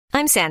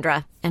I'm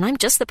Sandra, and I'm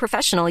just the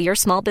professional your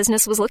small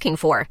business was looking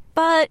for.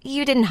 But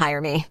you didn't hire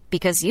me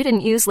because you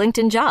didn't use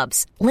LinkedIn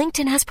Jobs.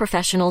 LinkedIn has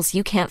professionals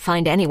you can't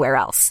find anywhere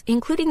else,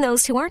 including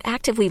those who aren't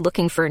actively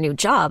looking for a new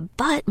job,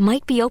 but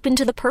might be open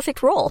to the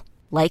perfect role,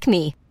 like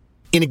me.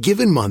 In a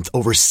given month,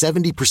 over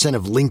 70%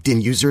 of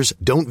LinkedIn users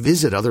don't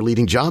visit other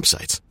leading job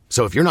sites.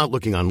 So if you're not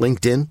looking on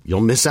LinkedIn,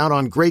 you'll miss out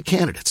on great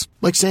candidates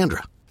like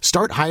Sandra.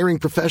 Start hiring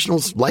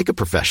professionals like a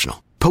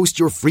professional. Post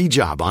your free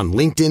job on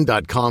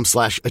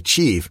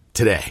linkedin.com/achieve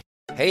today.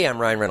 Hey, I'm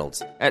Ryan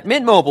Reynolds. At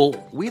Mint Mobile,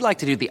 we like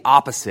to do the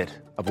opposite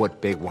of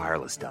what Big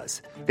Wireless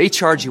does. They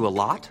charge you a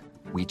lot,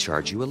 we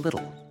charge you a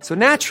little. So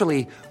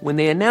naturally, when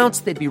they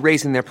announced they'd be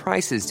raising their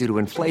prices due to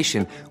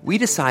inflation, we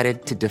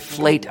decided to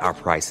deflate our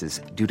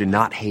prices due to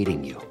not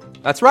hating you.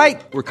 That's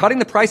right. We're cutting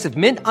the price of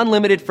Mint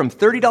Unlimited from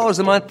 $30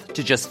 a month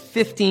to just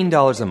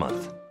 $15 a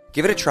month.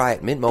 Give it a try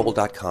at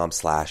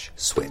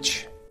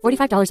mintmobile.com/switch.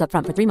 $45 up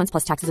front for 3 months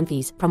plus taxes and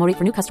fees. Promo rate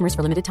for new customers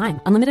for limited time.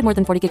 Unlimited more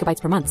than 40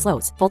 gigabytes per month.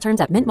 Slows full terms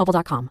at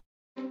mintmobile.com.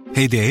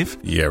 Hey, Dave.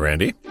 Yeah,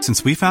 Randy.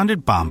 Since we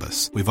founded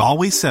Bombas, we've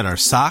always said our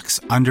socks,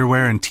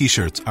 underwear, and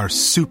T-shirts are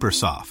super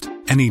soft.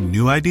 Any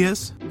new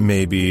ideas?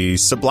 Maybe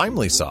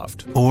sublimely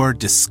soft. Or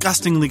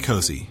disgustingly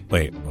cozy.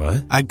 Wait,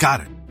 what? I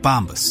got it.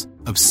 Bombas.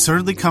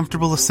 Absurdly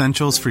comfortable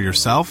essentials for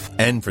yourself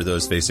and for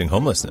those facing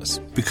homelessness.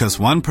 Because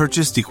one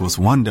purchased equals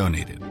one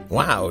donated.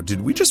 Wow,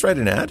 did we just write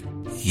an ad?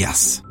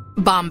 Yes.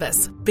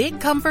 Bombas.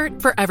 Big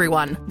comfort for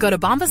everyone. Go to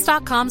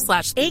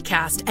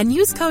bombas.com/ACAST and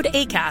use code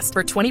ACAST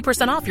for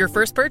 20% off your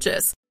first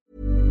purchase.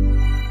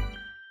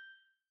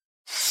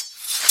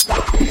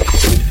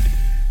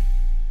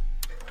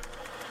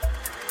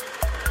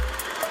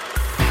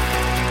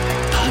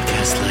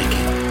 Podcast like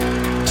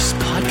it. Just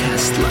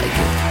podcast like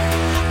it.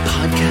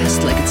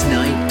 Podcast like it's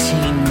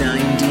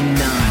 1999.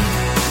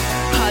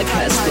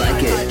 Podcast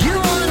like it. You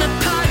want a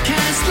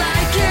podcast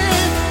like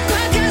it?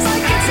 Podcast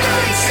like it's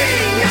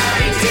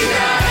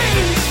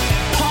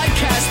 1999.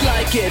 Podcast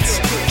like it.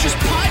 Just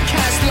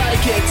podcast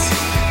like it.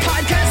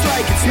 Podcast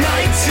like it's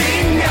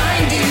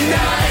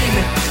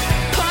 1999.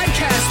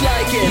 Podcast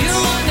like it. You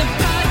want a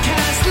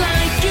podcast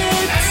like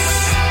it?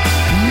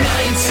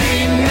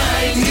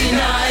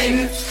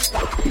 1999.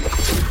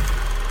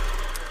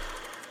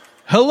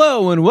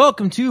 Hello and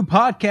welcome to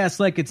Podcast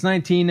Like It's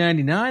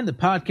 1999, the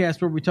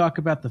podcast where we talk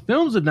about the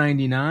films of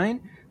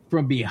 99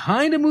 from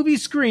behind a movie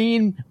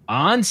screen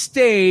on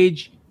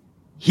stage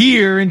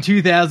here in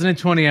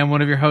 2020. I'm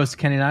one of your hosts,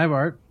 Kenny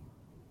Neibart.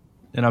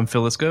 And I'm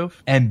Phyllis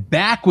Gove. And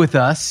back with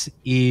us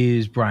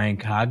is Brian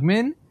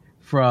Cogman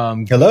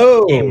from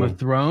Hello. Game of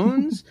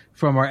Thrones,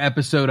 from our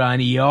episode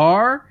on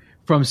ER,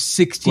 from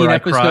 16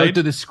 episodes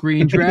of the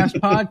Screen Drafts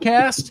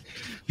podcast.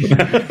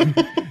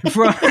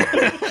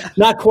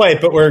 Not quite,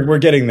 but we're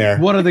getting there.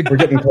 We're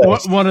getting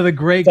close. One of the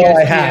great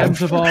guest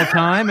PMs of all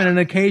time, and an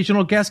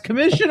occasional guest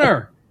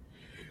commissioner.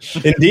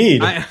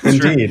 Indeed.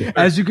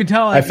 As you can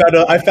tell, I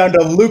found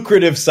a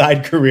lucrative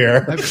side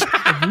career.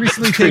 I've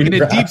recently taken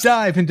a deep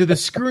dive into the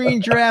Screen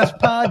Drafts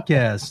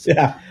podcast.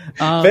 Yeah.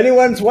 If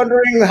anyone's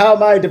wondering how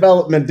my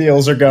development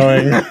deals are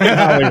going in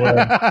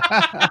Hollywood,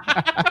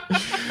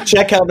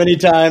 check how many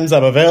times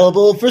I'm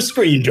available for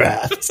Screen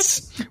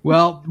Drafts.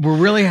 Well, we're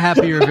really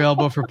happy you're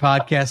available for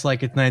podcasts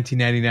like it's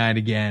 1999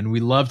 again. We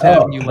loved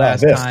having you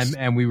last time,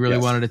 and we really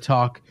wanted to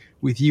talk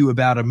with you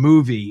about a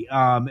movie.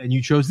 And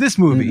you chose this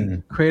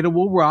movie, Cradle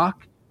Will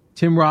Rock.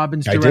 Tim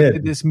Robbins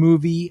directed this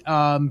movie.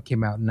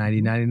 Came out in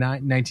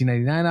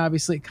 1999,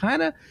 obviously.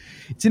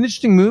 It's an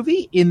interesting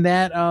movie in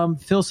that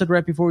Phil said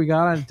right before we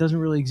got on, it doesn't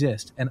really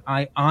exist. And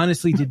I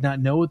honestly did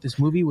not know what this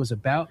movie was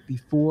about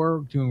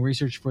before doing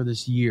research for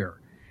this year.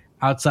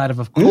 Outside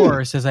of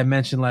course, as I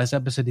mentioned last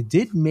episode, it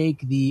did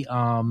make the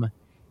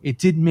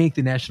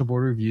National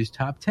Board of Review's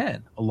top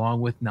 10, along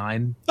with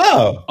 9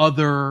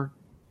 other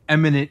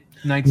eminent.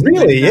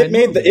 Really, it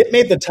made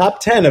the top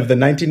 10 of the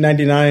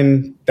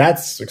 1999.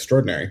 That's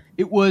extraordinary.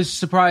 It was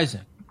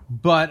surprising,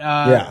 but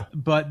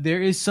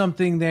there is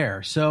something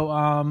there. So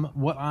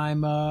what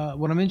I'm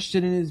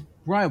interested in is,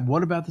 Ryan,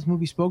 what about this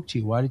movie spoke to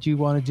you? Why did you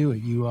want to do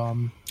it?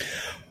 You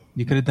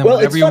could have done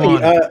whatever you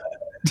wanted.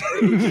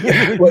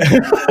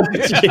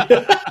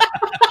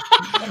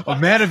 A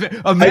man of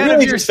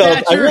your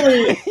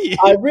stature.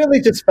 I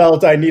really just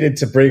felt I needed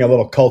to bring a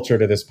little culture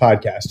to this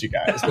podcast, you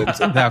guys.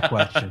 Without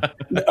question.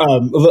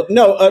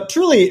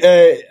 Truly.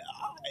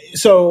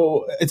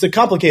 So it's a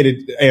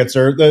complicated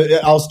answer.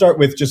 I'll start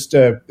with just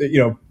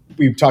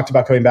we've talked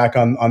about coming back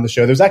on the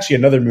show. There's actually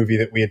another movie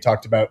that we had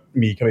talked about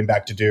me coming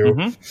back to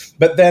do,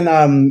 but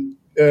then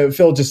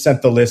Phil just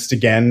sent the list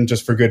again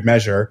just for good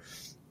measure,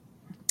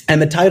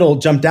 and the title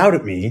jumped out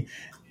at me.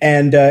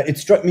 And it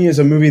struck me as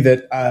a movie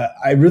that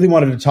I really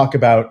wanted to talk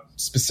about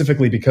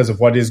specifically because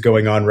of what is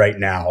going on right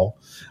now.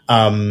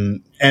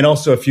 And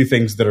also a few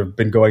things that have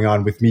been going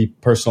on with me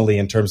personally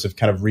in terms of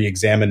kind of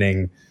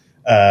re-examining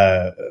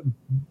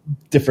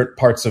different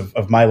parts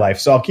of my life.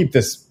 So I'll keep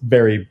this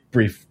very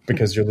brief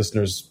because your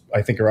listeners,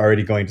 I think, are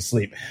already going to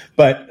sleep.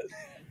 But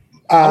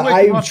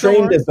I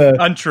trained as a...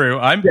 Untrue.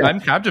 I'm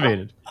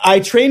captivated. I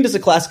trained as a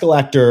classical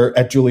actor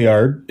at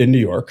Juilliard in New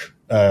York.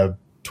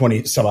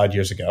 20 some odd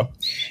years ago.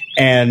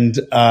 And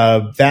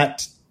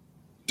that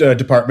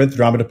department, the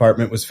drama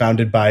department, was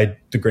founded by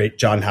the great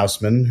John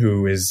Houseman,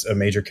 who is a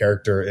major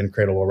character in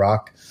Cradle Will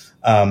Rock.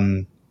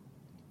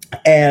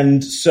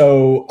 And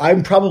so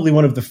I'm probably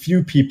one of the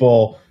few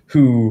people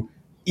who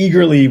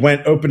eagerly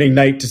went opening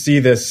night to see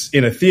this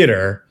in a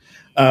theater,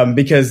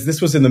 because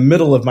this was in the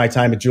middle of my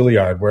time at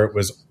Juilliard, where it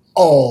was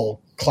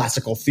all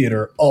classical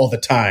theater all the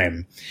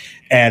time.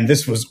 And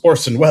this was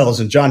Orson Welles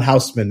and John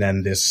Houseman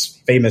and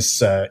this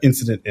famous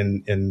incident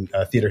in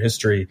theater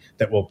history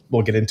that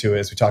we'll get into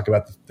as we talk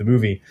about the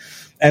movie.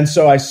 And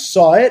so I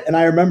saw it, and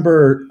I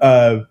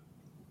remember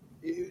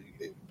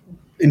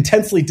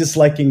intensely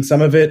disliking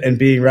some of it and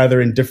being rather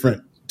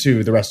indifferent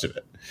to the rest of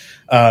it.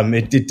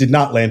 It did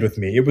not land with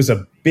me. It was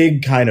a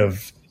big kind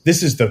of,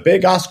 this is the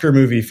big Oscar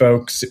movie,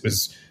 folks. It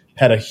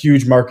had a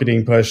huge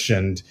marketing push,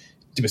 and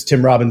it was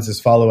Tim Robbins'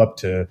 follow-up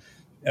to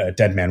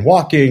Dead Man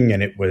Walking,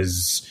 and it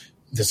was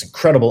this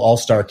incredible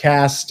all-star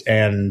cast,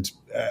 and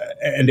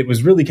it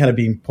was really kind of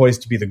being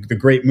poised to be the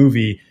great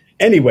movie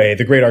anyway,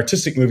 the great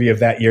artistic movie of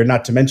that year,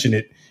 not to mention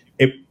it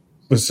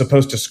was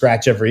supposed to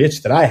scratch every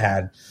itch that I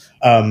had.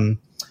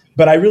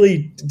 But I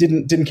really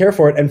didn't care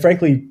for it, and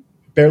frankly,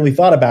 barely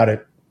thought about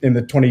it in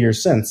the 20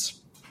 years since.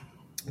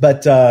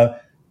 But the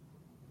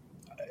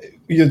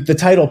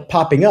title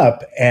popping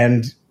up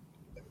and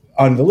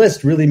on the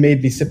list really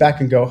made me sit back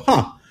and go,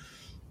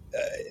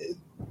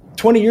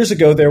 20 years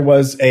ago, there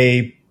was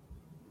a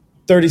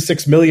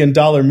 $36 million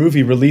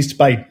movie released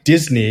by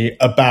Disney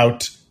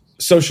about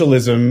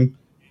socialism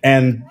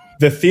and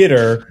the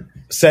theater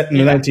set in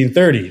the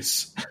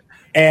 1930s.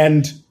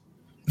 And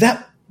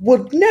that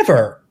would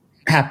never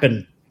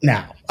happen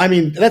now. I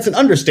mean, that's an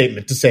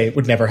understatement to say it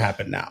would never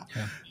happen now.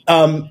 Yeah.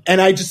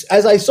 And I just,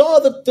 as I saw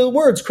the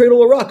words Cradle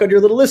Will Rock on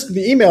your little list in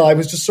the email, I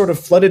was just sort of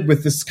flooded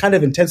with this kind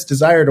of intense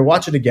desire to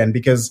watch it again,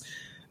 because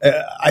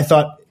I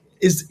thought,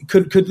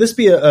 could this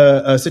be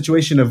a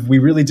situation of we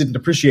really didn't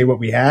appreciate what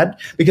we had?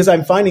 Because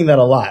I'm finding that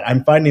a lot.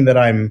 I'm finding that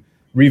I'm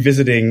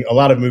revisiting a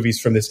lot of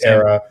movies from this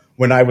era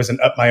when I was an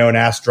up my own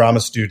ass drama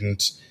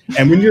student.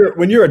 And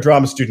when you're a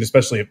drama student,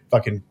 especially at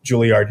fucking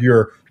Juilliard,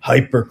 you're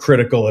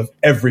hypercritical of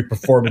every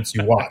performance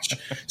you watch.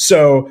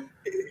 So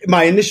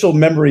my initial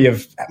memory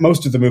of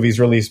most of the movies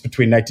released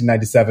between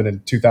 1997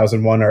 and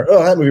 2001 are,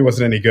 that movie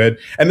wasn't any good.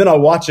 And then I'll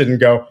watch it and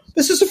go,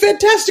 this is a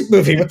fantastic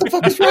movie. What the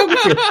fuck is wrong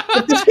with you?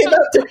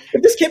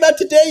 If this came out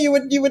today,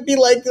 you would be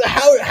like,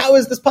 how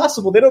is this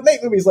possible? They don't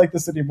make movies like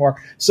this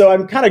anymore. So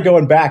I'm kind of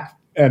going back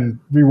and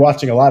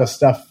rewatching a lot of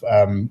stuff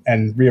and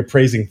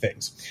reappraising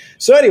things.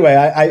 So anyway,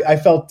 I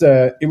felt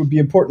it would be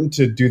important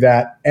to do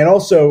that. And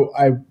also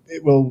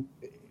it will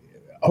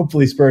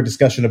hopefully spur a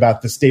discussion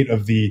about the state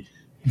of the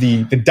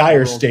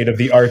dire state of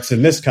the arts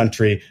in this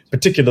country,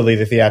 particularly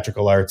the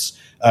theatrical arts,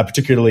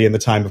 particularly in the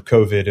time of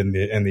COVID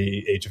and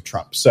the age of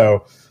Trump.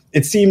 So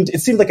it seemed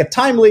like a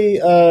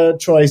timely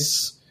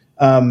choice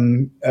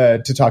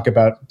to talk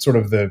about sort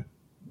of the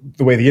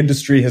way the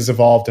industry has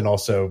evolved and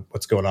also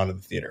what's going on in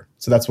the theater.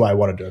 So that's why I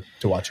wanted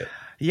to watch it.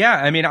 Yeah,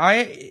 I mean,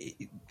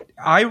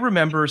 I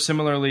remember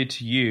similarly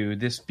to you,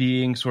 this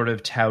being sort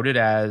of touted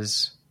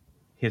as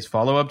his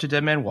follow-up to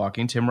Dead Man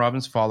Walking, Tim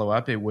Robbins'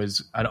 follow-up. It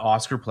was an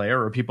Oscar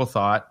player, or people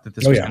thought that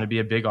this was going to be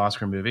a big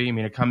Oscar movie. I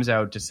mean, it comes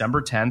out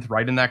December 10th,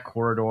 right in that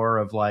corridor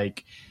of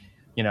like,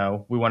 we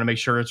want to make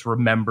sure it's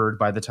remembered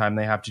by the time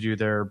they have to do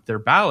their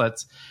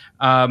ballots.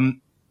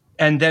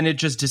 And then it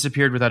just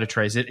disappeared without a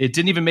trace. It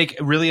didn't even make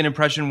really an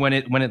impression when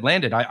it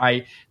landed.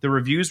 The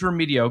reviews were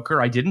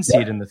mediocre. I didn't see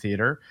it in the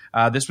theater.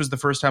 This was the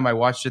first time I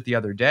watched it the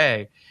other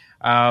day.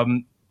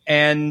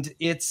 And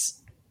it's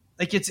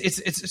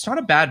not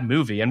a bad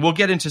movie, and we'll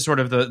get into sort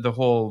of the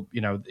whole,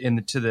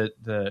 into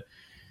the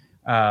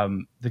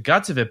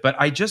guts of it. But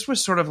I just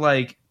was sort of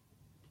like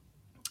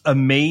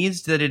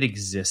amazed that it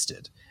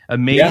existed,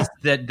 amazed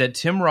that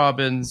Tim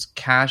Robbins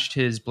cashed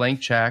his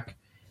blank check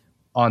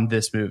on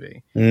this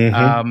movie,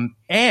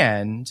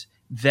 and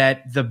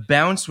that the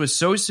bounce was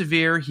so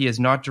severe he has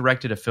not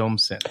directed a film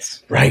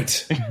since.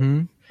 Right,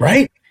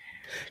 right.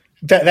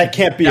 That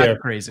can't be a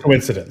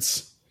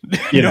coincidence.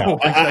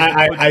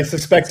 I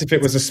suspect if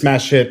it was a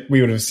smash hit, we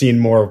would have seen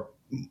more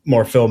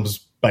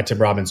films by Tim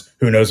Robbins.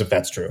 Who knows if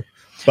that's true?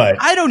 But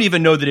I don't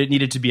even know that it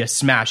needed to be a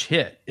smash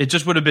hit. It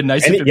just would have been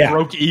nice if it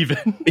broke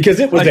even,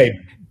 because it was a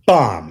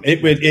bomb.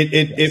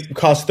 It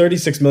cost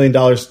 $36 million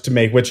to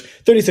make, which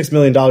 $36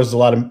 million is a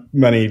lot of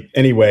money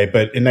anyway.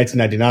 But in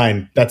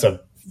 1999, that's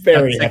a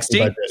very 60,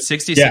 budget.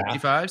 60,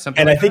 65, something.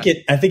 And like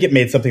I think it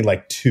made something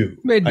like 2.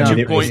 Made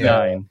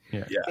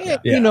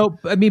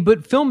 2.9.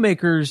 But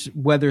filmmakers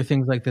weather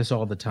things like this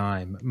all the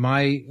time.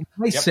 My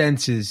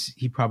sense is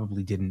he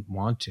probably didn't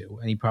want to,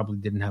 and he probably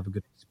didn't have a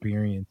good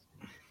experience.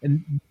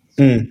 And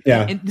and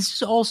this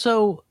is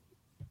also,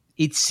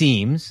 it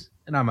seems,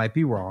 and I might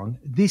be wrong,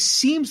 this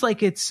seems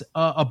like it's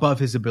above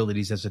his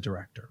abilities as a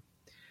director.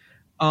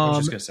 I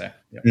was just gonna say,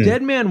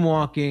 Dead Man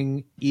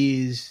Walking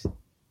is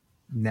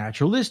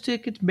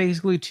naturalistic. It's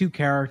basically 2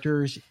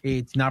 characters.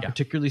 It's not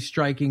particularly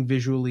striking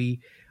visually.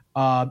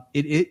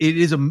 It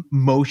is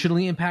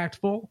emotionally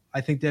impactful.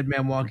 I think Dead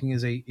Man Walking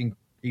is a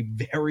a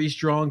very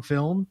strong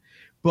film.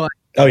 But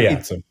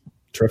it's a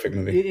terrific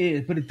movie. It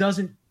is, but it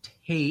doesn't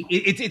take.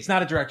 It's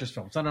not a director's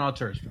film. It's not an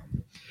auteur's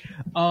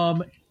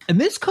film. And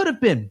this could have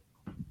been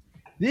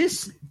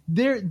this.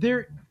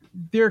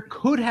 There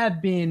could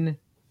have been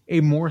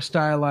a more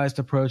stylized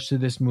approach to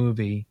this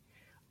movie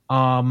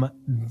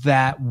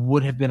that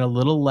would have been a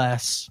little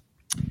less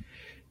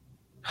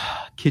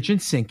kitchen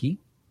sinky,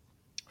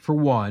 for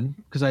one,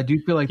 because I do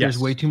feel like there's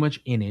way too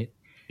much in it.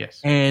 Yes.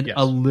 And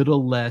a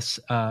little less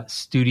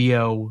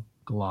studio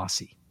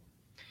glossy.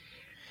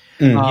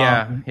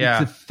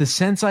 The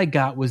sense I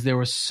got was there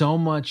was so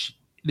much.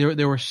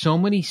 There were so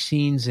many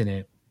scenes in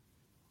it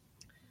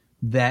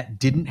that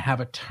didn't have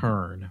a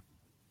turn,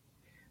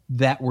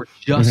 that were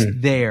just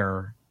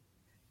there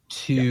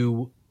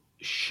to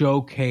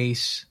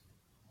showcase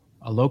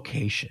a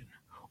location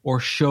or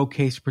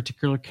showcase a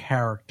particular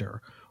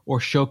character or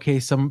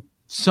showcase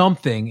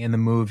something in the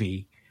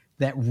movie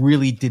that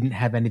really didn't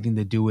have anything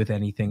to do with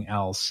anything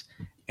else.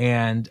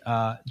 And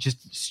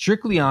just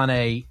strictly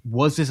on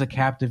was this a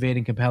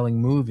captivating,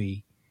 compelling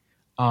movie?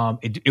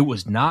 It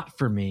was not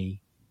for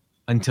me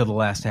until the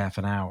last half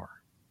an hour.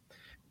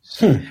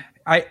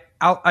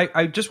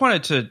 I just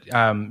wanted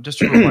to just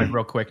to rewind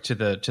real quick to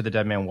the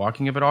Dead Man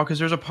Walking of it all, because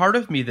there's a part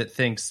of me that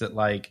thinks that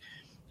like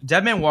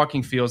Dead Man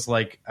Walking feels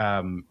like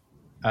an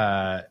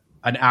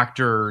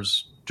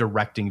actor's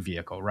directing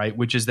vehicle, right?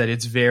 Which is that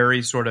it's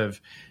very sort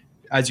of,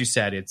 as you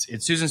said, it's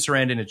Susan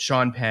Sarandon, it's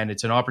Sean Penn.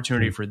 It's an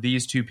opportunity for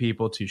these two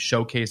people to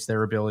showcase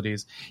their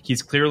abilities.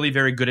 He's clearly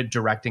very good at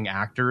directing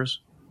actors.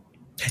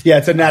 Yeah,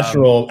 it's a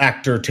natural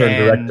actor turned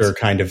director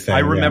kind of thing. I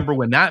remember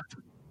when that.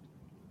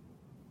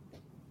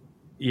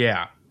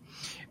 Yeah,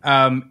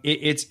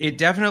 it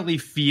definitely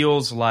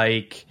feels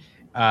like.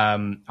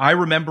 I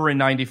remember in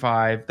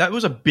 '95 that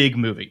was a big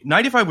movie.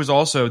 '95 was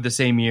also the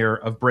same year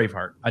of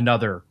Braveheart,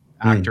 another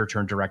actor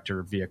turned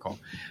director vehicle,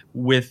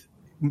 with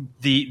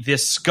the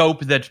scope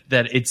that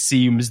it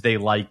seems they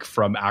like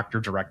from actor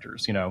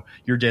directors. You know,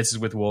 your Dances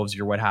with Wolves,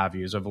 your what have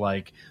yous, of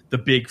like the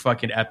big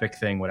fucking epic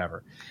thing,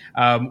 whatever.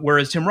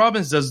 Whereas Tim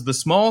Robbins does the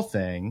small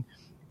thing,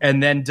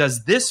 and then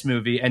does this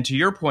movie. And to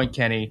your point,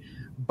 Kenny,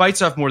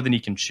 bites off more than he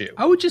can chew.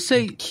 I would just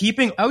say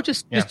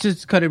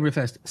just cut it real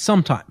fast.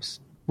 Sometimes,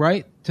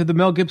 right? To the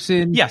Mel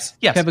Gibson, yes.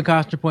 Kevin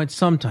Costner point.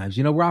 Sometimes,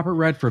 you know, Robert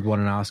Redford won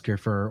an Oscar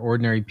for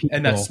Ordinary People,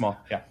 and that's small.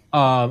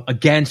 Yeah,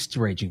 against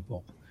Raging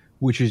Bull,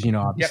 which is, you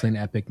know, obviously an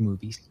epic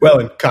movie. Well,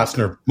 and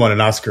Costner won an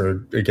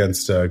Oscar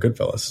against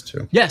Goodfellas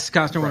too. Yes,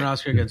 Costner won an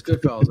Oscar against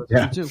Goodfellas.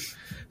 That's true too.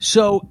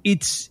 So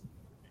it's.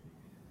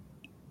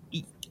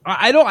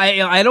 I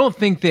don't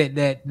think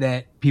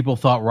that people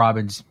thought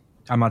Robbins.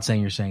 I'm not saying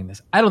you're saying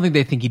this. I don't think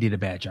they think he did a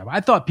bad job. I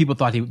thought people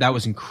thought that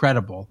was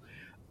incredible.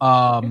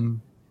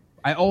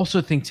 I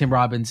also think Tim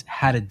Robbins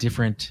had a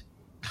different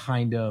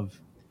kind of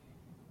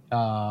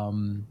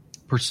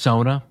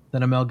persona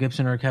than a Mel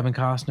Gibson or a Kevin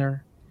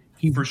Costner.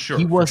 For sure.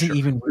 He wasn't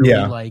even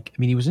really like, I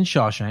mean, he was in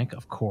Shawshank,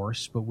 of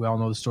course, but we all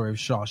know the story of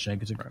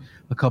Shawshank. It took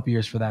a couple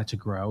years for that to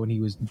grow. And he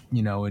was,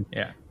 you know, in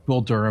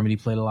Bull Durham, and he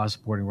played a lot of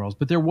supporting roles.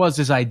 But there was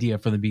this idea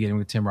from the beginning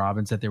with Tim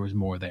Robbins that there was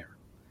more there.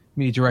 I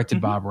mean, he directed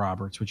Bob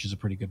Roberts, which is a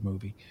pretty good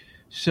movie.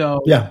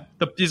 So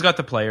he's got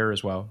The Player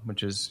as well,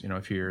 which is, you know,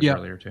 a few years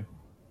earlier too.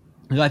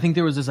 I think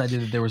there was this idea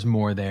that there was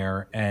more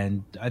there,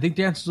 and I think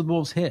Dances with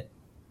Wolves hit.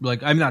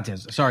 Like, I'm not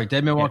Dances. Sorry,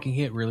 Dead Man Walking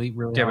hit really,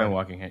 really. Dead hard. Man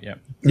Walking hit.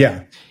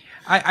 Yeah.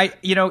 I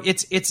you know,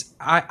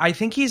 I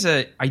think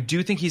I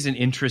do think he's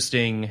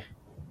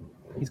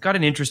he's got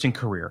an interesting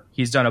career.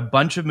 He's done a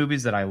bunch of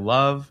movies that I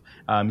love.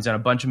 He's done a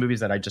bunch of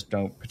movies that I just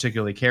don't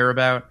particularly care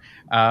about.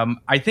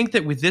 I think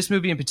that with this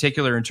movie in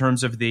particular, in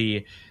terms of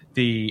the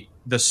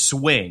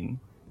swing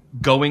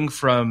going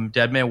from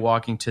Dead Man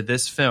Walking to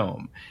this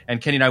film,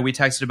 and Kenny and I, we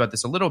texted about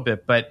this a little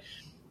bit,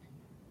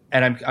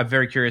 and I'm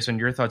very curious on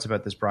your thoughts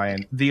about this,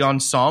 Brian. The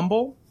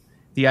ensemble,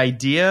 the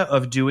idea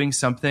of doing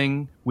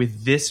something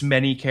with this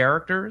many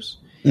characters,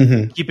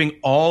 keeping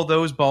all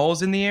those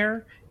balls in the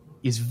air,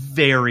 is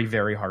very,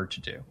 very hard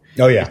to do.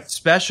 Oh, yeah.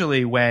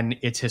 Especially when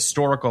it's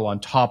historical on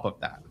top of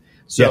that.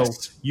 So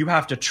you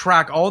have to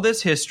track all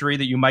this history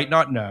that you might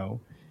not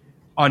know,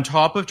 on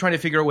top of trying to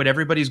figure out what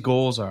everybody's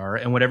goals are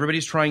and what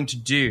everybody's trying to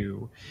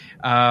do.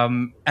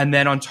 And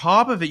then on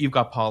top of it, you've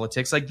got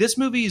politics. Like, this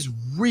movie is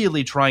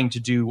really trying to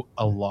do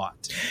a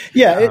lot.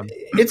 Yeah,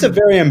 it's a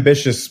very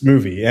ambitious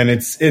movie, and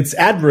it's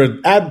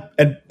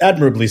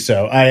admirably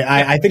so.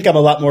 I think I'm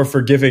a lot more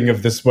forgiving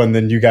of this one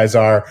than you guys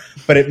are,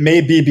 but it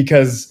may be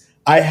because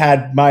I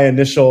had my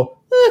initial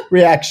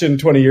reaction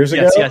 20 years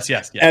ago.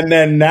 Yes. And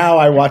then now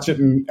I watch it,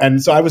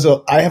 and so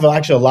I have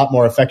actually a lot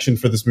more affection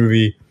for this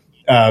movie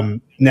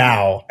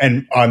now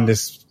and on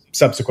this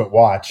subsequent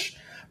watch.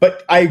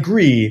 But I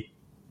agree,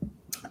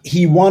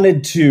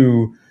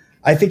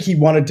 I think he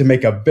wanted to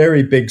make a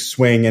very big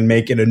swing and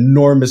make an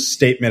enormous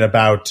statement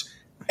about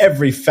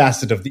every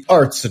facet of the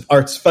arts and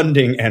arts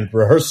funding and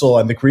rehearsal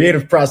and the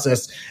creative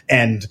process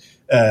and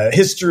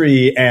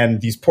history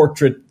and these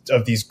portraits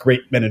of these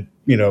great men, and,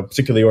 you know,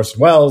 particularly Orson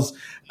Welles.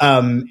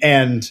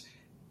 And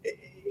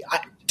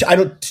I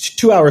don't.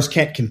 2 hours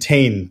can't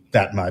contain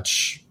that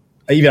much.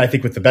 even I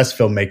think with the best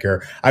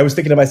filmmaker, I was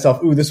thinking to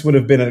myself, ooh, this would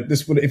have been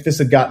if this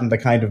had gotten the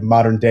kind of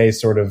modern day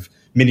sort of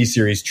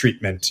miniseries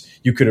treatment,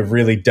 you could have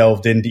really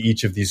delved into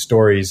each of these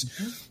stories.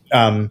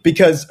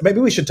 Because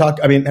maybe we should talk.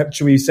 I mean,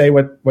 should we say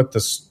what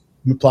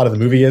the plot of the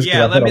movie is?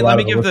 Yeah, let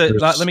me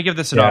give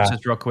the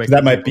synopsis real quick.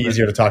 That might be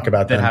easier to talk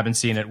about that haven't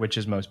seen it, which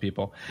is most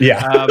people.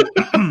 Yeah.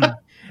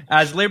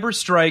 As labor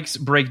strikes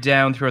break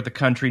down throughout the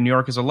country, New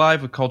York is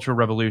alive with cultural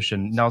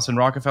revolution. Nelson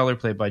Rockefeller,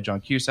 played by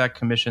John Cusack,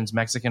 commissions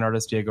Mexican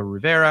artist Diego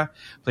Rivera,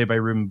 played by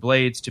Ruben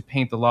Blades, to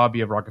paint the lobby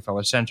of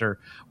Rockefeller Center,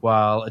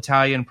 while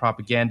Italian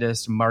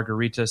propagandist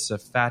Margherita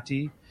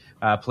Safati,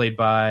 played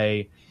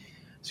by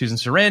Susan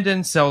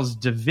Sarandon, sells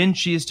Da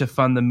Vinci's to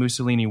fund the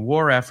Mussolini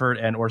war effort,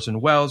 and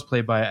Orson Welles,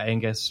 played by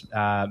Angus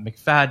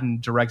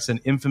McFadden, directs an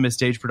infamous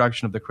stage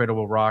production of The Cradle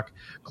Will Rock,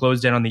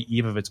 closed down on the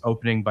eve of its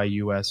opening by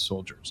U.S.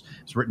 soldiers.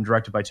 It was written and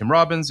directed by Tim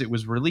Robbins. It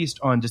was released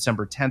on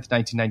December 10th,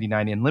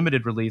 1999 in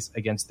limited release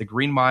against The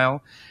Green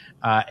Mile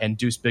and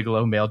Deuce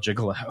Bigelow, Male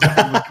Gigolo.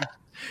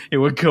 It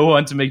would go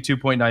on to make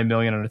 $2.9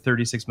 million on a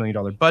 $36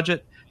 million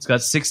budget. It's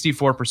got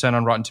 64%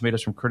 on Rotten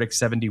Tomatoes from critics,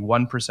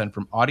 71%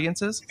 from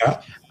audiences.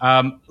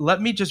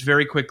 Let me just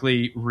very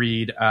quickly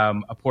read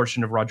a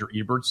portion of Roger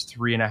Ebert's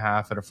 3.5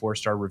 out of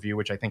 4-star review,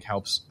 which I think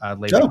helps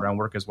lay the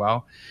groundwork as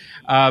well.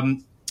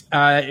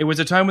 It was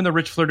a time when the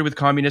rich flirted with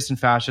communists and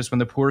fascists, when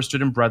the poor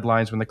stood in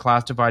breadlines, when the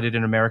class divided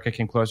in America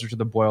came closer to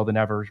the boil than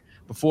ever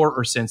before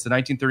or since. The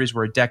 1930s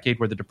were a decade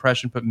where the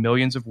Depression put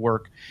millions of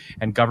work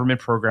and government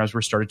programs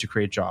were started to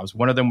create jobs.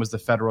 One of them was the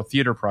Federal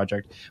Theater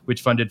Project,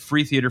 which funded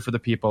free theater for the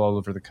people all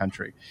over the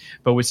country,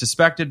 but was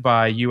suspected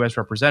by U.S.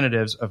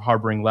 representatives of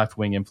harboring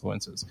left-wing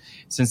influences.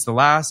 Since the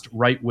last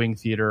right-wing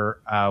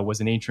theater was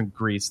in ancient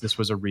Greece, this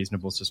was a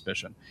reasonable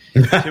suspicion.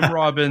 Tim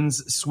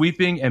Robbins'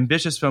 sweeping,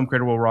 ambitious film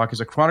Cradle Will Rock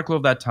is a chronicle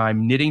of that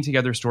time, knitting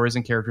together stories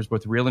and characters,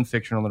 both real and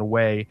fictional, in a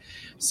way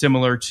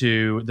similar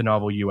to the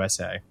novel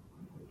USA.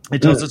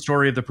 It tells the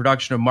story of the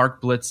production of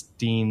Mark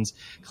Blitzstein's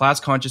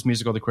class-conscious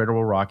musical, The Cradle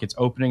Will Rock. Its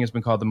opening has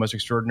been called the most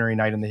extraordinary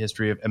night in the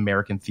history of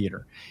American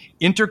theater.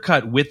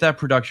 Intercut with that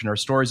production are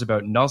stories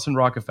about Nelson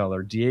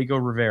Rockefeller, Diego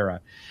Rivera,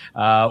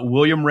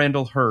 William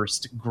Randall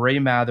Hearst, Gray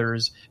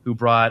Mathers, who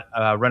brought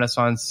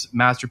Renaissance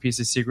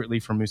masterpieces secretly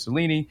from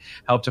Mussolini,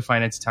 helped to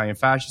finance Italian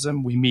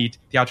fascism. We meet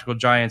theatrical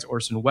giants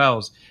Orson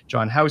Welles,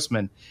 John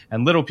Houseman,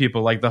 and little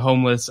people like the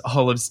homeless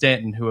Olive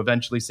Stanton, who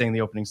eventually sang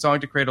the opening song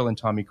to Cradle, and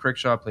Tommy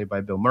Crickshaw, played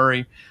by Bill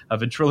Murray, a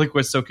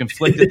ventriloquist so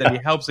conflicted that he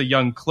helps a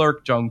young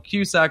clerk, John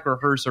Cusack,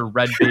 rehearse a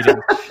red-baited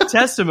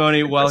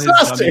testimony while his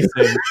dummy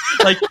sings.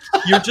 Like,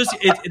 you're just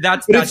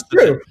that's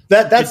true.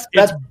 That's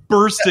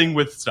bursting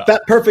with stuff.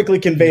 That perfectly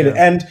conveyed it.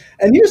 And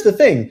here's the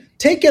thing: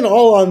 taken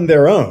all on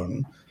their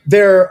own,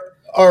 there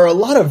are a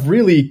lot of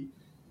really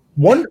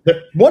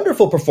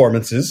wonderful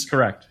performances,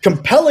 correct,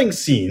 compelling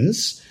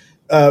scenes,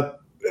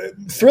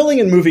 thrilling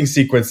and moving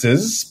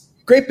sequences,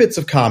 great bits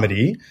of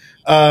comedy,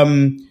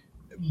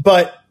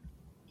 but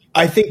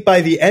I think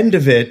by the end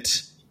of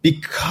it,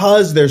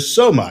 because there's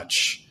so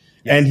much,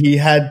 and he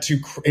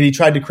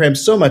tried to cram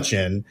so much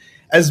in,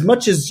 as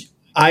much as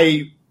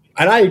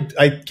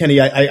Kenny,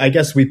 I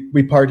guess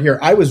we part here.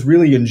 I was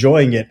really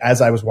enjoying it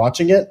as I was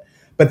watching it,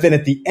 but then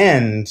at the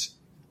end,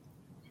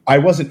 I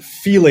wasn't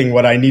feeling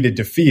what I needed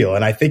to feel,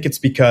 and I think it's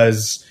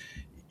because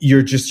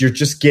you're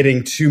just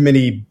getting too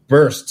many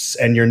bursts,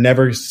 and you're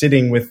never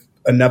sitting with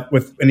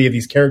any of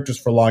these characters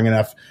for long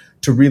enough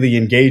to really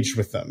engage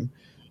with them.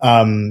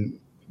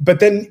 But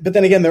then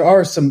again, there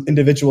are some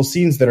individual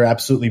scenes that are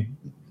absolutely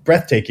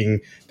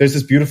breathtaking. There's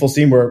this beautiful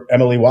scene where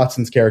Emily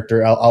Watson's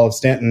character, Olive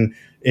Stanton,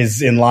 is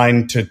in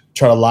line to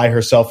try to lie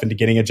herself into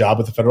getting a job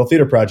with the Federal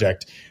Theater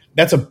Project.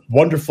 That's a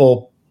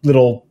wonderful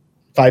little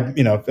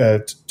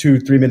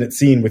 2-3 minute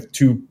scene with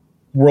two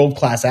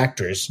world-class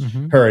actors,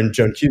 her and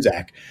Joan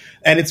Cusack.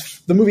 And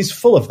the movie's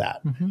full of that.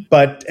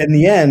 But in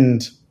the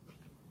end,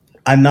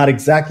 I'm not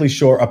exactly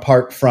sure,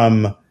 apart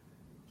from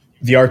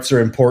the arts are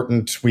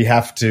important, we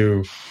have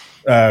to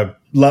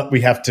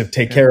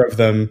take care of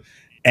them,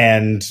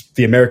 and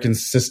the American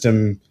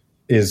system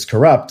is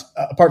corrupt.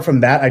 Apart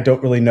from that, I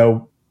don't really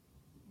know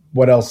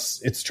what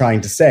else it's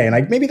trying to say,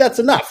 and maybe that's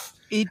enough.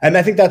 And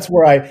I think that's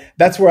where I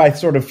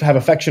sort of have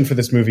affection for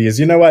this movie. Is,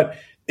 you know what?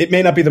 It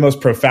may not be the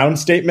most profound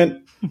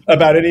statement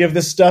about any of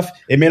this stuff.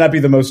 It may not be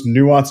the most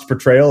nuanced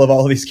portrayal of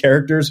all of these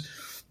characters,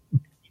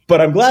 but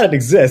I'm glad it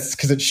exists,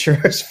 because it sure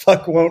as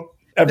fuck won't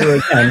ever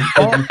again.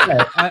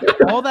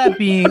 all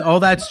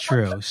that's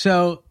true.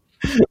 So.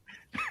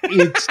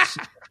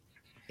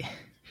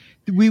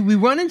 We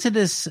run into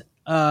this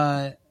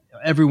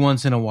every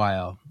once in a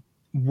while,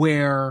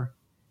 where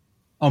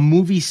a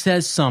movie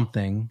says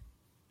something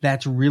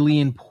that's really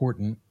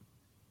important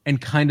and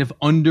kind of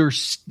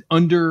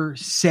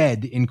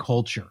undersaid in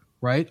culture,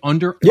 right?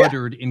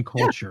 Uttered in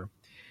culture.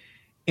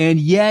 And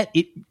yet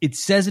it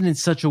says it in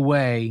such a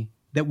way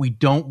that we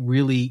don't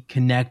really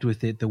connect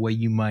with it the way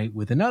you might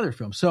with another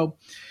film. So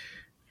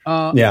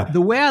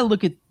the way I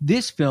look at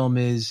this film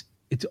is,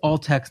 it's all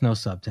text, no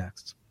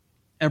subtext.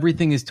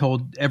 Everything is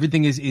told.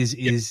 Everything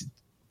is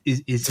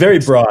it's very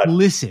broad,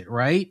 explicit,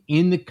 right?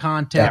 In the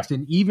context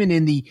and even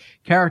in the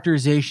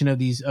characterization of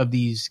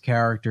these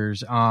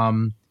characters.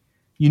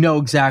 You know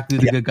exactly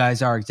who the good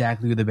guys are,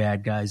 exactly who the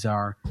bad guys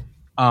are.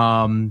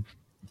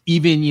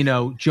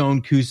 Even,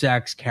 Joan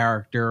Cusack's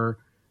character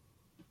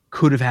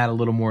could have had a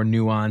little more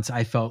nuance.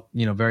 I felt,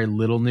 very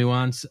little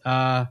nuance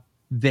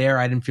there.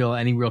 I didn't feel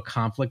any real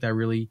conflict. I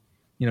really,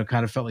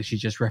 kind of felt like she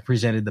just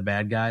represented the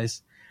bad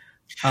guys.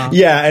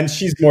 And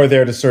she's more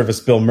there to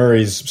service Bill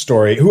Murray's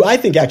story, who I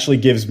think actually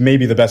gives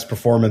maybe the best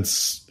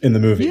performance in the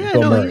movie.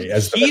 Bill Murray,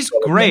 he's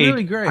great.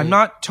 Really great. I'm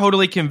not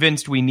totally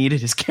convinced we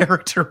needed his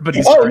character, but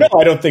he's great. No,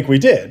 I don't think we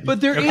did.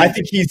 But I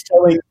think he's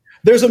telling.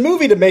 There's a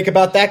movie to make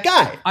about that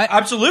guy.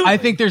 Absolutely. I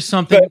think there's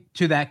something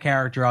to that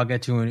character. I'll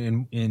get to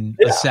in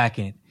a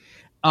second.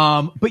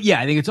 But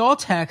yeah, I think it's all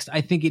text.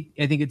 I think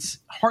it's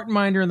heart and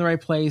mind are in the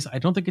right place. I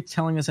don't think it's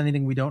telling us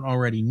anything we don't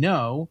already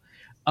know.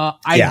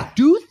 I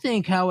do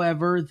think,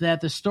 however,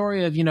 that the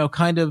story of,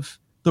 kind of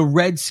the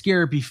Red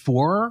Scare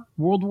before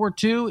World War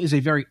II is a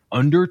very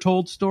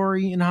undertold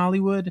story in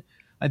Hollywood.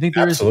 I think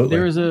there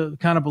is a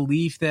kind of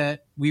belief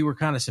that we were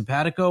kind of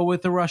simpatico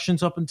with the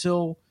Russians up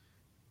until,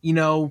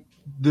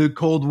 the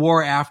Cold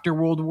War after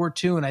World War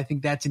II. And I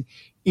think that's an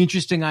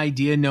interesting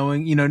idea,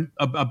 knowing,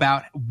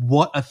 about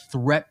what a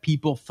threat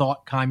people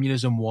thought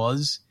communism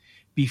was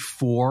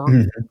before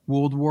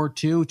World War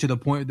II, to the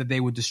point that they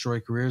would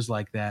destroy careers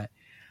like that.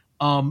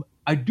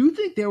 I do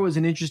think there was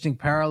an interesting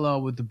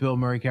parallel with the Bill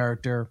Murray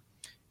character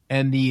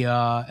and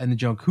the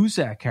Joan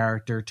Cusack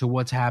character to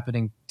what's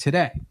happening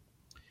today,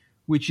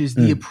 which is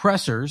the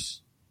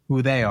oppressors,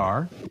 who they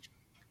are,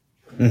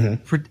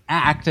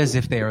 act as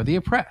if they are the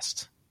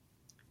oppressed.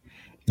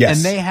 Yes.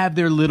 And they have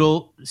their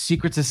little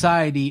secret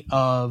society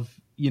of,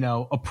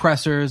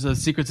 oppressors, a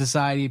secret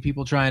society of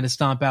people trying to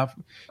stomp out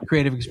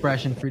creative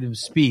expression, freedom of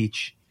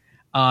speech,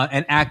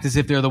 and act as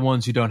if they're the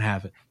ones who don't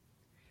have it.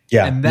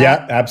 Yeah, and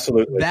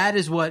absolutely. That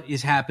is what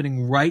is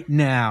happening right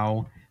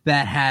now.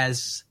 That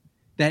has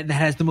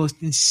the most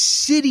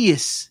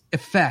insidious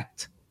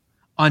effect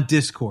on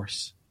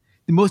discourse.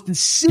 The most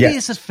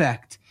insidious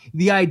effect.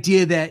 The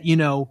idea that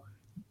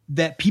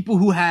that people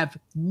who have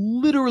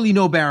literally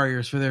no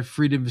barriers for their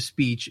freedom of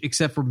speech,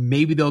 except for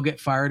maybe they'll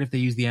get fired if they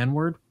use the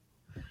N-word.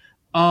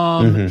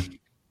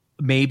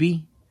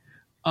 Maybe,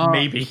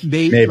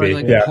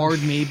 a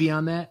hard maybe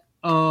on that.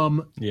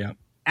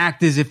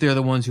 Act as if they're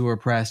the ones who are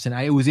oppressed. And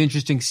it was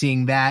interesting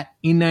seeing that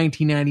in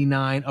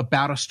 1999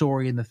 about a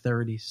story in the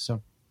 30s.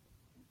 So,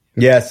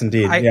 yes,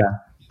 indeed.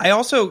 I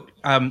also,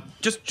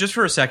 just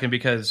for a second,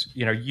 because,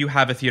 you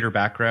have a theater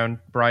background,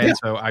 Brian,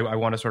 so I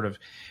want to sort of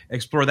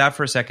explore that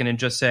for a second and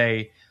just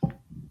say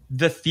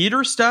the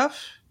theater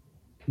stuff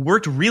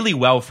worked really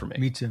well for me.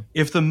 Me too.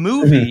 If the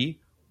movie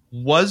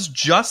was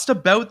just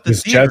about the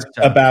theater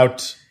stuff,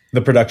 about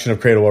the production of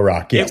Cradle Will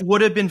Rock, it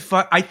would have been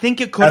fun. I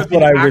think it could have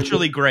been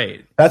actually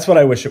great. That's what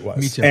I wish it was.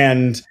 Me too.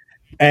 And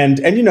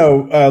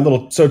a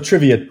little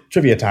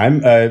trivia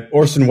time.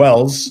 Orson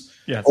Welles.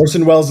 Yes.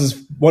 Orson Welles'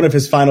 one of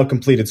his final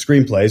completed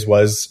screenplays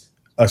was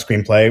a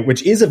screenplay,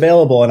 which is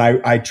available, and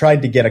I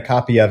tried to get a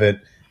copy of it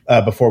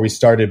before we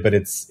started, but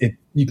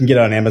you can get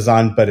it on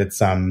Amazon, but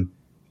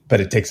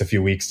it takes a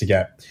few weeks to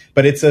get.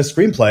 But it's a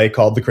screenplay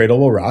called The Cradle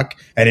Will Rock,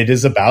 and it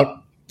is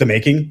about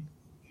it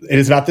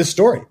is about this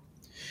story.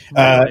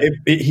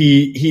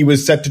 He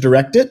was set to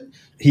direct it.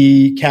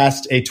 He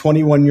cast a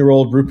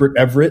 21-year-old Rupert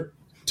Everett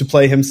to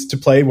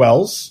play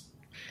Wells.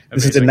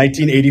 This is in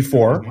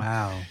 1984.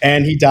 Wow.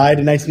 And he died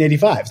in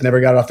 1985. It's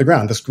never got off the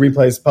ground. The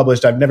screenplay is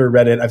published. I've never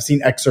read it. I've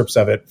seen excerpts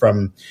of it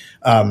from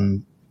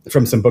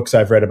some books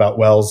I've read about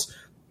Wells.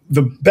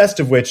 The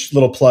best of which,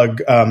 little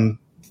plug,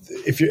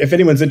 if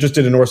anyone's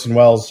interested in Orson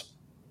Welles,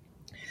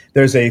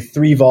 there's a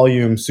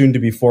 3-volume, soon to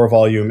be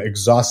 4-volume,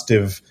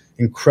 exhaustive,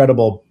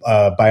 incredible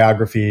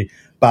biography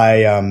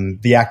by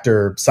the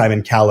actor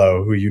Simon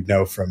Callow, who you'd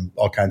know from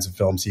all kinds of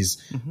films.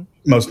 He's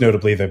most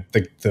notably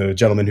the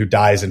gentleman who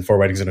dies in Four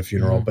Weddings and a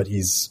Funeral, but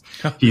he's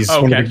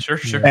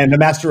sure. And the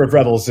Master of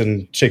Rebels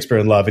in Shakespeare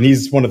in Love, and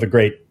he's one of the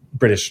great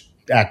British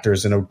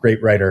actors and a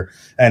great writer.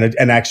 And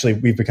actually,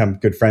 we've become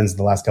good friends in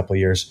the last couple of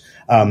years.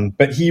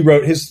 But he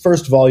wrote his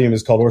first volume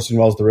is called Orson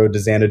Welles: The Road to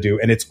Xanadu,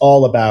 and it's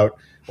all about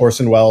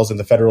Orson Welles and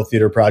the Federal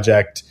Theater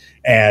Project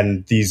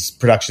and these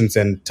productions,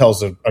 and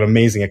tells an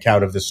amazing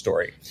account of this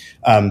story.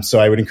 So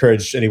I would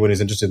encourage anyone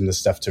who's interested in this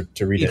stuff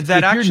to read it. If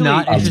you're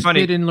not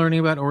interested in learning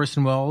about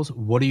Orson Welles,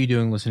 what are you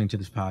doing listening to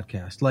this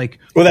podcast?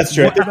 Well, that's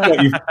true. At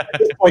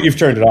this point, you've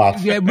turned it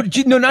off. Yeah, but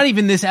no, not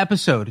even this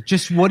episode.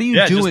 Just what are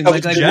you doing?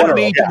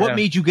 What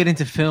made you get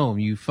into film?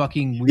 You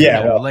fucking weirdo.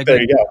 Yeah, well, there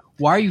you go.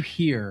 Why are you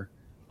here?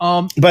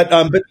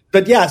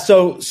 But yeah,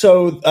 so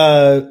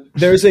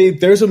there's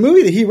a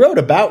movie that he wrote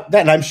about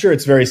that, and I'm sure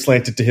it's very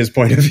slanted to his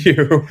point of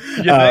view,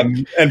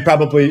 and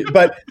probably,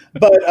 but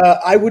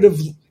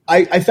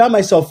I found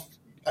myself,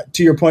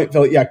 to your point,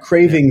 Phil,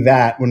 craving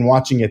that when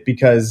watching it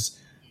because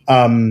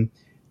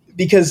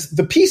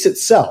the piece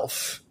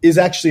itself is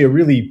actually a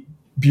really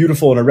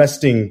beautiful and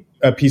arresting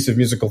piece of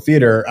musical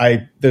theater.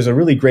 There's a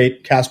really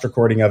great cast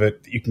recording of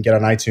it that you can get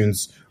on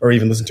iTunes or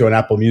even listen to on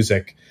Apple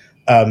Music.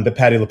 that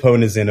Patti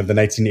LuPone is in of the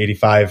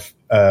 1985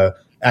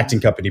 acting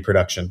company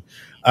production.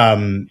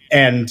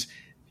 And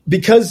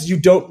because you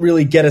don't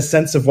really get a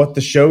sense of what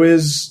the show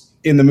is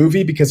in the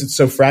movie because it's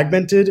so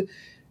fragmented,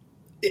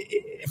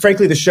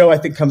 frankly, the show I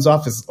think comes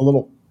off as a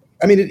little.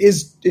 I mean, it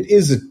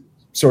is a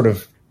sort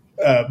of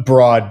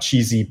broad,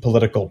 cheesy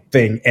political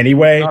thing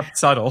anyway. Not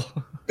subtle,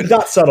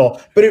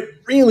 but it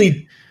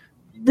really,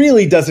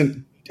 really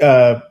doesn't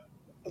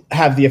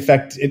have the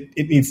effect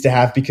it needs to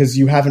have because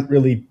you haven't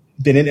really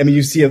been in. I mean,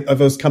 you see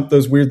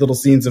those weird little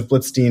scenes of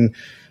Blitzstein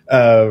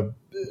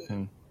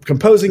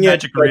composing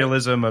magic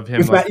realism of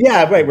him.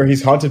 Where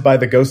he's haunted by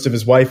the ghost of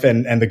his wife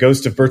and the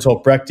ghost of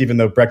Bertolt Brecht, even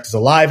though Brecht is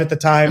alive at the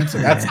time. So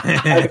that's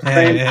kind of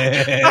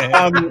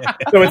thing.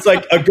 So it's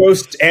like a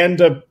ghost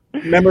and a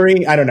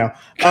memory. I don't know.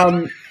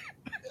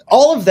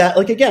 All of that,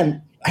 like,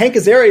 again, Hank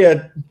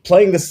Azaria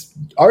playing this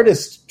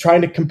artist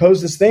trying to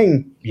compose this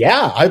thing.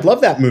 Yeah, I'd love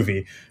that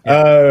movie.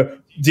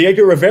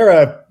 Diego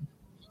Rivera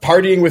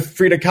partying with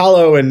Frida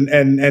Kahlo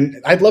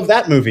and I'd love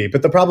that movie.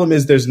 But the problem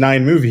is there's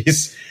 9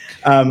 movies.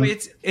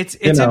 It's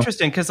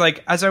interesting because,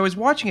 like, as I was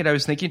watching it, I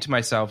was thinking to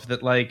myself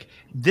that, like,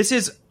 this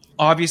is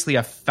obviously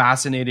a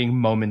fascinating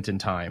moment in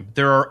time.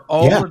 There are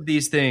all of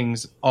these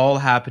things all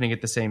happening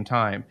at the same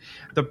time.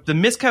 The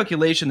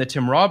miscalculation that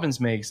Tim Robbins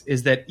makes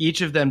is that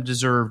each of them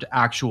deserved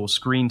actual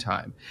screen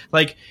time.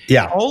 Like,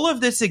 all of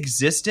this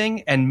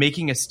existing and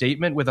making a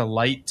statement with a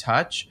light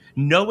touch,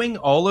 knowing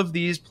all of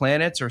these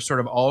planets are sort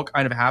of all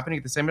kind of happening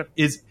at the same time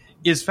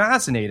is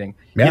fascinating.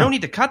 You don't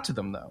need to cut to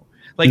them, though.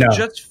 Like,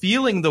 just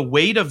feeling the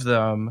weight of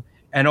them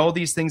and all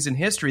these things in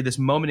history, this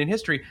moment in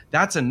history,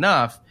 that's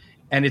enough.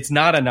 And it's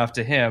not enough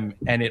to him,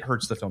 and it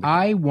hurts the film.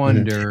 I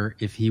wonder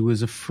if he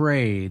was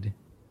afraid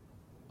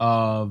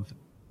of...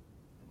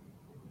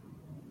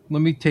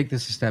 Let me take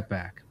this a step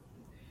back.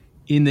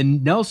 In the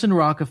Nelson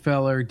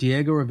Rockefeller,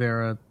 Diego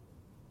Rivera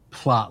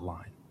plot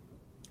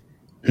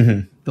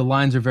line, the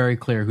lines are very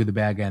clear who the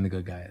bad guy and the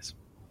good guy is,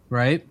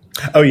 right?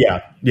 Oh,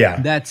 yeah.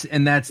 That's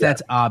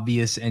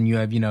obvious, and you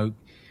have,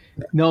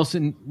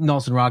 Nelson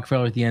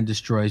Rockefeller at the end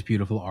destroys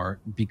beautiful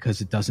art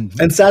because it doesn't.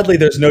 And sadly,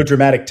 there's no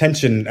dramatic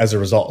tension as a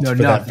result for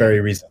that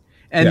very reason.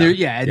 And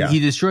he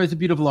destroys the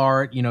beautiful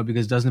art,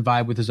 because it doesn't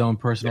vibe with his own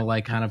personal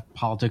like kind of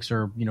politics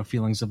or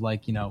feelings of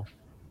like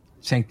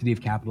sanctity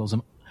of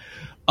capitalism,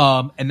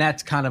 and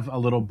that's kind of a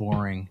little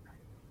boring.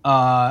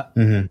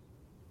 The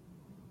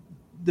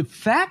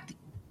fact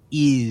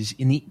is,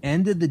 in the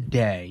end of the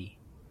day,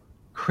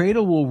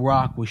 Cradle Will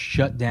Rock was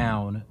shut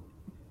down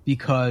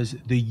because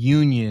the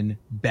union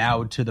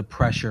bowed to the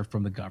pressure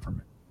from the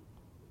government.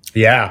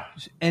 Yeah.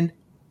 And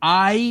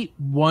I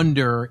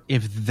wonder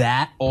if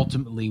that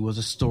ultimately was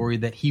a story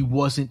that he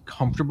wasn't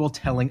comfortable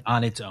telling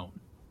on its own.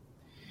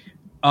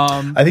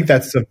 I think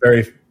that's a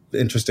very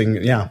interesting,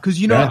 because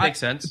that makes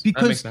sense.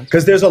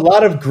 Because there's a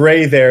lot of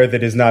gray there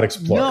that is not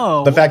explored.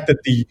 No. The fact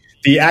that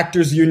the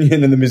actors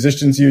union and the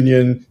musicians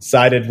union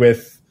sided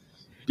with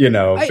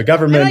the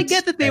government. And I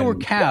get that they were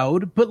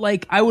cowed, but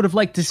like I would have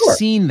liked to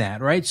seen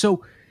that, right?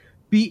 So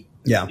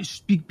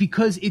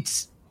because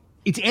it's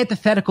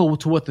antithetical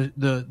to what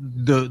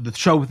the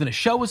show within a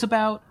show was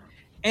about,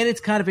 and it's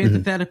kind of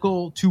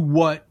antithetical to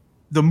what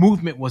the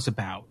movement was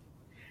about.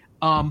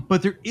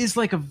 But there is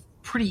like a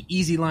pretty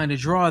easy line to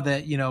draw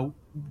that,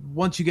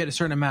 once you get a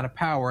certain amount of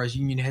power, as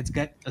union heads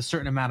get a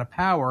certain amount of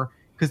power,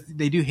 because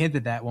they do hint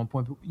at that at one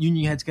point, but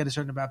union heads get a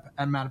certain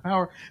amount of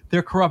power,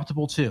 they're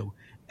corruptible too.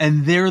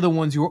 And they're the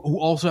ones who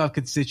also have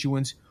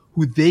constituents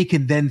who they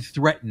can then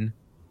threaten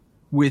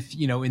with,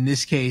 in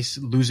this case,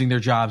 losing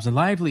their jobs and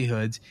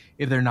livelihoods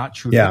if they're not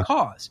true to the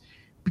cause.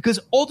 Because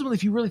ultimately,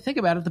 if you really think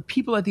about it, the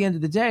people at the end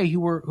of the day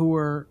who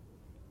were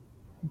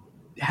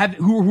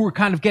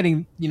kind of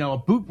getting, a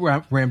boot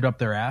rammed up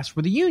their ass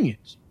were the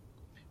unions,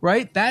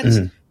 right? That's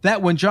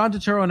that when John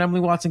Turturro and Emily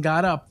Watson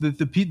got up,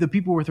 the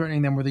people who were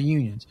threatening them were the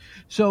unions.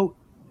 So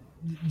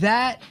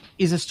that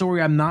is a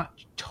story I'm not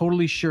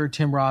totally sure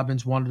Tim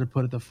Robbins wanted to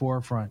put at the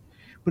forefront.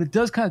 But it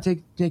does kind of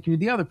take you to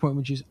the other point,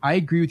 which is I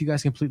agree with you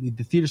guys completely.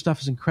 The theater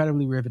stuff is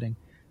incredibly riveting,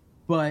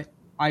 but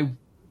I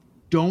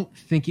don't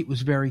think it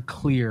was very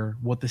clear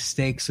what the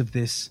stakes of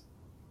this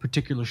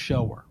particular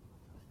show were.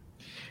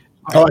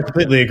 Oh, I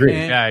completely agree.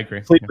 I agree.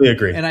 Completely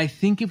agree. And I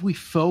think if we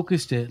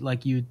focused it,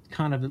 like you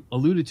kind of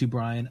alluded to,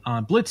 Brian,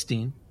 on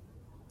Blitzstein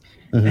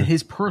and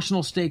his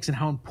personal stakes and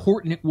how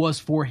important it was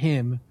for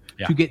him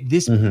to get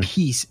this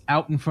piece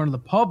out in front of the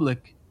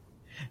public,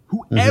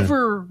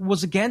 whoever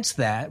was against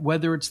that,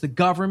 whether it's the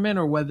government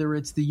or whether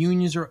it's the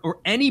unions or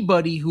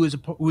anybody who is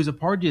a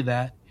party to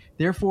that,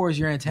 therefore is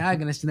your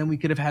antagonist. And then we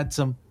could have had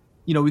some,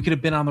 we could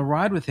have been on the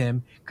ride with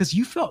him because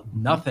you felt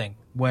nothing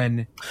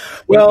when.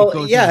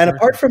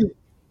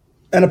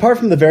 And apart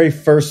from the very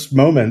first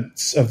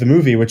moments of the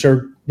movie, which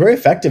are very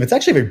effective, it's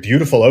actually a very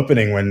beautiful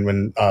opening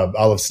when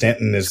Olive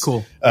Stanton is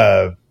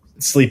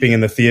sleeping in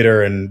the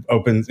theater and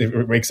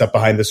wakes up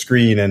behind the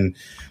screen.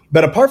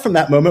 But apart from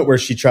that moment where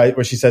she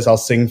says, "I'll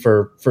sing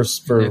for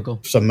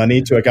some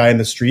money" to a guy in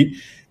the street,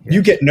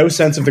 you get no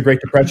sense of the Great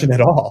Depression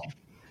at all.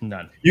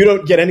 None. You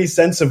don't get any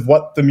sense of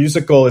what the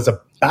musical is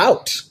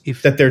about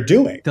that they're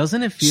doing.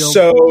 Doesn't it feel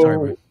so?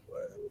 Sorry,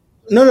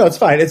 No, it's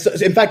fine. It's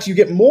in fact you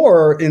get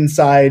more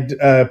inside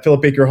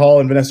Philip Baker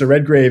Hall and Vanessa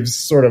Redgrave's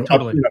sort of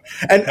Totally.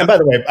 And by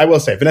the way, I will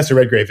say Vanessa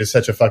Redgrave is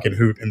such a fucking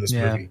hoot in this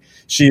movie.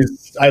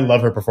 I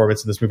love her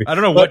performance in this movie. I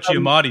don't know what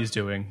Giamatti's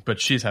doing, but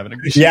she's having a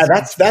good Yeah,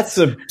 that's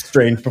a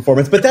strange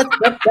performance. But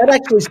that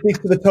actually speaks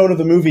to the tone of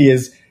the movie.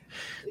 Is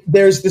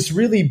there's this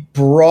really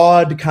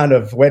broad kind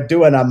of we're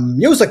doing a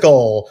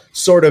musical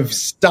sort of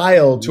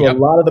style to a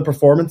lot of the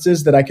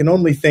performances that I can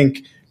only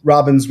think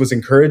Robbins was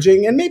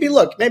encouraging. And maybe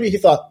he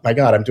thought, my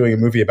God, I'm doing a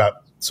movie about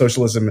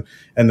socialism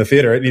and the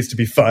theater. It needs to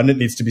be fun. It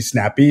needs to be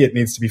snappy. It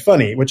needs to be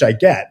funny, which I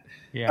get.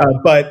 Yeah.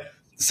 But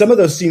some of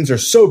those scenes are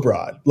so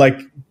broad. Like,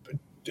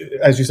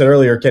 as you said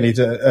earlier, Kenny,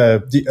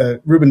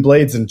 Ruben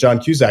Blades and John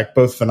Cusack,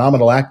 both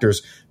phenomenal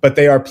actors, but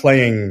they are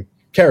playing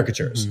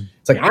caricatures. Mm-hmm.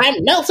 It's like,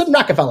 I'm Nelson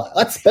Rockefeller.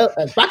 Let's spell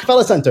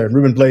Rockefeller Center. And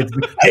Ruben Blades,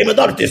 I'm an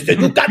artist.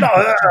 You got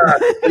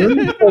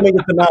foaming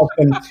at the mouth.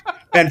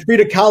 And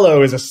Frida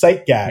Kahlo is a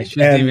sight gag.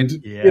 And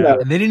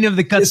they didn't have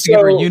the cuts to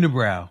give her a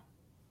unibrow.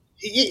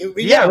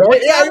 Yeah,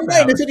 right. Yeah, you're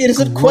right. It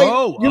isn't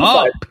quite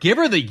unified. Give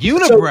her the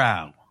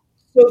unibrow.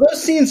 So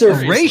those scenes are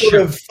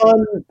sort of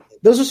fun.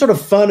 Those are sort of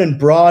fun and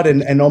broad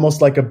and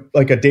almost like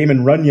a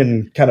Damon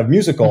Runyon kind of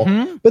musical.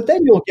 Mm-hmm. But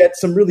then you'll get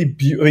some really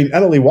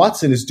Emily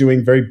Watson is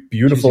doing very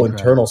beautiful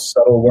internal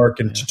subtle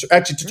work. And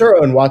actually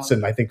Turturro and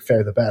Watson, I think,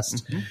 fare the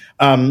best.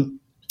 Mm-hmm.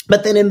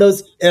 But then in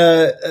those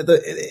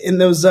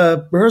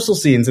rehearsal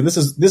scenes, and this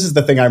is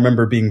the thing I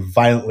remember being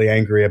violently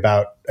angry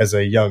about as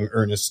a young,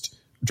 earnest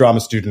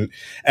drama student,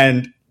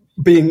 and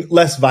being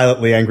less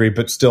violently angry,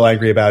 but still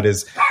angry about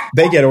is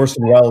they get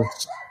Orson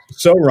Welles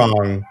so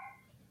wrong.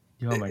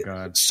 Oh my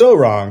God. So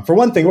wrong. For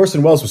one thing,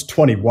 Orson Welles was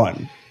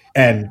 21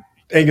 and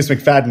Angus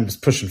McFadden was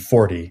pushing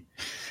 40.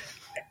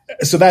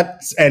 So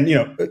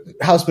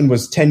Houseman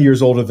was 10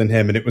 years older than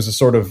him, and it was a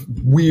sort of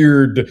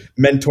weird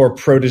mentor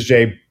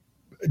protege,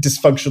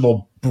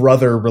 dysfunctional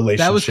brother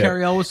relationship. That was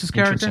Cary Elwes'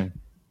 character?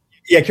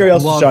 Yeah, Cary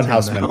Elwes was John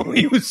Houseman. No,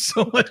 he was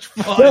so much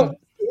fun. Well,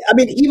 I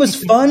mean, he was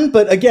fun,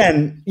 but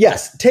again,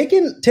 yes,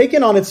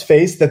 taken on its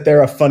face that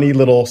they're a funny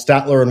little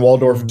Statler and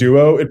Waldorf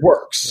duo, it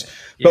works.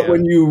 Yeah. But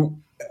when you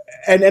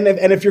and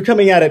if you're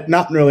coming at it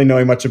not really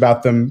knowing much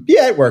about them,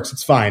 yeah, it works,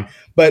 it's fine.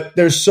 But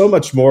there's so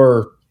much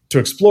more to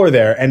explore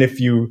there. And if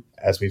you,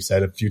 as we've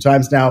said a few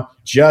times now,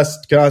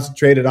 just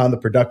concentrated on the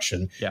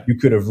production, you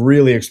could have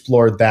really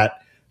explored that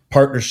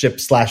partnership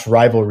 /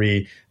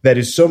 rivalry that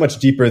is so much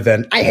deeper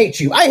than I hate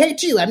you,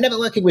 I'm never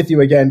working with you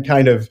again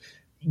kind of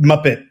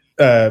Muppet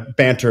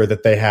banter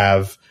that they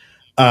have.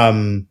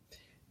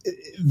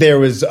 There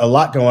was a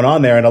lot going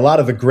on there, and a lot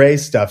of the gray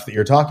stuff that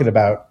you're talking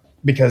about,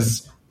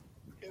 because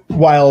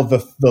while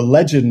the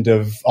legend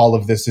of all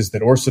of this is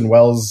that Orson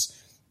Welles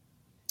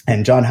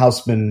and John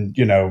Houseman,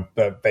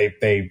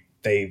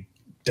 they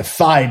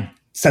defied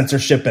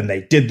censorship and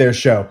they did their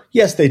show.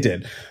 Yes, they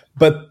did.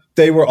 But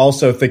they were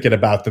also thinking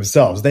about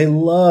themselves. They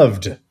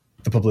loved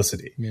the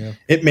publicity. Yeah.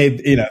 It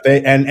made,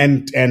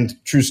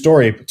 and true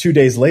story, 2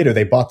 days later,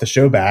 they bought the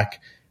show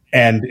back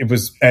and it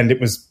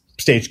was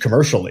staged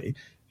commercially.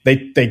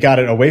 They got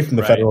it away from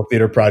the Federal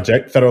Theater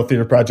Project. Federal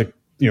Theater Project,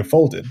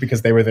 folded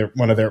because they were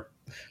one of their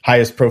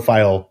highest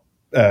profile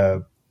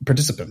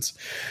participants.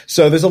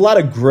 So there's a lot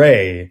of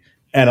gray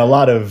and a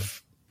lot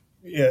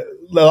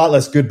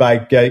less good guy,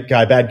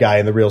 bad guy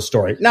in the real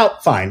story. Now,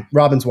 fine,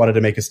 Robbins wanted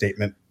to make a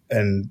statement,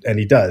 and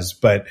he does,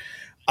 but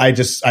I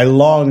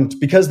longed,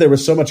 because there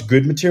was so much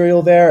good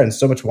material there and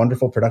so much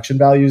wonderful production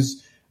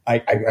values.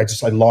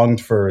 I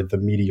longed for the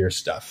meatier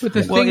stuff. But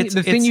the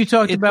thing you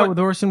talked about with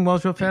Orson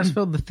Welles, real fast,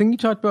 Phil, the thing you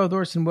talked about with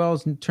Orson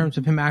Welles in terms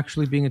of him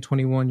actually being a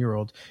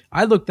 21-year-old,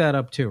 I looked that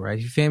up too, right?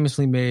 He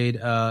famously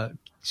made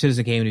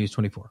Citizen Kane when he was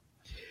 24.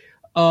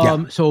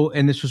 So,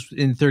 and this was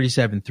in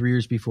 37, 3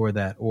 years before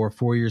that, or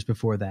 4 years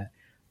before that.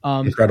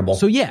 Incredible.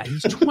 So yeah,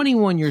 he's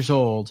 21 years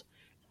old,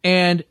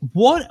 and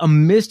what a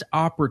missed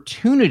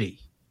opportunity.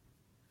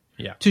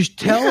 Yeah.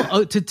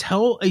 To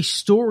tell a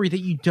story that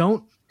you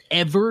don't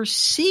ever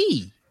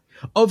see.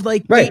 Of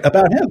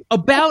about him,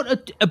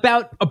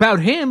 about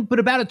him, but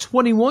about a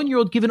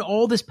 21-year-old given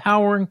all this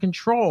power and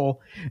control,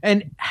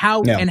 and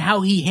how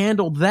he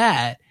handled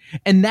that,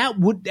 and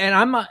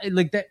I'm not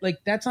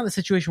that's not a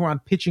situation where I'm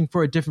pitching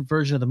for a different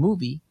version of the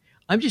movie.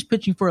 I'm just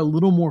pitching for a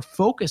little more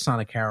focus on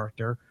a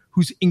character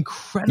who's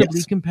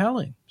incredibly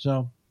compelling.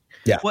 So.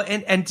 Yeah. Well,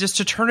 and just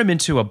to turn him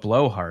into a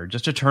blowhard,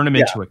 just to turn him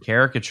into a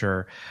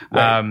caricature,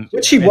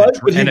 which he was,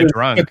 a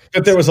drunk.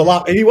 But there was a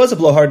lot. He was a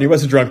blowhard. He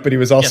was a drunk, but he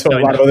was also a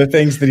lot of other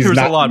things that he's not.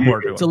 There's a lot more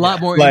to him. It's a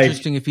lot more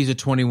interesting if he's a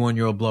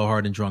 21-year-old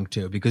blowhard and drunk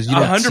too, because you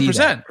don't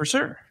 100% for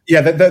sure.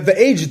 Yeah, the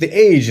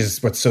age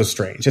is what's so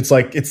strange. It's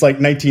like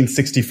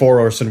 1964.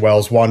 Orson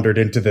Welles wandered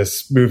into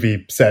this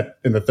movie set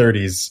in the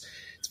 30s.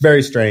 It's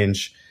very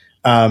strange.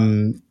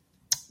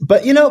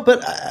 But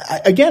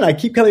again, I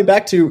keep coming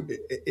back to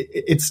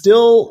it's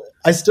still.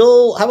 I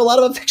still have a lot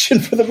of affection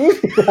for the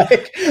movie.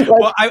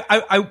 Well,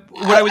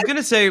 what I was going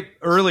to say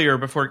earlier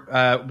before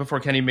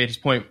Kenny made his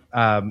point,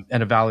 and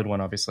a valid one,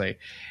 obviously,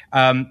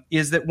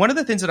 is that one of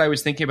the things that I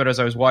was thinking about as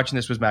I was watching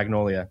this was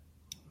Magnolia.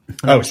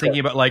 And I was thinking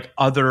about like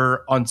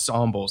other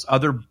ensembles,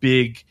 other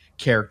big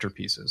character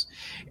pieces.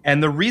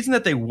 And the reason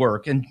that they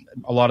work, and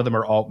a lot of them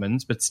are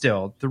Altmans, but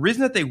still, the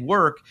reason that they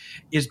work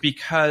is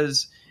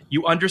because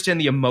you understand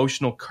the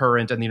emotional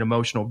current and the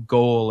emotional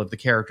goal of the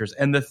characters.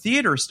 And the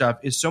theater stuff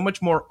is so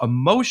much more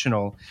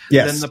emotional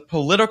than the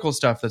political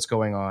stuff that's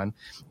going on.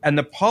 And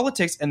the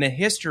politics and the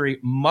history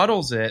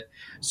muddles it,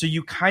 so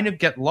you kind of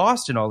get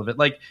lost in all of it.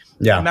 Like,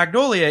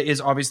 Magnolia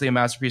is obviously a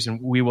masterpiece,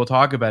 and we will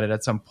talk about it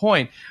at some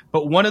point.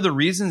 But one of the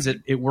reasons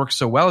it works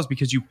so well is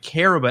because you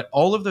care about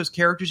all of those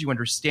characters. You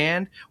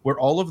understand where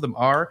all of them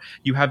are.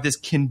 You have this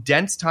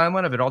condensed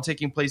timeline of it all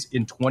taking place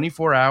in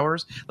 24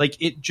 hours. Like,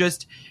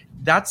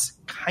 that's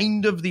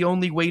kind of the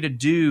only way to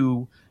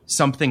do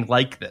something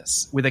like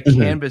this with a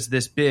canvas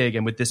this big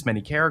and with this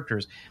many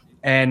characters.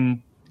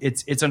 And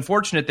it's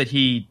unfortunate that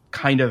he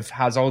kind of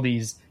has all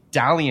these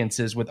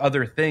dalliances with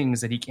other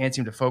things that he can't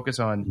seem to focus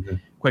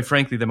on. Quite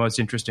frankly, the most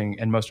interesting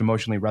and most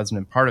emotionally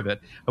resonant part of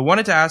it. I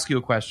wanted to ask you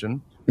a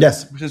question.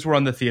 Yes. Since we're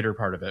on the theater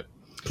part of it.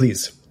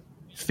 Please.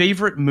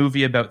 Favorite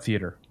movie about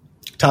theater?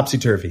 Topsy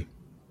Turvy.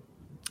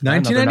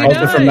 1999.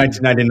 Also from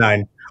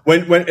 1999.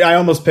 When I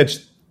almost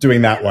pitched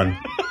doing that one.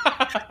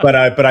 But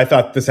I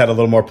thought this had a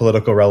little more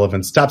political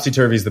relevance. Topsy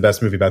Turvy is the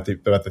best movie about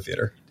the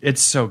theater.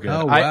 It's so good.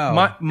 Oh,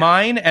 wow.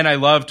 Mine, and I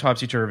love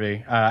Topsy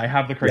Turvy. I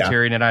have the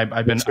Criterion, and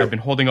I've been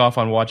holding off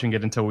on watching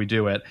it until we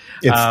do it.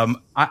 It's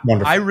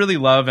wonderful. I really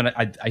love, and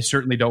I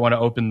certainly don't want to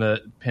open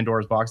the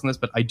Pandora's box on this,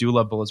 but I do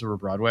love Bullets Over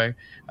Broadway.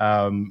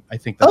 I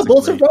think that's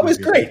Bullets Over Broadway is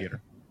great.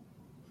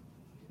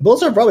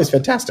 Bullets Over Broadway is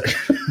fantastic.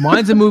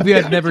 Mine's a movie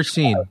I've never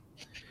seen,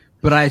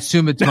 but I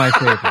assume it's my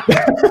favorite.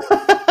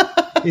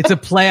 It's a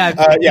play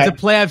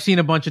I've seen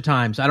a bunch of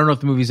times. I don't know if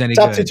the movie's any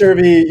Topsy good.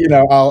 Turvy,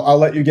 I'll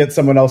let you get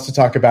someone else to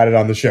talk about it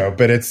on the show,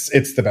 but it's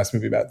the best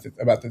movie about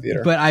the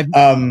theater. But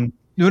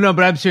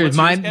but I'm serious.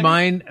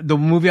 Mine, the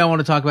movie I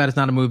want to talk about is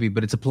not a movie,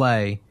 but it's a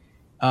play.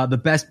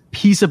 The best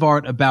piece of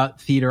art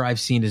about theater I've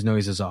seen is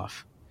Noises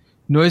Off.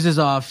 Noises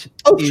Off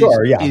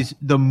is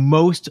the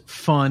most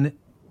fun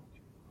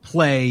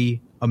play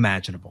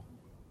imaginable.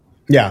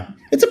 Yeah,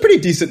 it's a pretty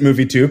decent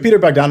movie too. Peter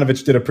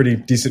Bogdanovich did a pretty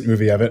decent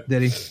movie of it.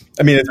 Did he?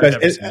 I mean,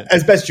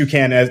 as best you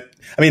can.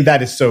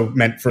 That is so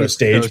meant for a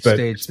stage, but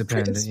stage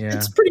dependent.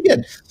 It's pretty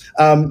good.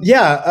 Well,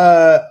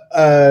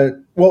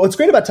 what's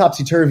great about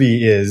Topsy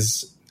Turvy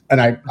is, and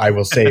I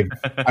will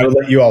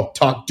let you all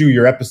do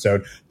your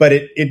episode, but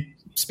it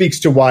speaks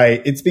to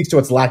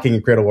what's lacking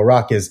in Cradle Will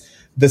Rock is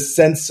the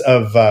sense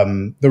of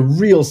the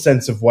real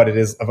sense of what it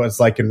is, of what it's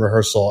like in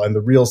rehearsal, and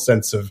the real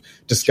sense of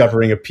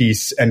discovering a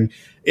piece. And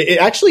it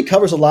actually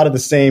covers a lot of the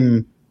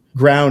same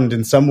ground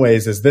in some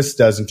ways as this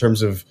does in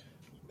terms of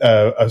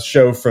a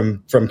show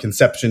from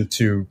conception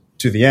to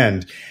the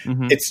end.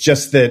 Mm-hmm. It's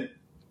just that,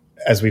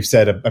 as we've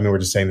said, we're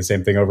just saying the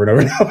same thing over and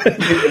over and over.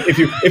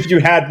 if you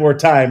had more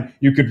time,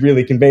 you could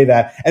really convey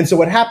that. And so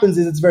what happens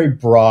is it's very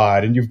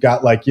broad, and you've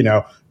got there's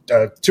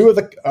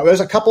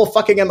a couple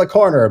fucking in the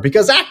corner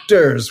because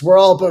actors, we're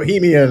all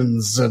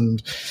bohemians,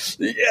 and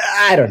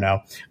I don't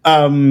know.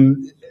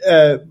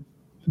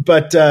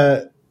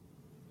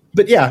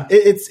 But yeah,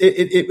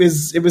 it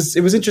was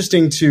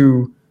interesting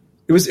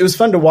it was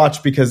fun to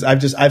watch because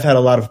I've had a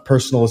lot of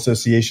personal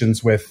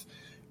associations with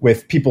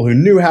people who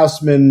knew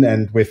Houseman,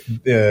 and with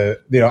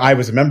I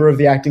was a member of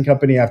the acting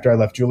company after I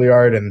left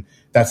Juilliard, and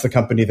that's the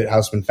company that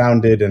Houseman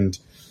founded. And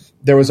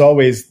there was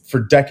always,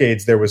 for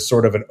decades, there was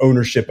sort of an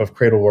ownership of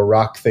Cradle Will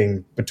Rock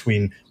thing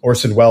between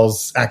Orson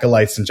Welles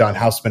acolytes and John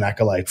Houseman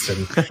acolytes,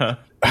 and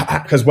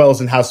because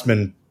Welles and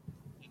Houseman,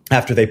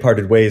 after they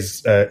parted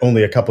ways,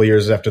 only a couple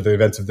years after the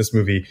events of this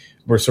movie,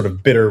 were sort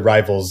of bitter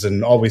rivals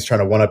and always trying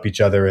to one-up each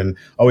other and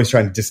always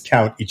trying to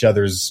discount each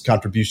other's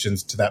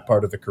contributions to that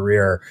part of the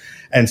career.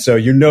 And so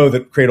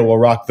that Cradle Will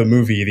Rock, the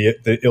movie,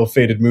 the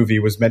ill-fated movie,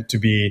 was meant to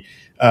be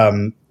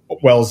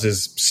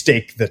Welles's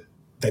stake that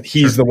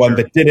he's the one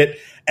that did it.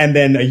 And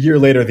then a year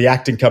later, the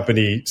acting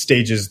company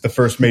stages the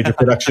first major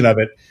production of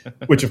it,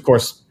 which, of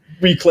course,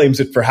 reclaims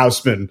it for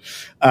Houseman.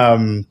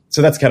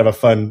 So that's kind of a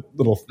fun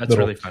little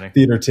really funny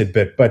theater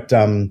tidbit. But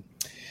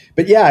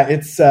yeah,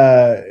 it's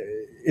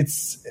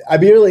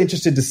I'd be really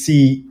interested to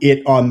see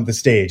it on the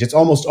stage. It's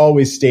almost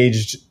always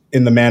staged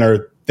in the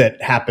manner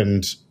that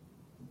happened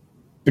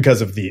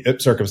because of the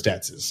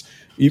circumstances.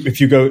 If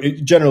you go,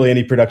 generally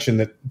any production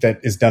that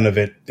is done of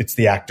it, it's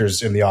the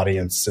actors in the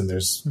audience, and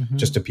there's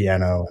just a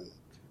piano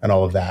and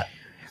all of that.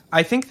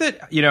 I think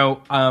that,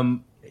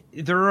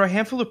 there are a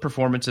handful of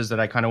performances that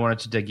I kind of wanted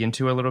to dig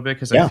into a little bit,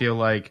 because I feel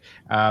like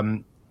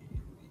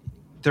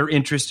they're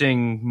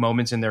interesting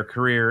moments in their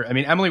career. I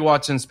mean, Emily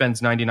Watson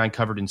spends 99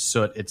 covered in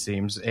soot, it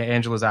seems.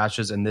 Angela's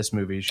Ashes in this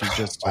movie, she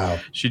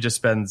just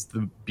spends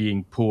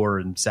being poor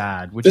and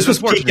sad. Which this was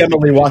peak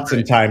Emily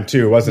Watson time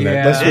too, wasn't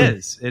it?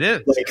 It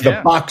is. Like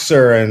The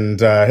Boxer and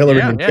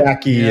Hillary and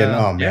Jackie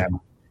and man,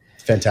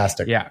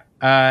 fantastic. Yeah.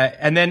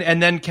 And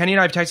then Kenny and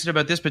I have texted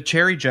about this, but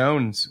Cherry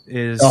Jones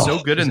is so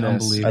good in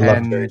this. I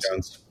love Cherry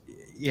Jones.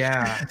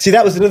 Yeah. See,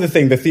 that was another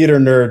thing, the theater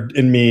nerd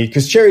in me,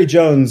 because Cherry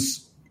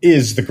Jones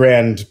is the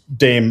grand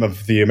dame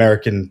of the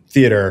American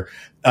theater.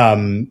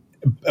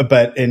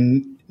 But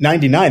in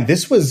 99,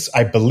 this was,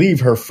 I believe,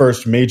 her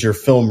first major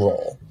film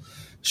role.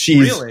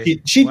 She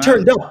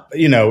turned up,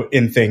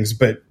 in things,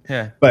 but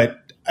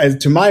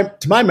to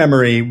my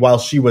memory, while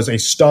she was a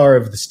star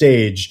of the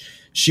stage,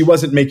 she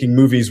wasn't making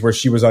movies where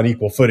she was on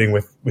equal footing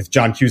with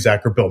John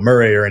Cusack or Bill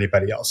Murray or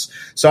anybody else.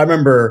 So I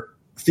remember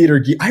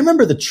I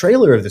remember the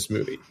trailer of this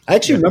movie. I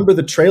actually remember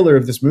the trailer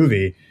of this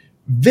movie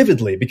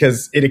vividly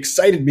because it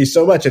excited me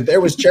so much. And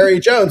there was Cherry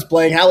Jones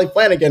playing Hallie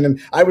Flanagan,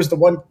 and I was the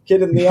one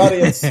kid in the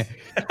audience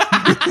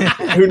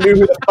who knew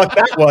who the fuck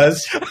that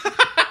was.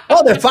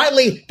 Oh, they're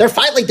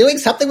finally doing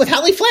something with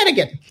Hallie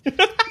Flanagan,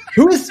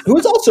 who is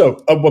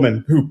also a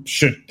woman who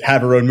should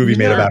have her own movie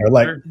made about her.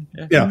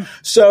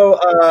 So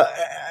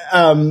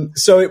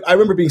I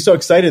remember being so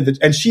excited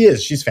and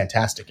she's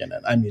fantastic in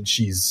it. I mean,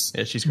 she's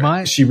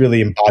great. She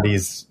really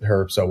embodies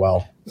her so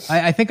well.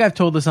 I think I've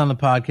told this on the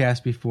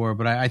podcast before,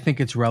 but I think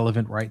it's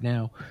relevant right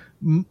now.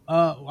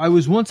 I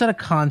was once at a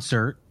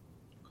concert,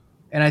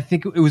 and I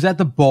think it was at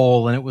the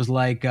Bowl, and it was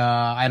like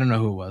I don't know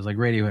who it was, like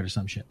Radiohead or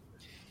some shit.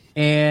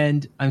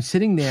 And I'm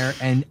sitting there,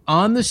 and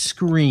on the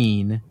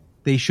screen,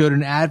 they showed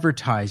an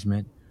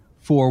advertisement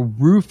for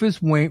Rufus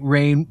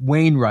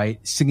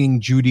Wainwright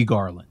singing Judy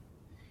Garland.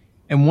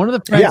 And one of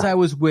the friends I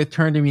was with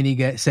turned to me and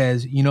he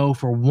says,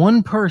 for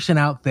one person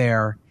out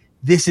there,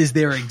 this is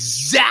their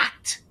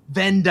exact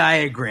Venn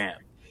diagram.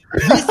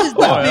 This is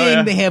the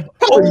thing they have.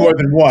 Probably more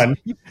than one.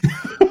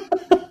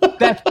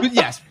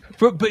 Yes.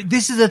 But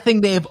this is the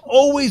thing they have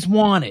always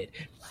wanted.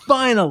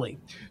 Finally.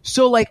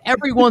 So, like,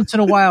 every once in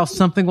a while,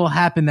 something will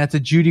happen that's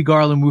a Judy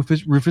Garland,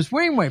 Rufus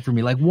Wainwright for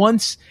me. Like,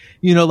 once,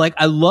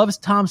 I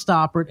love Tom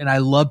Stoppard and I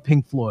love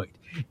Pink Floyd.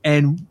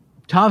 And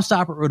Tom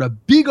Stoppard wrote a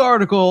big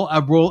article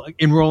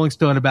in Rolling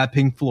Stone about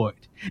Pink Floyd.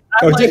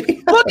 I'm look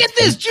at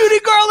this, Judy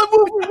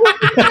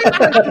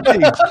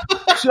Garland.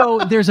 So,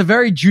 there's a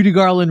very Judy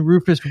Garland,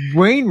 Rufus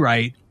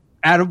Wainwright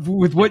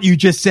with what you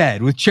just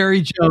said, with Cherry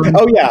Jones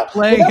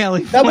playing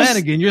Hallie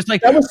Flanagan. You're just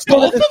like, both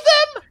of them?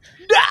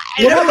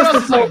 Oh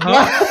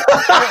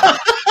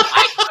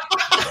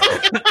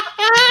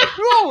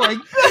my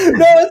God.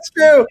 No, it's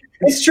true.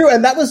 It's true.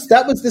 And that was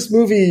this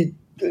movie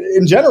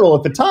in general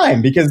at the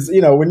time, because,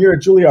 when you're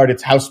at Juilliard,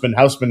 it's Houseman,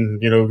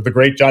 the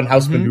great John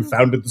Houseman who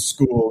founded the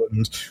school,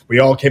 and we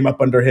all came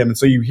up under him. And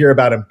so you hear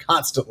about him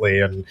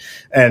constantly and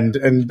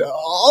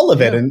all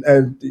of it. And,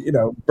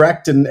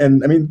 Brecht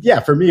and I mean,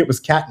 for me, it was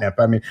catnip.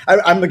 I mean,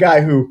 I'm the guy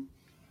who,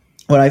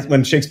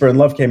 when Shakespeare in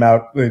Love came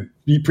out the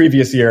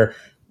previous year,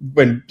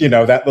 when,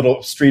 that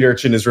little street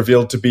urchin is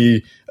revealed to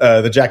be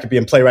the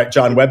Jacobean playwright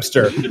John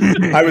Webster,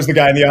 I was the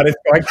guy in the audience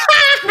going,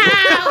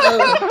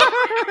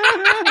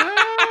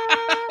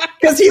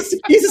 because he's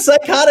a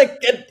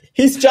psychotic, and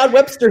he's John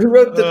Webster who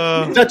wrote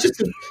the Duchess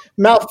of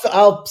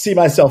I'll see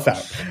myself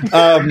out.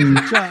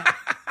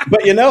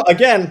 But,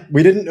 again,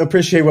 we didn't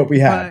appreciate what we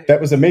had.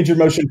 That was a major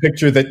motion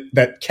picture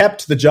that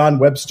kept the John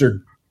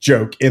Webster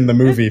joke in the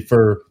movie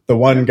for the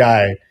one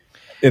guy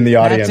in the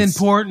audience. That's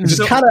important. Which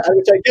I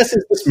guess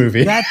is this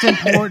movie. That's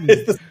important.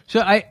 It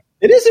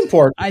is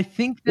important. I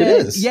think that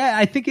it is. Yeah,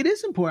 I think it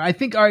is important. I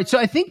think, all right. So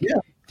I think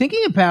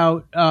thinking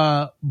about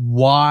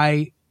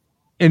why,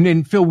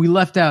 and Phil, we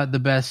left out the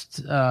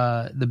best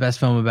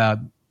film about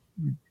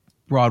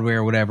Broadway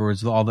or whatever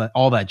is all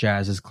that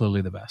jazz is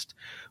clearly the best.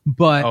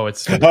 But I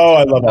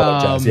love all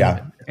that jazz.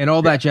 Yeah, and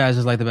all that jazz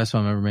is like the best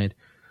film ever made.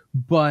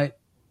 But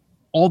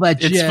all that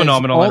jazz, it's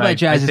phenomenal. All that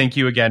jazz. I thank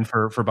you again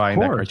for buying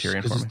that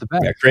Criterion for me. The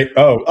best. Yeah, great.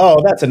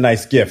 Oh, that's a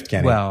nice gift,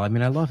 Kenny. Well, I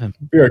mean, I love him.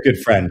 You're a good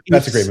friend.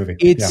 That's a great movie.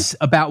 It's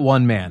about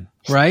one man,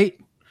 right?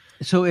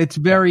 So it's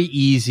very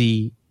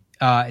easy.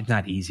 It's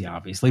not easy,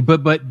 obviously,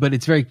 but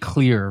it's very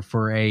clear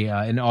for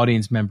an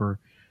audience member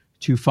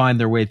to find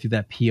their way through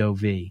that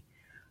POV.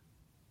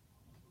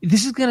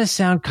 This is going to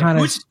sound kind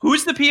of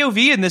who's the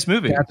POV in this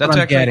movie? That's what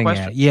I'm getting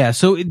at. Yeah.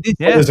 So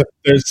there's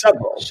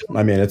several.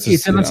 I mean, it's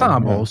an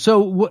ensemble. Yeah.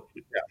 So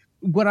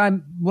what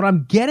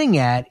I'm getting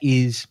at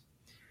is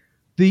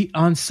the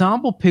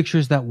ensemble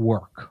pictures that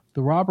work,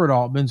 the Robert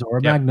Altmans or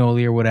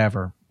Magnolia or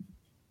whatever,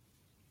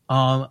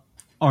 are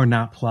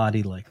not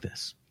plotty like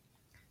this.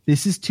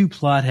 This is too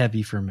plot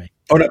heavy for me.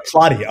 Oh, not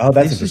plotty. Oh,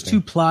 that's this is too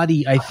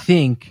plotty. I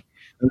think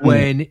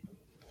when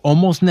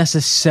almost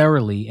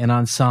necessarily an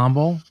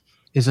ensemble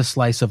is a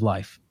slice of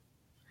life,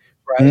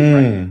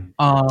 right?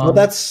 Well,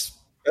 that's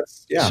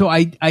yeah. So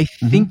I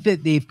think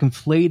that they've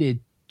conflated.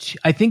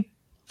 I think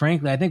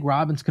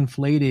Robbins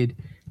conflated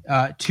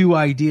two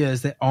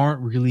ideas that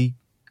aren't really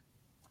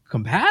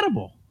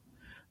compatible.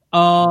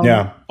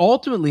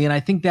 Ultimately, and I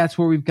think that's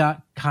where we've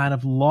got kind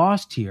of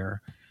lost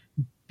here.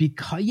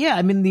 Because,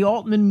 the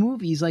Altman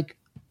movies, like,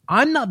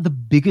 I'm not the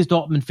biggest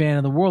Altman fan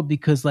in the world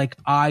because, like,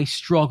 I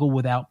struggle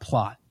without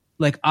plot.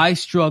 Like, I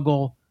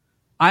struggle.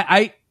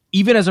 I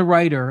even as a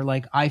writer,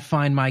 like, I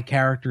find my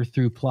character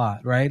through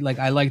plot, right? Like,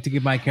 I like to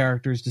give my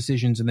characters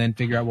decisions and then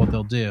figure out what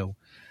they'll do.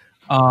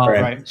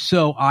 Right.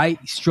 So I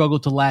struggle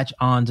to latch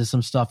on to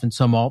some stuff in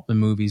some Altman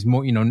movies,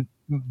 more,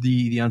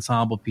 the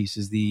ensemble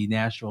pieces, the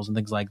Nationals and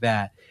things like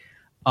that.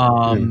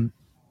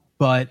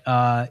 But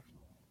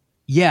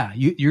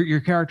your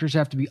characters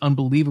have to be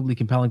unbelievably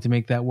compelling to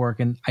make that work.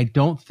 And I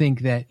don't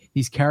think that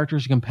these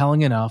characters are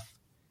compelling enough.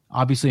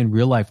 Obviously, in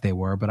real life they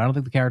were, but I don't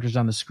think the characters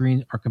on the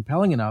screen are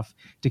compelling enough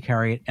to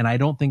carry it. And I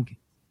don't think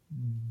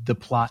the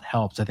plot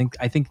helps. I think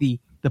the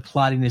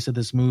plottiness of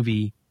this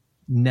movie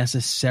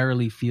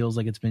necessarily feels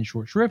like it's been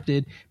short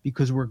shrifted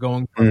because we're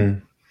going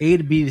from A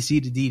to B to C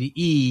to D to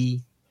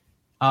E,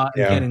 and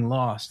getting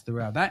lost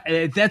throughout.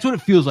 That's what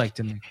it feels like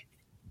to me.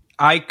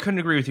 I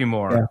couldn't agree with you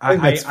more. Yeah, I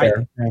think that's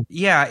fair.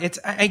 It's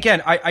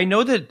again. I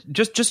know that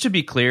just to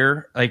be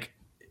clear, like,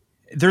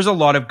 there's a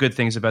lot of good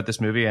things about this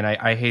movie, and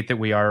I hate that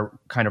we are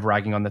kind of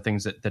ragging on the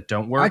things that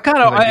don't work. I kind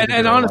of,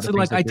 and honestly,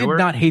 like, I did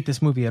not hate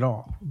this movie at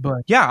all.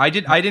 But I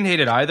didn't hate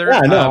it either.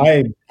 Yeah,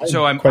 no,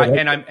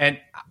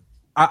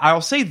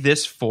 I'll say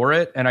this for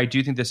it, and I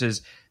do think this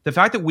is the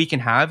fact that we can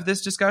have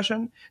this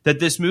discussion, that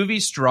this movie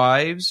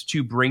strives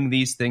to bring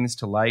these things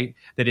to light,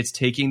 that it's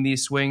taking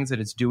these swings, that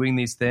it's doing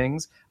these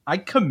things. I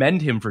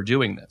commend him for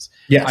doing this.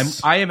 Yes.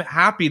 I am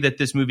happy that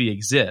this movie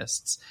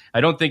exists.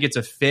 I don't think it's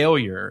a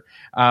failure.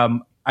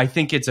 I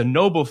think it's a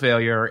noble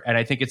failure, and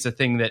I think it's a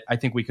thing that I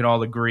think we can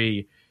all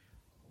agree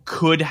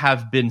could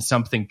have been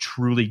something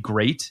truly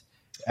great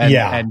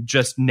and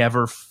just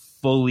never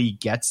fully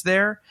gets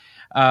there.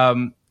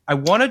 I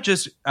want to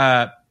just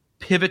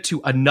pivot to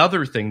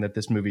another thing that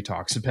this movie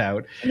talks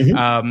about,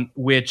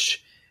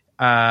 which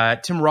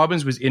Tim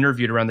Robbins was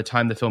interviewed around the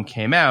time the film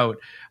came out.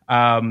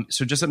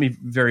 So just let me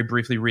very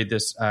briefly read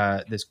this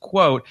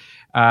quote.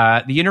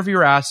 The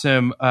interviewer asked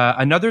him,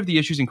 another of the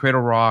issues in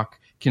Cradle Rock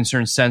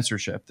concerns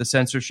censorship. The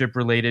censorship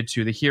related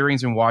to the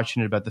hearings in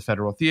Washington about the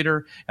Federal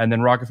Theater, and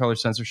then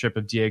Rockefeller's censorship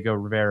of Diego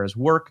Rivera's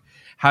work.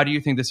 How do you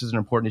think this is an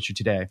important issue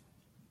today?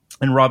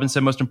 And Robbins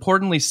said, most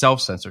importantly,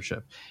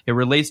 self-censorship. It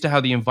relates to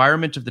how the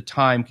environment of the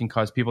time can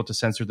cause people to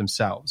censor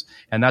themselves.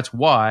 And that's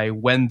why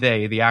when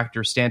the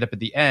actors, stand up at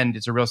the end,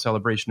 it's a real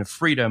celebration of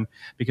freedom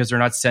because they're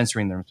not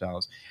censoring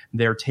themselves.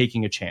 They're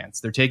taking a chance.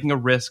 They're taking a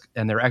risk,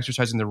 and they're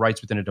exercising their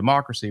rights within a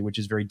democracy, which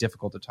is very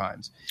difficult at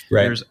times.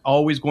 Right. There's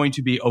always going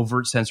to be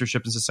overt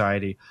censorship in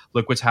society.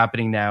 Look what's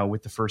happening now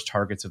with the first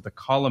targets of the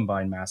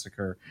Columbine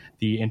massacre,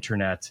 the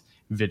internet,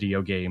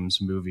 video games,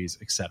 movies,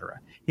 etc.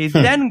 He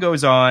then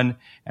goes on,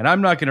 and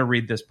I'm not going to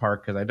read this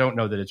part because I don't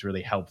know that it's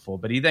really helpful,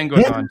 but he then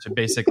goes on to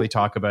basically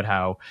talk about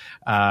how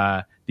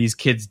these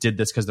kids did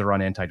this because they're on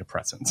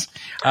antidepressants.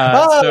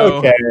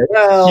 Okay.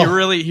 Well,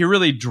 he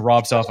really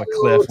drops off a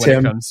cliff when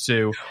it comes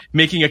to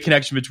making a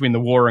connection between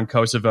the war in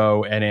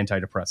Kosovo and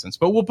antidepressants.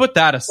 But we'll put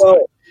that aside.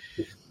 Well,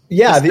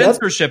 yeah, the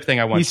censorship thing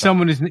I want. He's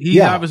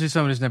obviously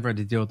someone who's never had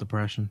to deal with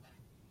depression.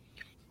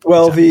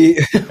 Well, I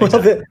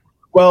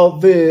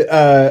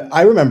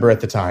remember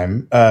at the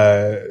time,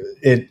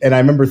 and I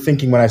remember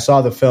thinking when I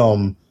saw the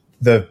film,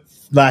 the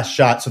last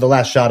shot. So the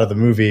last shot of the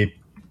movie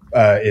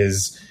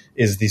is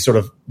the sort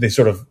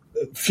of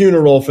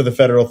funeral for the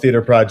Federal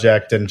Theater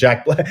Project, and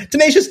Jack Black,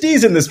 Tenacious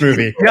D's in this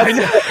movie. How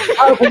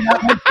can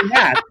not mention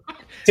that?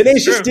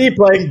 Tenacious D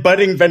playing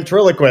budding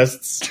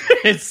ventriloquists.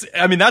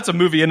 That's a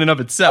movie in and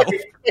of itself.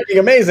 It's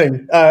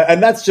amazing.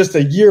 And that's just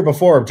a year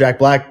before Jack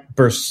Black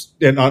burst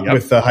in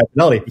with High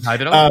Fidelity.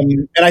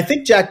 And I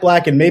think Jack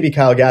Black and maybe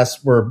Kyle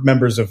Gass were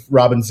members of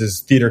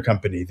Robbins's theater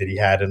company that he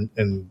had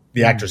in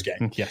the Actors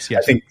Gang. Yes. I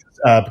think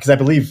because I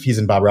believe he's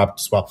in Bob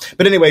Roberts as well.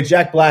 But anyway,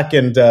 Jack Black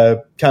and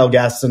Kyle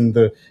Gass and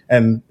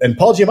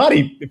Paul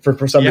Giamatti,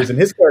 for some reason,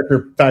 his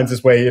character finds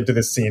his way into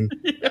this scene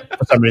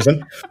for some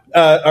reason,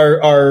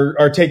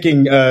 are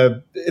taking.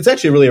 It's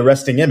actually a really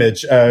arresting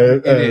image.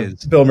 It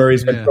is. Bill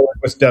Murray's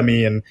ventriloquist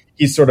dummy, and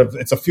he's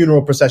it's a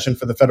funeral procession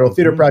for the Federal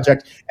Theater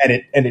Project,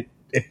 and it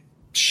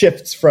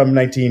shifts from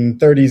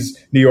 1930s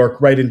New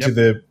York right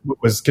into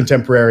what was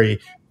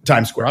contemporary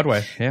Times Square,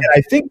 Broadway. Yeah. And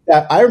I think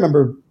that I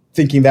remember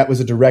thinking that was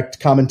a direct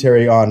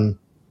commentary on.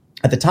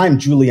 At the time,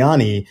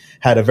 Giuliani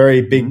had a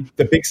very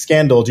big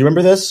scandal. Do you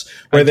remember this?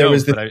 Where there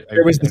was this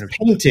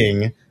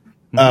painting.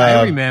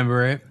 I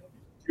remember it.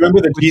 You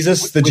remember the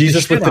Jesus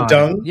with the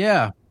dung?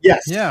 Yeah.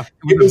 Yes. Yeah.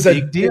 It was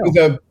a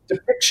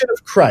depiction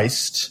of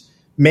Christ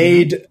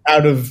made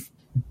out of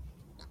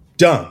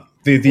dung.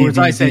 The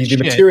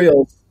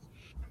materials.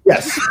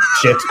 Yes,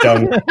 shit,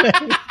 dung,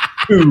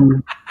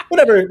 poo,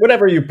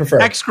 whatever you prefer.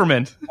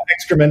 Excrement.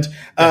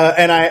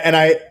 And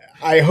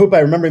I hope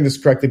I'm remembering this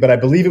correctly, but I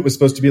believe it was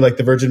supposed to be like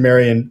the Virgin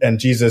Mary and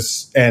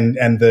Jesus, and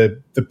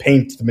the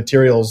paint, the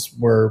materials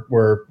were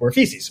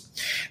feces.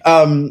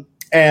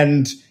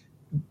 And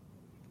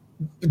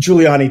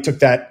Giuliani took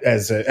that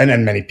as and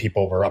then many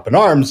people were up in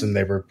arms, and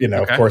they were,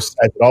 of course,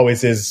 as it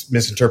always is,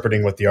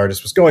 misinterpreting what the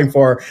artist was going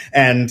for.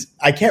 And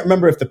I can't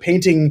remember if the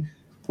painting,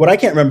 what I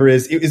can't remember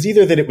is it was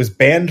either that it was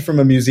banned from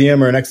a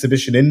museum or an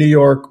exhibition in New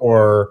York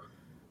or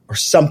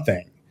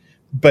something.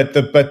 But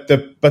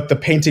the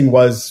painting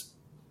was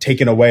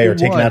taken away or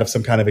taken out of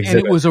some kind of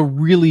exhibit. And it was a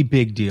really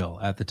big deal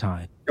at the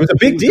time. It was a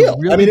big deal.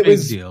 It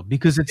was a deal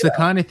because it's the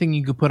kind of thing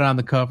you could put on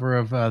the cover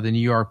of the New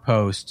York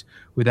Post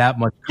without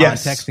much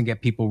context and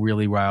get people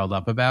really riled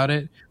up about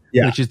it,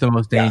 which is the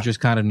most dangerous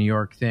kind of New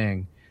York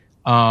thing.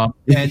 And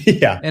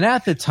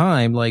at the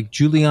time, like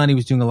Giuliani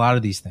was doing a lot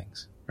of these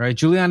things, right?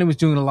 Giuliani was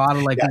doing a lot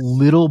of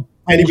little,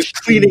 and he was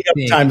cleaning up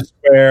Times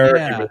Square.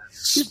 Yeah.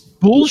 Just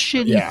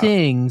bullshitty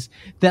things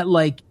that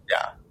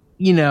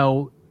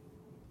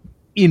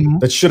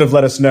that should have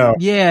let us know.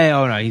 Yeah.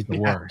 Oh no, he's the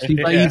worst. He's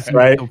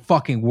the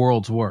fucking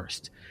world's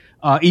worst.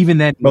 Even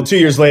then, 2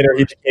 years later,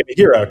 he became a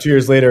hero. 2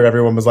 years later,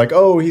 everyone was like,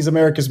 "Oh, he's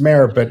America's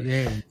mayor." But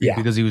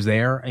because he was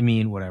there. I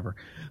mean, whatever.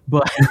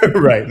 But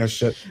right, no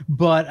shit.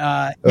 But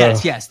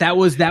yes, that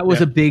was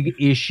a big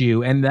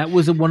issue, and that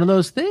was one of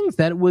those things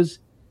that was,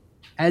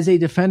 as a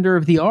defender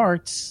of the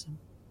arts,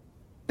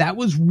 that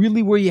was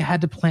really where you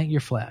had to plant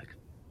your flag.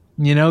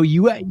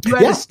 You had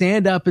to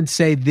stand up and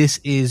say this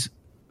is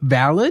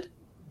valid.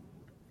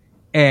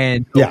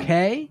 And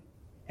okay,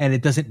 and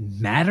it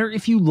doesn't matter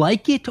if you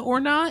like it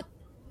or not.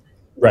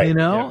 Right.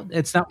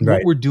 It's not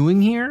what we're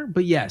doing here.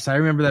 But yes, I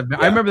remember that.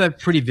 I remember that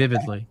pretty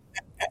vividly.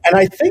 And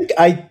I think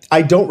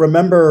I don't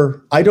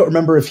remember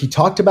if he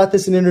talked about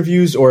this in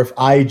interviews or if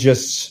I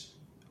just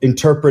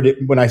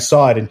interpreted when I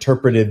saw it,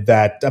 interpreted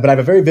that. But I have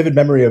a very vivid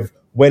memory of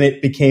when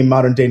it became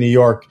modern day New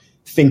York,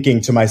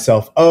 thinking to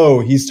myself,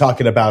 "Oh, he's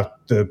talking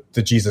about the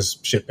Jesus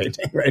shit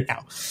painting right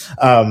now,"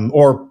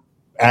 or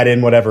add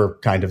in whatever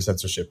kind of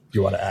censorship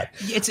you want to add.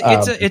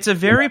 It's a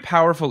very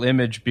powerful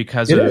image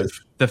because of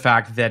the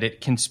fact that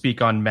it can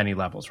speak on many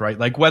levels, right?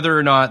 Like whether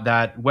or not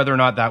that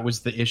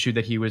was the issue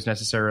that he was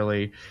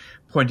necessarily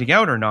pointing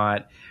out or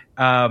not.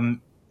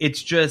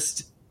 It's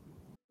just.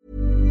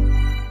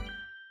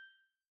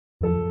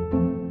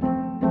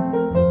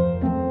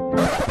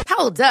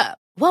 Hold up.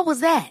 What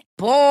was that?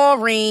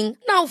 Boring.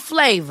 No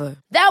flavor.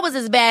 That was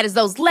as bad as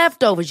those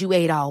leftovers you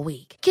ate all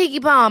week.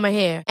 Keke Palmer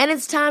here. And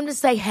it's time to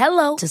say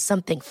hello to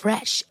something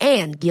fresh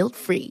and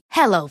guilt-free.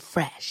 Hello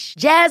Fresh.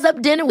 Jazz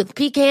up dinner with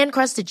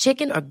pecan-crusted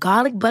chicken or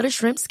garlic butter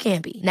shrimp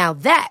scampi. Now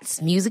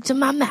that's music to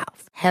my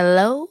mouth.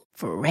 Hello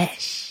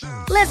Fresh.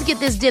 Let's get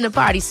this dinner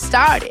party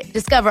started.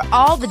 Discover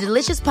all the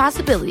delicious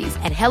possibilities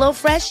at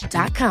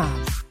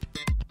HelloFresh.com.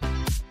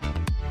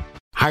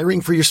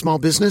 Hiring for your small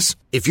business?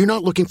 If you're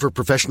not looking for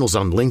professionals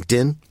on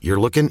LinkedIn, you're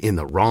looking in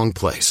the wrong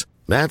place.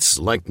 That's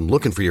like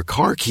looking for your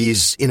car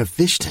keys in a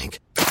fish tank.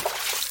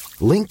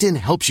 LinkedIn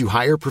helps you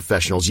hire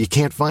professionals you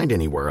can't find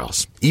anywhere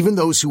else, even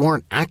those who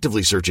aren't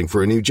actively searching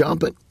for a new job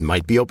but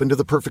might be open to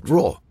the perfect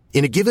role.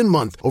 In a given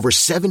month, over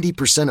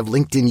 70% of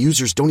LinkedIn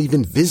users don't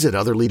even visit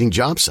other leading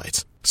job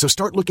sites. So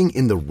start looking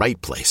in the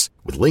right place.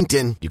 With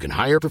LinkedIn, you can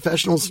hire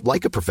professionals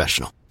like a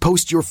professional.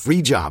 Post your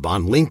free job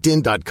on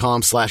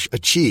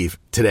linkedin.com/achieve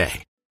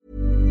today.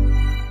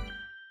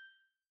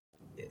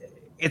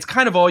 It's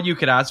kind of all you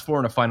could ask for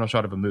in a final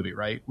shot of a movie,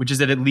 right? Which is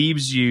that it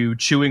leaves you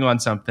chewing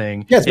on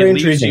something. Yeah, it's very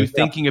intriguing. Leaves you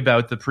thinking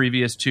about the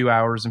previous 2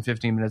 hours and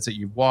 15 minutes that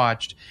you've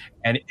watched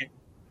and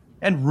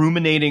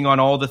ruminating on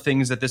all the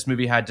things that this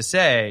movie had to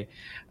say.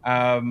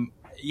 I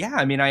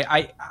mean,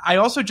 I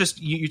also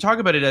just, you talk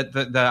about it at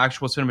the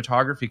actual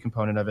cinematography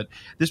component of it.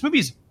 This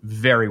movie's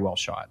very well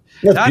shot.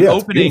 That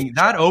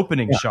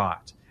opening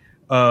shot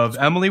of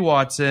Emily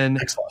Watson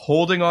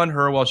holding on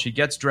her while she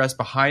gets dressed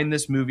behind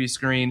this movie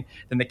screen.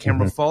 Then the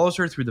camera follows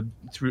her through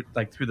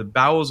the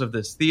bowels of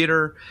this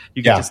theater.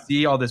 You get to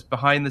see all this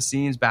behind the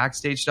scenes,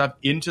 backstage stuff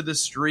into the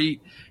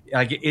street.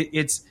 Like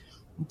it's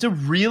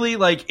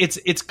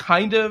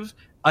kind of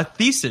a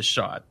thesis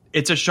shot.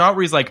 It's a shot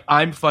where he's like,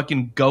 I'm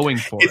fucking going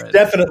for it. It's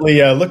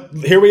definitely look,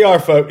 here we are,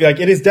 folks. Like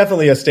it is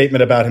definitely a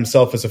statement about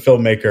himself as a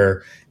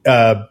filmmaker,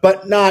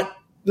 but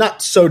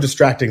not so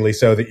distractingly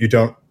so that you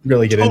don't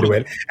really get into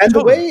it. And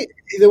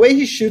the way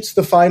he shoots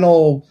the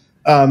final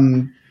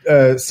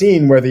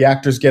scene where the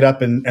actors get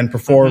up and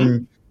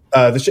perform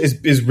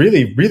is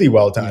really, really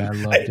well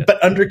done.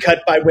 But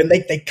undercut by when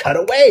they cut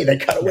away. They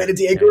cut away to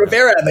Diego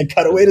Rivera and they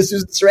cut away to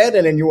Susan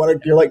Sarandon, and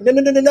you're like,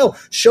 no.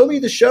 Show me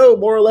the show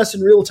more or less in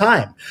real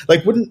time.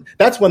 Like,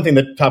 that's one thing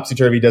that Topsy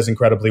Turvy does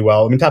incredibly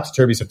well. I mean, Topsy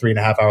Turvy's a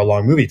 3.5 hour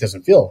long movie. It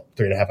doesn't feel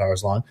 3.5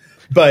 hours long.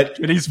 But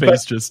Kenny's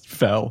face just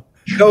fell.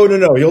 No.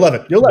 You'll love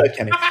it. You'll love it,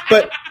 Kenny.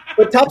 But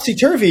Topsy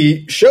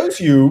Turvy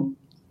shows you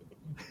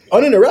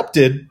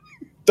uninterrupted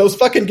those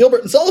fucking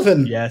Gilbert and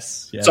Sullivan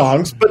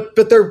songs, but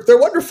they're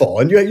wonderful,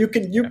 and you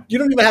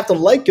don't even have to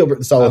like Gilbert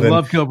and Sullivan I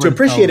love Gilbert to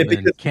appreciate and Sullivan.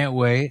 It. Because can't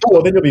wait. Oh,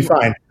 well, then you'll be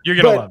fine. You're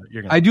gonna love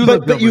it. I do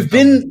love. But you've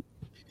been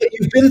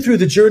through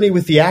the journey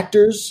with the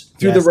actors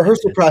through the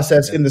rehearsal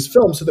process in this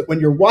film, so that when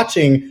you're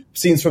watching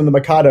scenes from The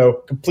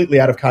Mikado completely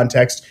out of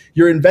context,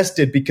 you're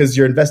invested because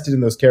you're invested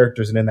in those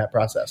characters and in that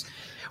process.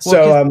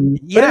 So,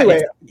 but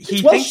anyway,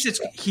 he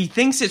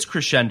thinks it's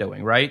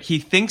crescendoing, right? He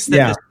thinks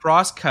that this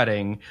cross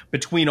cutting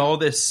between all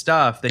this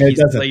stuff that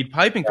he's played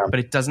piping for, but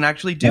it doesn't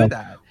actually do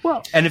that.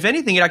 Well, and if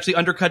anything, it actually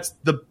undercuts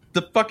the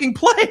fucking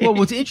play. Well,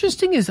 what's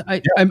interesting is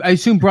I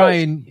assume,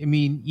 Brian, I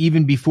mean,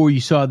 even before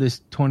you saw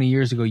this 20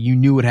 years ago, you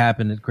knew what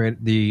happened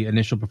at the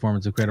initial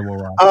performance of Credible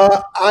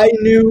Rob. I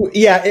knew,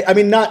 I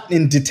mean, not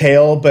in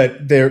detail,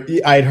 but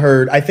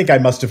I think I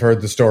must have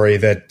heard the story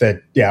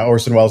that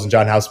Orson Welles and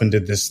John Houseman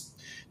did this.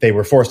 They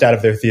were forced out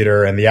of their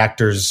theater, and the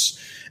actors,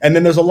 and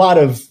then there's a lot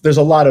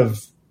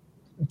of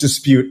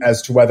dispute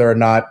as to whether or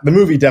not the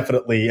movie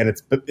definitely, and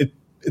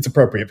it's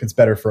appropriate if it's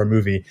better for a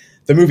movie.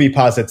 The movie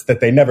posits that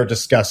they never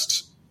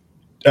discussed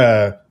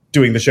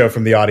doing the show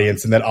from the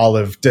audience, and that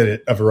Olive did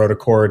it of her own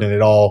accord, and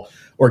it all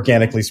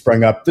organically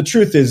sprung up. The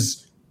truth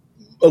is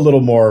a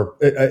little more.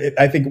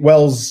 I think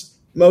Welles,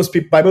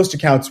 by most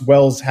accounts,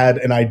 Welles had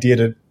an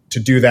idea to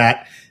do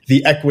that.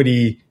 The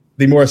equity,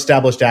 the more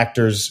established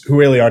actors who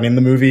really aren't in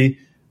the movie.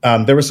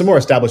 There were some more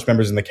established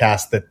members in the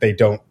cast that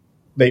John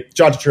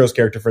Turturro's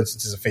character, for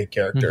instance, is a fake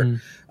character.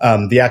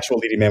 Mm-hmm. The actual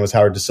leading man was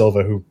Howard Da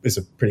Silva, who is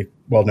a pretty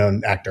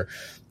well-known actor.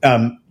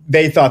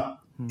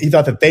 He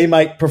thought that they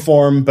might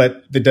perform,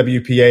 but the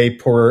WPA,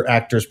 poor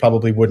actors,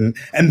 probably wouldn't.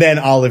 And then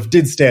Olive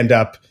did stand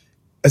up,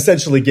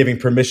 essentially giving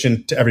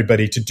permission to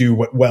everybody to do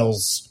what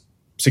Welles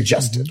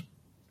suggested. Mm-hmm.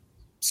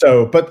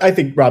 So, but I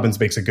think Robbins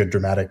makes a good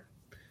dramatic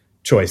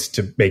choice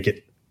to make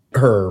it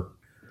her,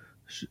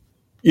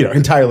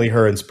 entirely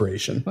her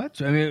inspiration.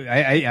 But I mean,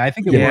 I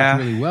think it worked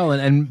really well.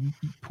 And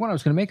the point I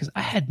was going to make is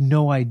I had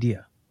no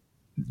idea.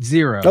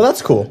 Zero. Oh,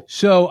 that's cool.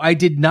 So I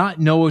did not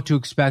know what to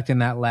expect in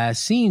that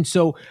last scene.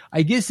 So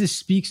I guess this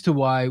speaks to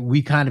why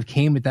we kind of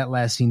came at that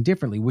last scene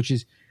differently, which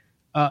is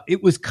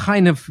it was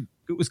kind of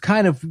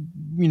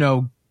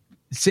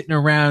sitting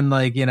around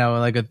like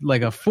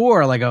a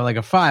 4, like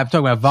a 5. I'm talking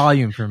about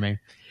volume for me.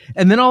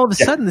 And then all of a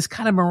sudden this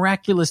kind of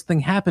miraculous thing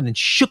happened and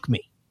shook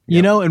me.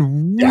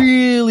 And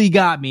really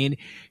got me. And,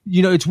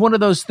 it's one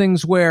of those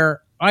things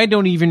where I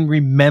don't even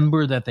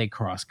remember that they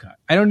cross-cut.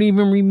 I don't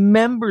even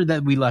remember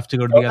that we left to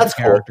go to the other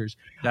characters.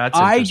 Cool.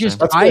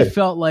 I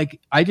felt like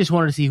I just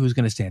wanted to see who was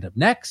going to stand up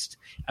next.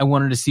 I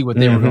wanted to see what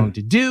they were going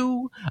to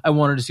do. I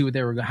wanted to see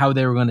how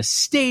they were going to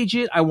stage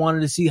it. I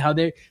wanted to see how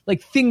they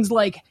things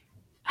like,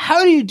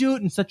 how do you do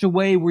it in such a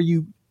way where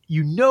you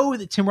know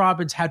that Tim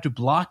Robbins had to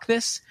block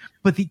this,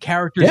 but the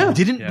characters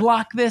didn't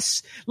block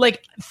this.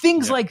 Like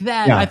things like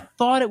that. Yeah. I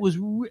thought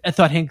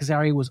Hank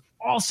Azaria was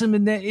awesome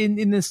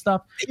in this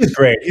stuff. He's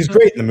great. He's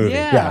great in the movie.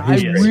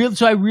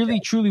 I really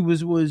truly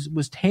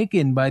was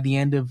taken by the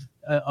end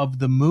of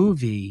the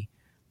movie.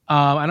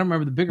 I don't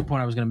remember the bigger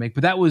point I was going to make,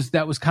 but that was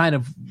kind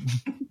of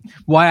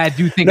why I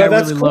do think I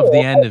really love the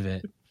end of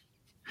it.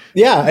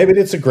 Yeah, I mean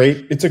it's a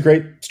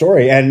great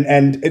story,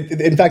 and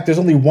in fact, there's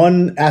only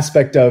one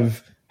aspect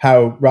of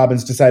how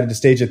Robbins decided to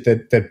stage it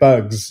that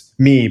bugs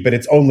me, but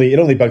it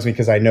only bugs me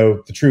because I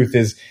know the truth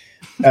is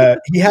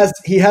he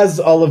has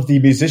all of the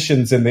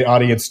musicians in the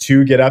audience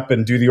to get up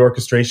and do the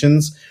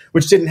orchestrations,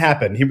 which didn't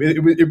happen.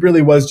 It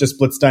really was just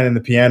Blitzstein and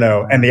the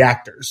piano and the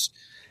actors,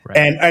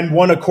 and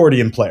one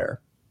accordion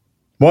player.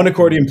 One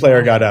accordion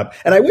player got up,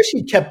 and I wish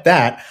he kept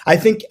that. I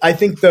think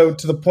though,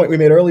 to the point we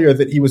made earlier,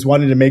 that he was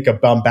wanting to make a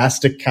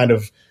bombastic kind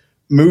of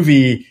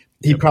movie.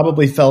 He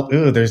probably felt,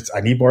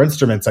 I need more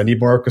instruments, I need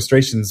more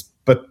orchestrations.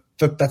 But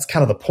that's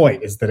kind of the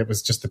point, is that it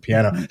was just the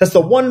piano. That's the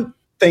one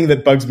thing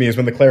that bugs me, is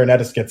when the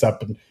clarinetist gets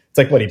up and it's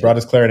like, what, he brought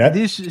his clarinet?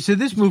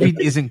 This movie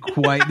isn't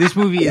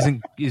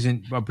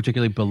a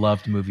particularly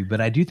beloved movie,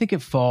 but I do think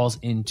it falls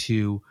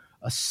into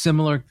a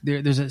similar.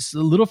 There's a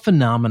little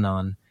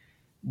phenomenon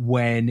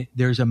when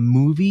there's a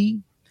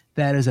movie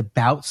that is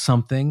about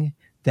something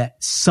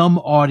that some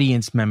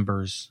audience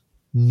members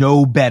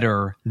know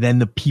better than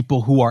the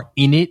people who are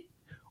in it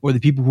or the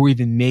people who are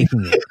even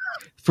making it.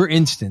 For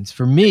instance,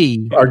 for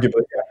me,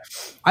 arguably,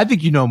 I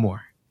think you know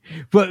more.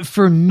 But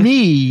for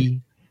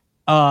me,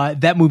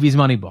 that movie is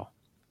Moneyball.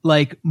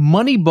 Like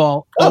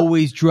Moneyball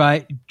always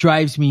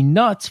drives me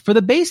nuts for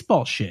the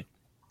baseball shit,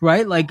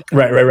 right? Like,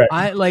 right.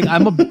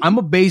 I'm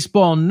a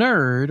baseball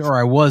nerd, or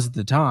I was at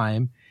the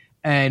time.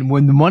 And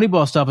when the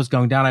Moneyball stuff was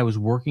going down, I was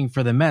working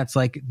for the Mets.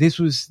 Like this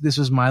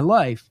was my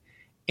life.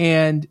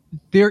 And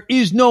there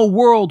is no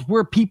world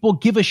where people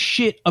give a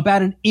shit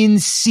about an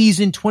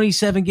in-season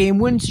 27-game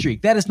win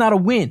streak. That is not a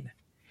win.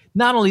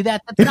 Not only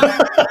that,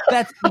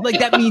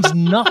 that means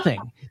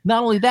nothing.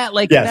 Not only that,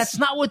 that's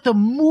not what the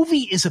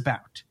movie is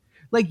about.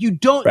 Like you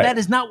don't. Right. That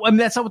is not. I mean,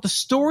 that's not what the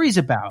story's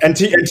about. And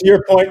to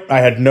your point, I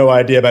had no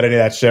idea about any of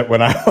that shit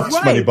when I watched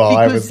Moneyball.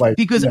 I was like,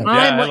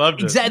 I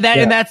loved it.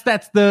 And that's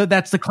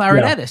the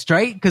clarinetist,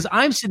 right? Because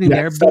I'm sitting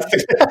there.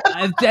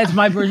 That's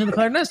my version of the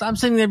clarinetist. I'm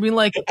sitting there being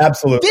like,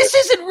 absolutely, this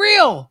isn't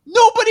real.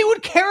 Nobody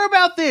would care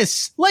about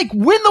this. Like,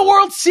 win the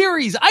World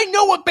Series. I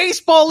know what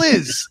baseball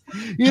is,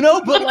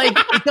 but like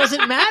it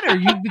doesn't matter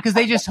because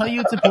they just tell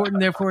you it's important,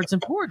 therefore it's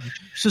important.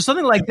 So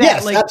something like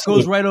that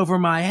goes right over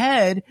my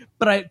head.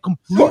 But I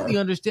completely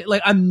understand.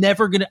 Like, I'm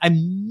never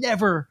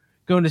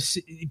going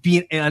to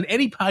be on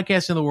any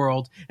podcast in the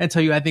world and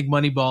tell you I think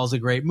Moneyball is a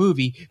great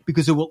movie,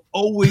 because it will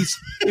always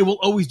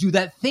do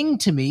that thing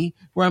to me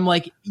where I'm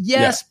like,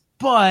 yes,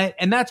 but,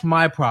 and that's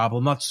my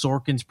problem, not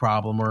Sorkin's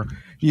problem, or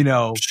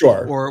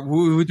or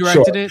who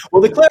directed it.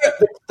 Well, the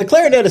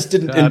clarinetist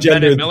didn't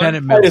engender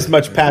quite as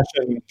much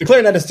passion. The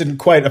clarinetist didn't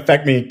quite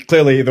affect me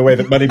clearly the way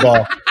that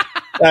Moneyball.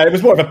 It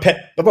was more of a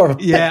pet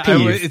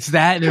peeve. It's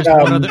that. And there's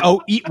one other.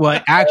 Oh, Eat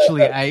What?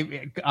 Actually,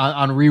 I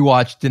on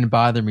rewatch didn't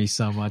bother me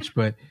so much,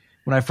 but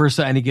when I first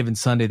saw Any Given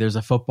Sunday, there's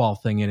a football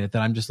thing in it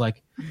that I'm just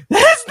like,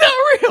 that's not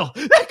real.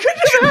 That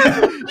couldn't have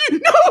happened.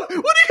 What are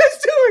you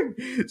guys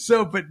doing?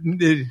 So, but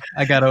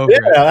I got over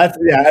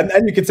it.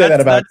 And you could say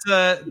that about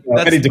that's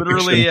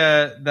literally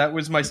that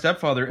was my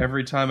stepfather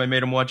every time I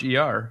made him watch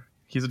ER.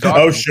 He's a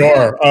doctor. Oh,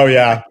 sure. Oh,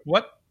 yeah.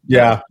 What?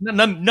 Yeah.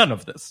 None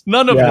of this.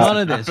 None of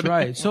this.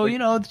 Right. So,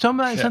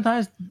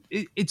 sometimes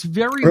it's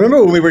very.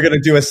 Remember when we were going to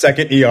do a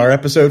second ER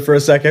episode for a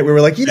second? We were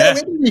like,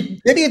 maybe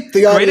the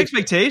Great audience,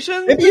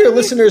 Expectations. Maybe your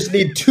listeners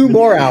need 2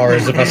 more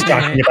hours of us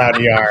talking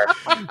about ER.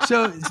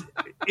 So,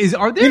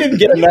 are there? We didn't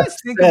get enough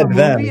think of a movie,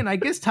 then. and I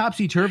guess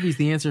Topsy Turvy is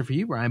the answer for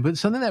you, Brian. But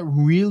something that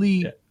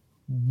really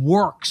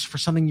works for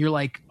something you're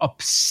like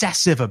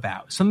obsessive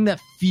about, something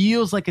that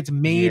feels like it's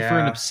made for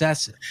an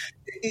obsessive.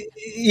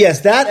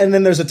 Yes, that, and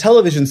then there's a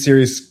television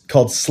series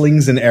called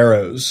Slings and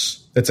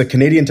Arrows. That's a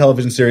Canadian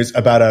television series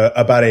about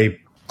a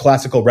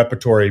classical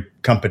repertory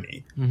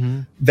company.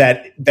 Mm-hmm.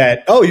 That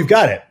you've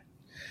got it.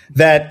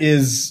 That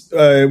is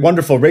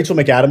wonderful. Rachel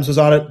McAdams was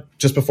on it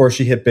just before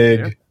she hit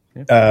big.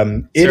 Yeah.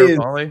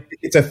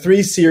 It's a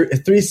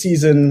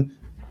 3-season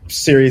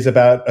series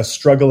about a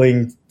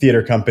struggling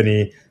theater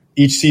company.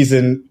 Each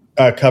season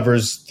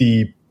covers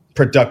the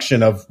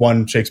production of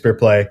one Shakespeare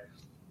play.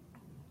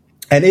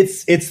 And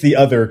it's the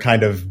other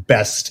kind of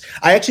best.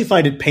 I actually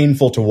find it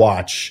painful to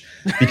watch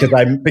because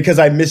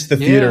I miss the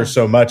theater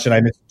so much and I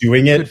miss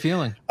doing it. Good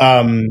feeling.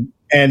 And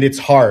it's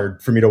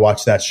hard for me to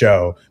watch that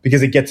show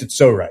because it gets it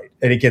so right,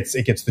 and it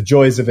gets the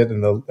joys of it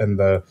and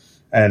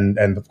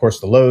of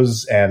course the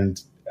lows,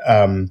 and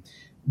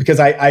because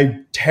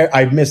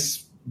I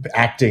miss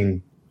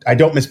acting. I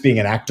don't miss being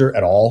an actor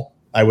at all.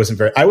 I wasn't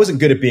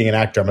good at being an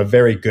actor. I'm a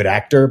very good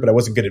actor, but I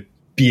wasn't good at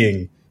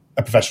being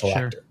a professional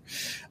actor.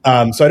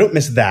 So I don't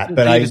miss that,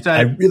 but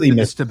I really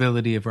miss the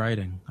stability of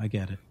writing. I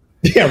get it.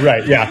 Yeah,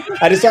 right. Yeah.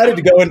 I decided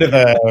to go into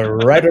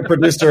the writer,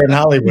 producer, and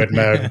Hollywood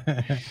mode.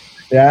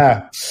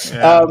 Yeah.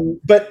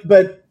 But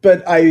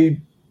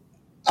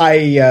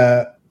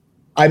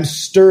I'm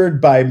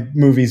stirred by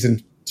movies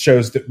and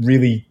shows that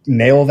really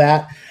nail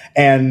that.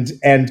 And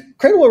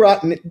Cradle Will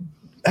Rotten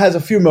has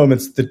a few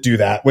moments that do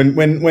that.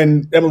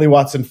 When Emily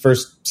Watson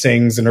first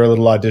sings in her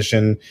little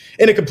audition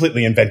in a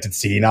completely invented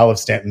scene, Olive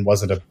Stanton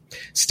wasn't a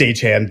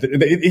stagehand.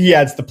 He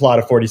adds the plot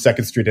of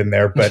 42nd Street in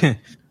there, but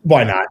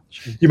why not?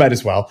 You might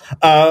as well.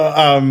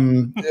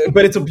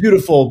 But it's a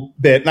beautiful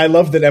bit. And I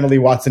love that Emily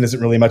Watson isn't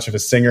really much of a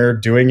singer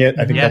doing it.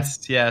 I think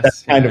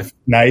that's kind of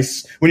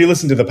nice. When you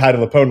listen to the Patti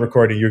LuPone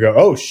recording, you go,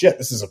 oh shit,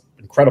 this is an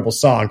incredible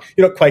song.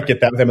 You don't quite get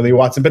that with Emily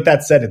Watson, but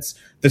that said, it's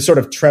the sort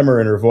of tremor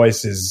in her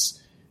voice is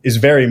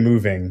very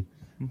moving.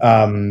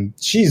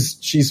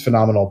 She's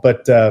phenomenal.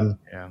 But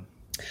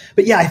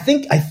yeah, I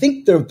think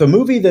the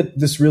movie that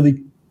this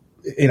really,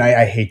 and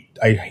I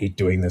hate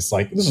doing this.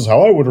 Like, this is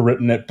how I would have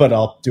written it, but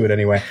I'll do it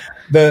anyway.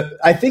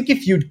 I think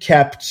if you'd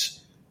kept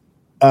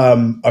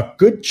a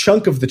good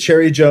chunk of the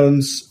Cherry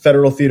Jones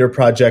Federal Theater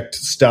Project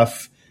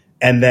stuff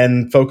and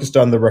then focused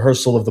on the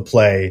rehearsal of the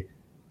play,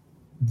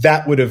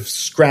 that would have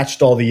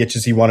scratched all the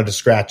itches he wanted to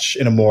scratch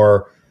in a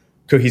more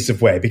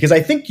cohesive way. Because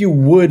I think you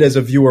would, as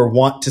a viewer,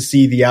 want to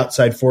see the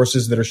outside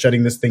forces that are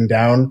shutting this thing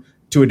down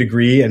to a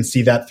degree and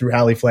see that through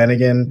Hallie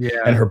Flanagan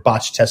and her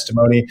botched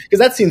testimony. Because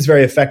that seems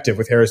very effective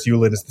with Harris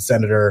Yulin as the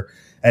senator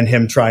and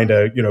him trying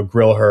to,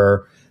 grill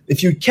her.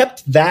 If you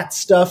kept that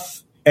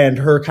stuff and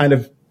her kind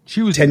of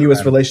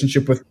tenuous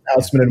relationship with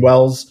Houseman and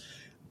Wells,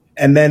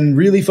 and then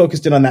really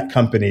focused in on that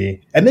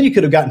company, and then you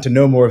could have gotten to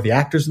know more of the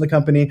actors in the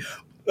company.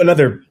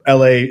 Another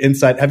LA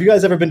insight. Have you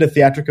guys ever been to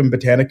Theatricum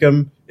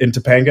Botanicum in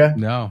Topanga?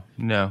 No.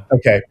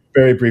 Okay,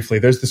 very briefly.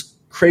 There's this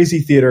crazy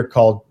theater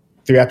called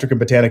Theatricum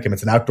Botanicum.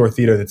 It's an outdoor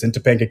theater that's in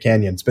Topanga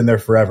Canyon. It's been there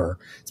forever.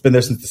 It's been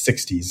there since the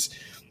 60s.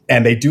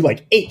 And they do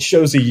like 8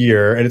 shows a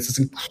year. And it's this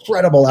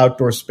incredible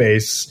outdoor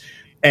space.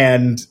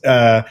 And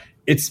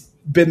it's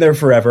been there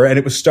forever. And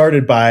it was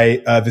started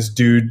by this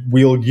dude,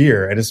 Will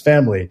Geer, and his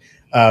family.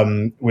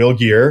 Will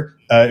Geer,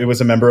 it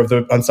was a member of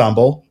the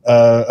ensemble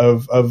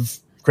of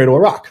Cradle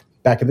of Rock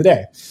back in the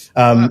day.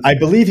 I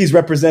believe he's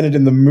represented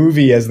in the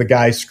movie as the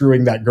guy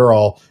screwing that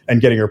girl and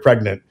getting her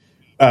pregnant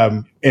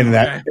in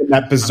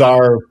that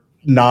bizarre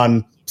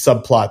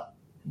non-subplot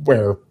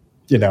where,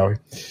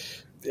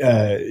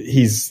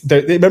 he's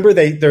there. Remember,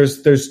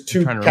 there's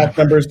 2 cast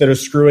members that are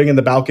screwing in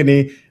the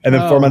balcony, and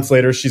then 4 months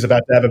later she's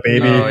about to have a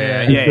baby.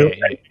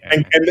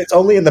 And it's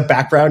only in the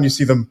background you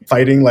see them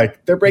fighting,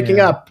 like they're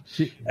breaking up,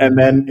 and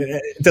then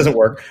it doesn't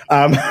work.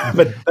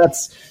 But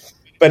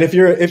if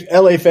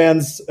LA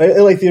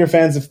theater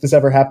fans, if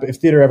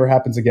theater ever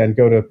happens again,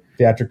 go to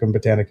Theatricum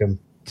Botanicum.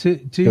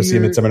 Go see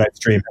him at Summer Night's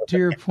Dream. To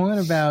your point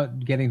about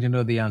getting to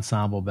know the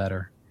ensemble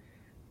better,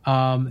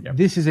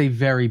 this is a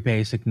very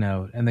basic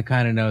note, and the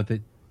kind of note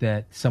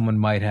that someone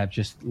might have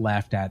just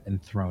laughed at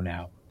and thrown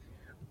out.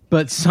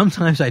 But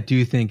sometimes I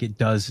do think it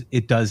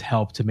does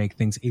help to make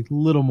things a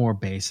little more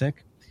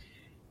basic.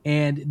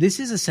 And this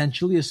is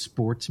essentially a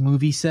sports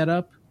movie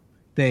setup.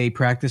 They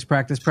practice,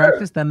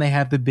 then they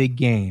have the big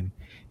game.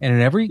 And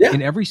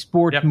in every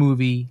sports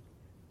movie,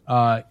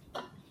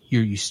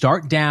 you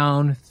start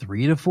down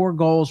 3 to 4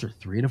 goals or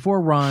 3 to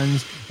 4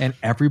 runs, and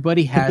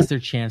everybody has their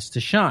chance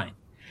to shine.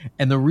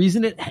 And the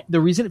reason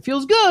it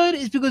feels good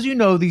is because you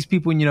know these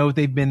people and you know what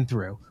they've been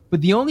through.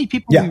 But the only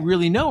people we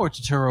really know are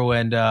Turturro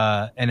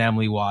and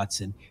Emily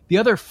Watson. The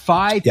other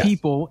 5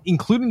 people,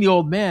 including the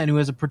old man who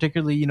has a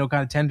particularly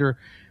kind of tender,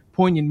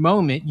 poignant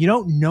moment, you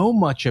don't know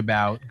much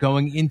about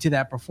going into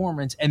that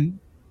performance, and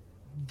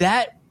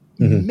that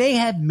may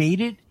have made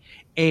it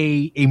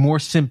a more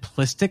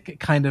simplistic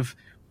kind of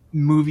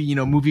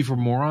movie for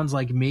morons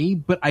like me,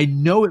 but I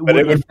know it would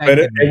have worked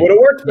better.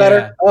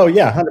 Yeah. Oh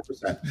yeah,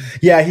 100%.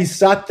 Yeah, he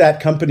sought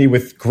that company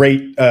with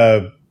great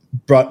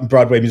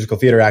Broadway musical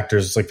theater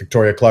actors like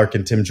Victoria Clark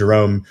and Tim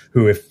Jerome,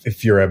 who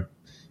if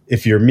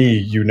you're me,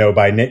 you know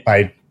by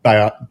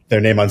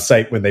their name on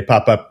sight when they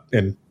pop up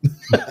in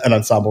an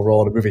ensemble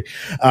role in a movie,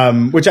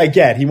 which I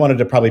get. He wanted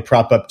to probably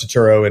prop up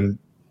Turturro and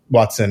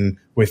Watson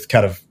with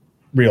kind of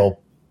real,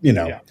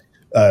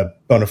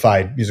 bona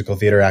fide musical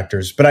theater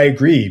actors. But I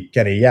agree,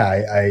 Kenny.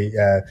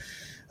 Yeah,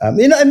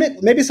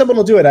 maybe someone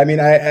will do it. I mean,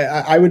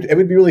 I would. It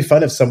would be really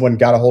fun if someone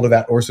got a hold of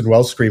that Orson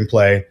Welles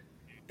screenplay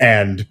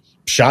and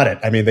shot it.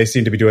 I mean, they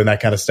seem to be doing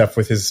that kind of stuff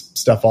with his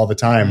stuff all the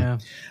time.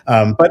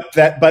 Yeah.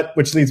 But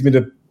which leads me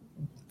to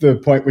the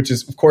point, which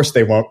is, of course,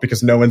 they won't,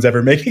 because no one's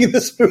ever making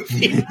this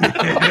movie.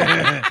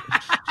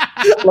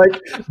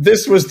 Like,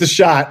 this was the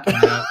shot.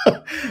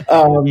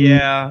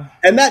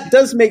 And that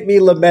does make me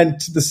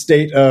lament the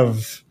state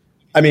of.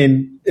 I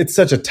mean, it's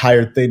such a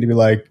tired thing to be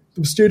like,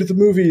 the state of the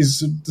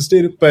movies,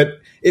 but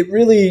it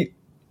really,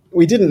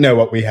 we didn't know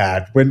what we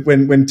had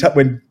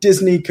when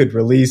Disney could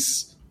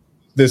release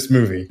this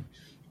movie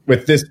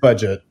with this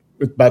budget,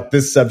 about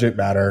this subject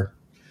matter.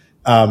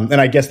 And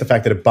I guess the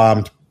fact that it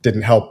bombed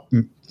didn't help.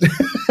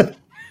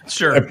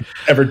 Sure.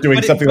 Ever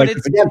doing something like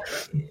this again.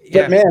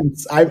 But man,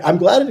 I'm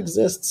glad it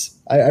exists.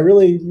 I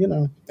really,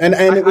 and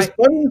it was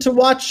fun to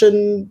watch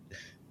and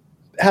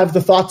have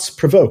the thoughts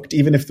provoked,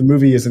 even if the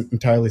movie isn't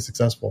entirely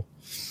successful.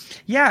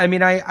 Yeah, I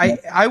mean,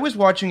 I was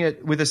watching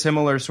it with a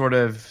similar sort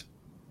of,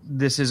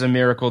 this is a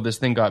miracle this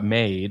thing got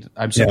made.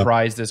 I'm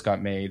surprised this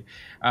got made.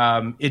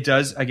 It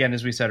does, again,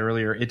 as we said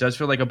earlier, it does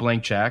feel like a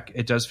blank check.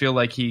 It does feel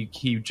like he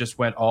just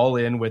went all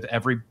in with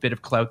every bit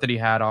of clout that he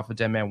had off of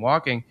Dead Man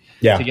Walking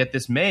to get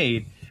this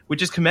made,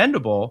 which is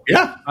commendable.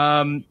 Yeah.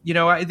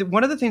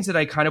 One of the things that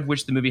I kind of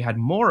wish the movie had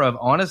more of,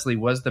 honestly,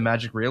 was the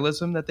magic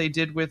realism that they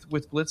did with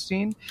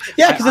Blitzstein.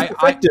 Yeah, because it's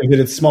effective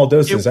in its small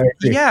doses.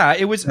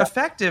 It was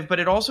effective, but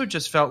it also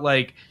just felt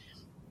like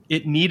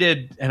it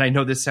needed, and I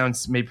know this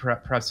sounds maybe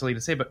perhaps silly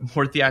to say, but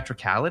more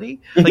theatricality.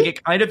 Like,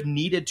 it kind of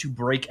needed to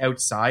break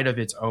outside of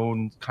its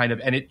own kind of,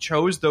 and it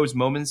chose those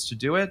moments to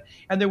do it,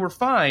 and they were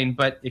fine,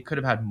 but it could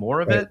have had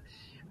more of it.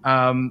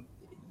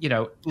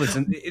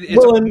 Listen.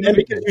 And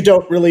because you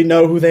don't really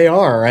know who they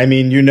are. I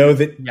mean, you know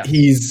that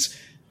he's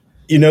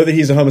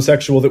a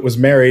homosexual that was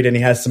married, and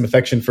he has some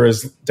affection for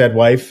his dead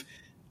wife,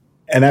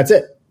 and that's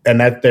it. And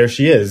there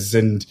she is,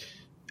 and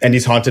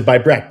he's haunted by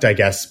Brecht, I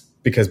guess,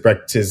 because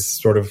Brecht is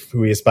sort of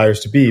who he aspires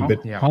to be. But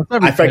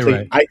I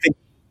think,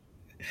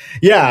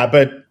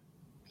 but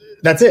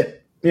that's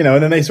it.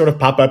 And then they sort of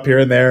pop up here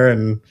and there,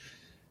 and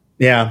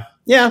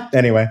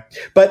anyway.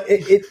 But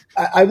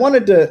I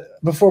wanted to,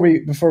 before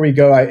we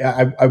go,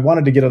 I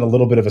wanted to get on a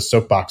little bit of a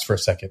soapbox for a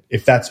second,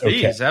 if that's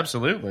okay. Please,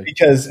 absolutely.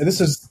 Because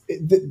this is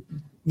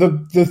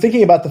the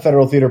thinking about the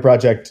Federal Theater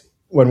Project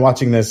when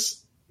watching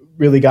this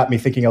really got me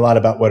thinking a lot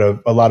about what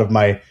a lot of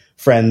my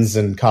friends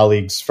and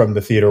colleagues from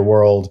the theater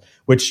world,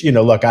 which,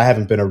 look, I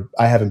haven't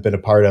been a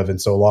part of in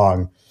so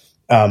long,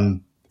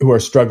 who are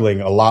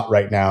struggling a lot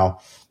right now.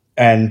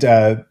 And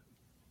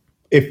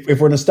if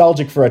we're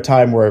nostalgic for a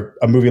time where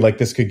a movie like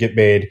this could get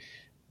made,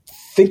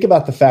 think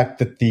about the fact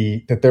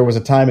that there was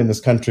a time in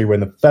this country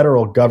when the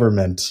federal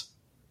government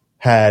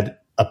had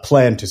a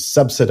plan to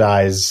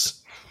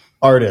subsidize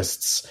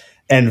artists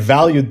and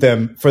valued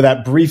them for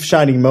that brief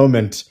shining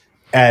moment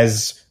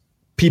as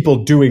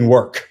people doing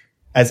work,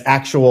 as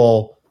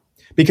actual.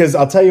 Because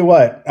I'll tell you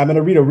what, I'm going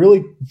to read a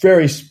really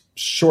very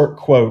short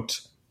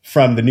quote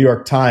from the New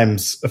York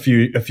Times a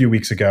few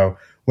weeks ago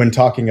when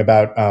talking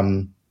about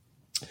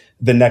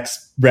the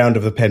next round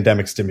of the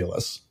pandemic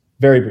stimulus.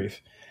 Very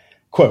brief.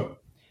 Quote,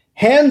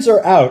 "Hands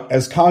are out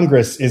as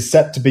Congress is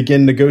set to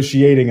begin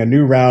negotiating a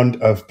new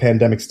round of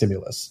pandemic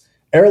stimulus.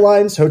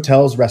 Airlines,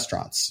 hotels,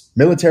 restaurants,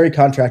 military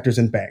contractors,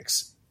 and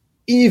banks,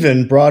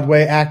 even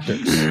Broadway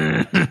actors."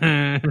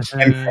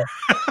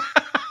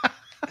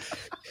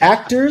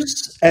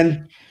 Actors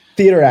and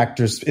theater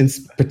actors in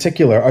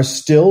particular are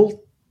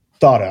still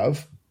thought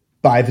of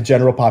by the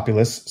general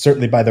populace,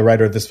 certainly by the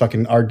writer of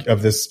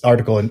this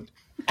article in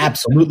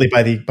absolutely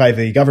by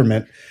the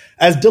government,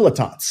 as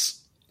dilettantes,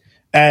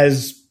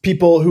 as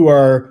people who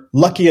are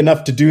lucky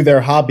enough to do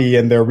their hobby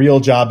and their real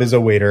job is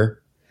a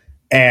waiter,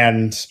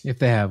 and if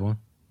they have one,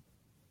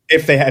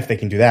 if they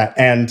can do that,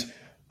 and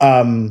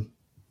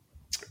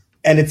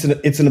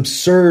it's an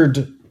absurd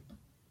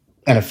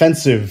and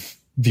offensive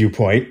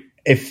viewpoint.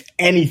 If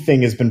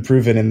anything has been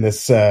proven in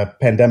this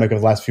pandemic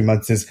of the last few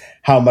months, is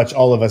how much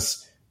all of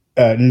us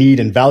need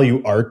and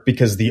value art,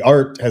 because the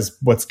art is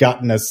what's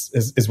gotten us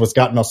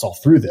all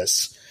through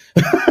this.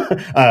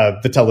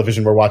 The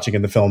television we're watching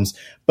and the films,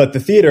 but the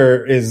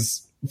theater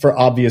is, for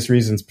obvious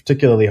reasons,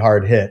 particularly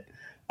hard hit.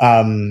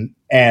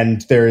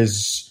 And there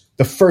is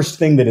the first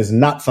thing that is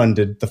not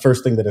funded, the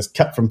first thing that is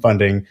cut from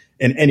funding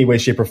in any way,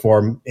 shape, or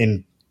form,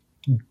 in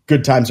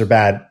good times or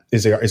bad,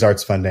 is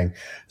arts funding.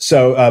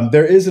 So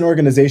there is an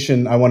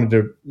organization I wanted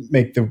to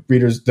make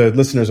the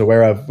listeners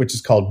aware of, which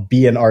is called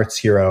Be an Arts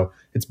Hero.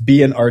 It's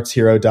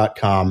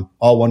beanartshero.com,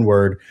 all one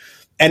word.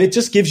 And it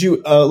just gives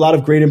you a lot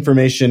of great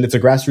information. It's a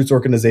grassroots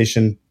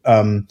organization.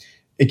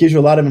 It gives you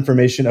a lot of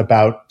information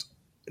about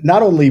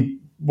not only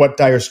what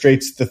dire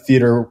straits the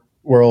theater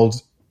world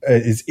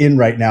is in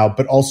right now,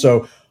 but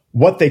also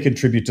what they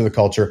contribute to the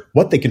culture,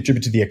 what they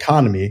contribute to the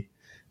economy,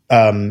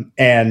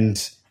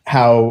 and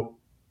how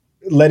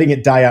letting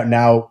it die out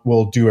now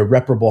will do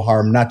irreparable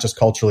harm, not just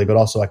culturally, but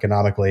also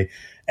economically.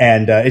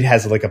 And it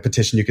has like a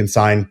petition you can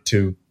sign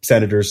to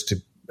senators to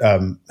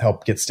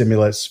help get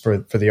stimulus for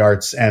the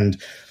arts,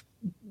 and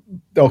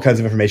all kinds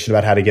of information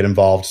about how to get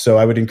involved. So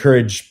I would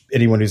encourage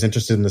anyone who's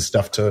interested in this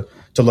stuff to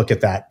look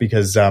at that,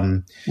 because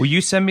will you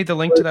send me the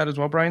link to that as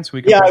well, Brian? So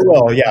we can I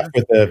will.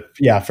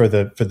 Yeah, for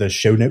the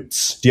show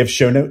notes. Do you have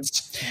show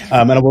notes?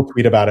 And I will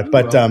tweet about it.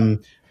 But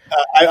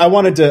I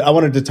wanted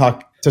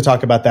to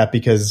talk about that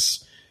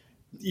because,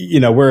 you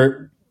know,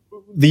 we're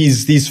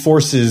these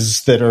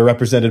forces that are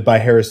represented by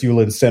Harris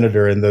Yulin,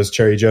 senator, in those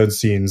Cherry Jones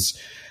scenes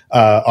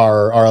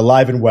are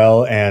alive and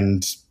well,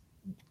 and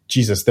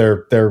Jesus,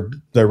 they're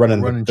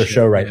running the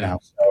show right now.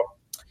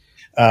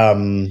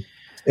 So,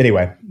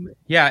 anyway,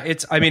 yeah,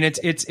 it's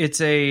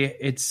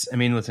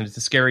a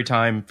scary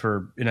time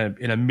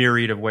in a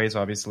myriad of ways,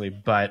 obviously,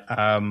 but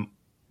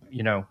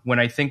you know, when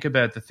I think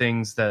about the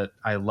things that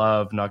I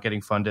love not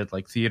getting funded,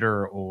 like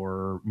theater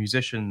or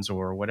musicians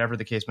or whatever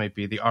the case might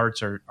be, the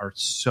arts are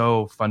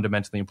so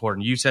fundamentally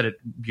important. You said it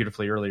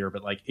beautifully earlier,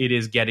 but like, it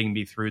is getting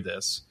me through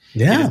this.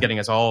 Yeah. It is getting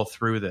us all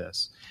through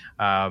this.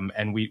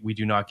 And we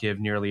do not give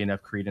nearly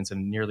enough credence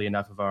and nearly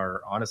enough of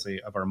our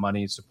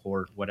money,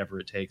 support, whatever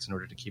it takes in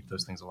order to keep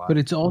those things alive. But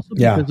it's also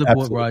because of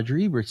what Roger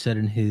Ebert said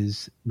in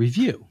his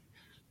review,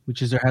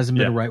 which is there hasn't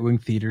been a right-wing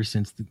theater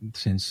since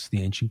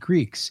the ancient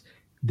Greeks.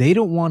 They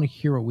don't want to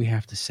hear what we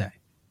have to say.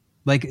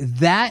 Like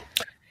that.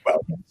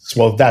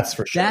 Well, that's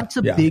for sure. That's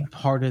a big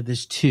part of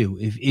this too.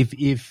 If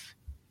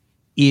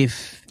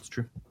it's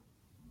true,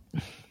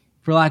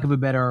 for lack of a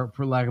better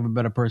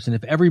person,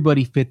 if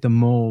everybody fit the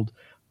mold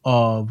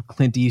of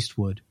Clint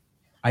Eastwood,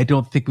 I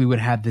don't think we would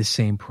have this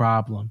same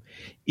problem.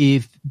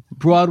 If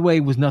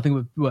Broadway was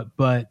nothing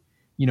but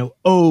you know,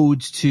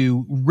 odes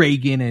to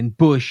Reagan and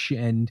Bush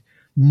and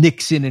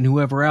Nixon and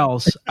whoever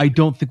else, I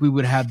don't think we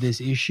would have this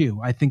issue.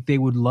 I think they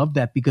would love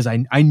that, because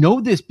I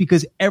know this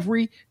because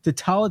every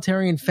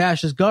totalitarian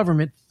fascist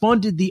government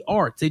funded the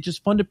arts. They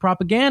just funded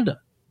propaganda,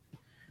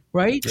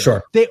 right?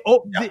 Sure. They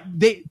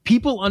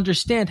people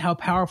understand how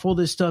powerful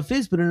this stuff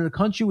is, but in a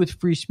country with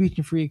free speech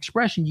and free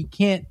expression, you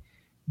can't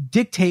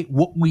dictate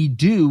what we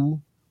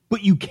do,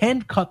 but you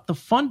can cut the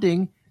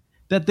funding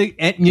that the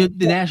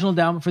National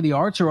Endowment for the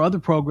Arts or other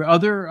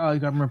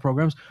government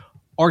programs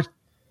are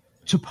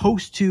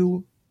supposed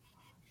to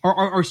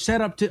are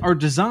set up to are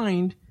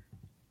designed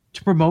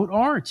to promote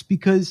arts.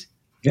 Because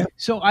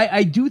so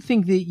I do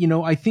think that, you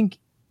know, I think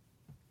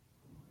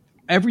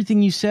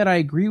everything you said I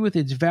agree with.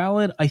 It's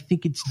valid. I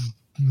think it's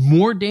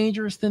more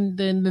dangerous than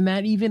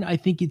that even. I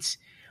think it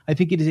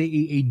is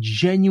a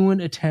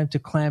genuine attempt to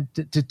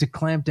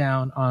clamp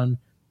down on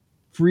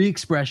free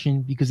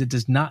expression, because it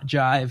does not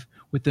jive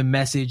with the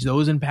message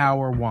those in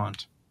power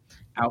want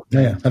out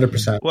there. Yeah,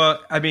 100%. Well,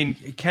 I mean,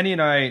 Kenny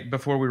and I,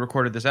 before we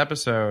recorded this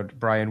episode,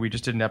 Brian, we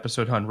just did an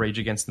episode on Rage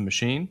Against the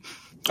Machine.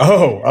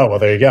 Oh, well,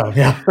 there you go.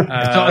 Yeah.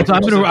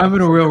 So I'm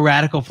in a real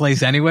radical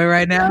place anyway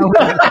right now.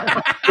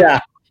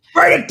 Yeah.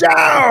 Write it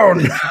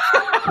down.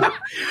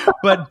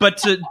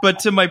 But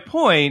to my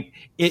point,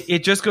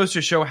 it just goes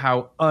to show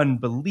how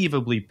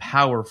unbelievably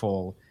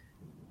powerful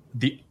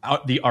the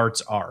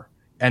arts are,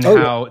 and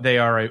how they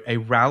are a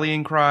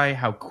rallying cry,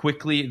 how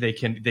quickly they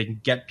can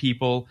get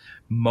people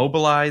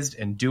mobilized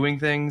and doing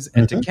things.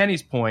 And to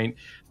Kenny's point,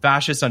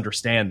 fascists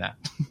understand that.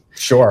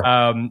 Sure.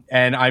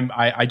 And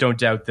I don't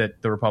doubt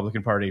that the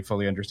Republican Party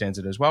fully understands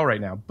it as well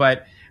right now.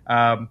 But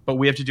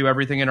we have to do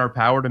everything in our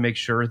power to make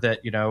sure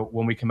that, you know,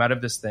 when we come out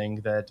of this thing,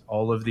 that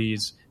all of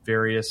these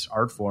various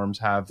art forms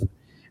have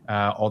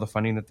all the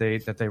funding that they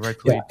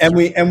rightfully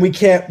deserve. And we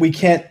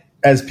can't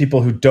as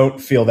people who don't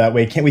feel that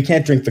way, we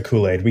can't drink the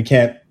Kool-Aid. We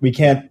can't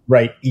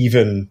write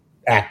even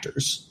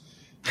actors.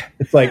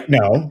 It's like,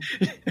 no,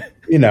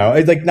 You know,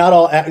 it's like not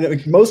all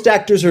most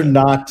actors are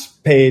not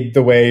paid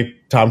the way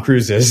Tom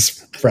Cruise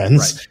is,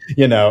 friends. Right.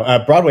 You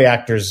know, Broadway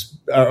actors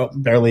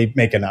barely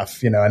make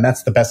enough, you know, and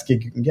that's the best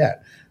gig you can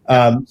get.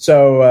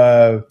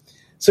 So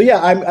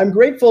yeah, I'm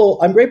grateful.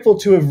 I'm grateful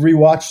to have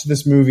rewatched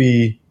this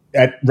movie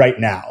right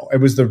now. It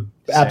was the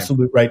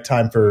absolute right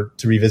time to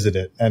revisit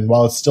it. And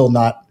while it's still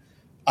not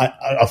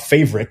a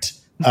favorite,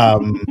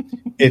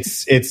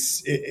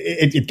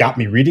 it got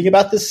me reading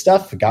about this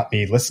stuff. It got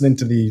me listening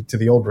to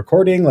the old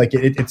recording. Like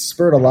it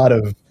spurred a lot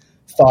of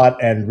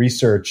thought and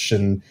research,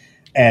 and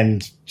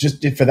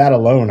just for that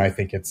alone, I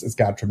think it's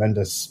got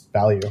tremendous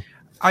value.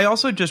 I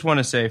also just want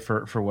to say,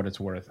 for what it's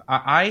worth,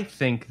 I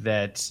think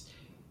there's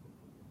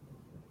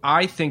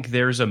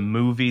a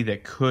movie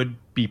that could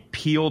be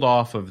peeled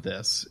off of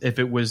this if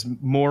it was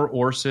more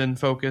Orson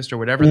focused or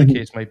whatever the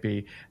case might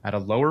be, at a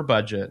lower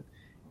budget,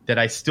 that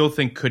I still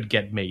think could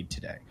get made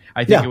today.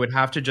 I think it would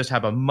have to just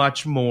have a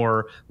much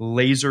more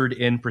lasered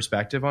in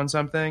perspective on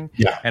something.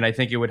 Yeah. And I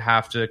think it would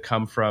have to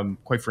come from,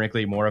 quite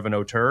frankly, more of an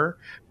auteur.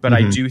 But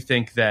I do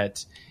think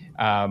that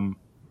I'm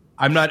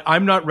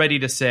not ready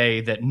to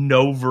say that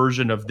no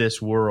version of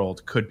this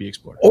world could be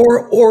explored.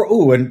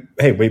 And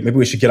hey, wait, maybe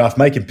we should get off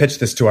mic and pitch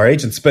this to our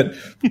agents. But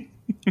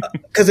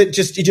because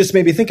you just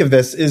made me think of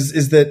this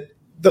is that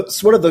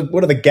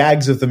one of the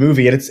gags of the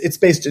movie, and it's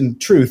based in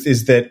truth,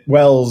 is that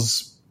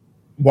Wells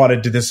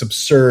wanted to this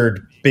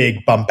absurd,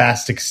 big,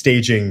 bombastic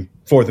staging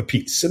for the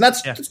piece. And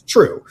that's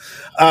true.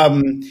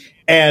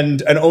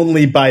 And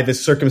only by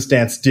this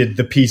circumstance did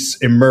the piece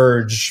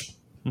emerge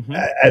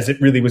as it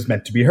really was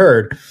meant to be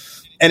heard.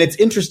 And it's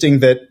interesting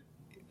that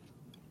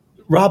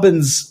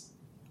Robbins,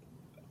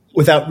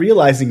 without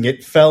realizing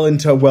it, fell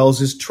into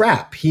Wells's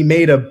trap. He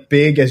made a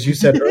big, as you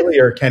said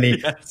earlier,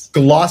 Kenny,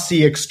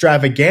 glossy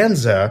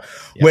extravaganza,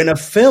 when a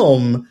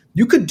film,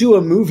 you could do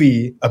a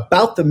movie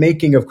about the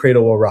making of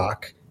Cradle Will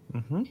Rock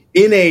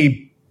in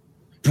a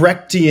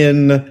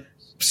Brechtian,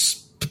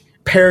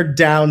 pared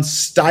down,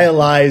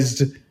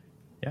 stylized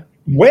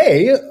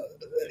way,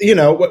 you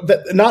know,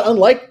 not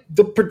unlike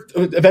the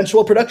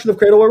eventual production of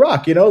Cradle Will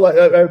Rock. You know,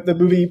 the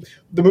movie.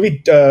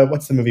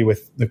 What's the movie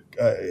with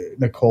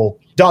Nicole?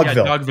 Dogville.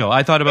 Yeah, Dogville.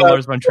 I thought about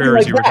Lars von Trier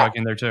as you were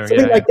talking there too.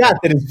 Something like that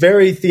is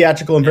very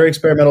theatrical and very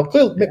experimental.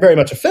 Clearly, very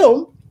much a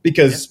film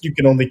because you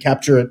can only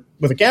capture it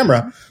with a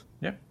camera.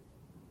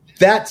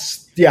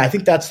 I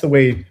think that's the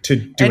way to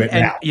do it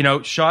now. You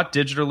know, shot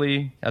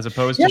digitally as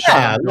opposed to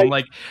shot. There are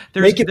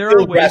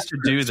ways to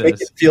do this.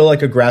 Make it feel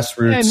like a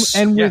grassroots.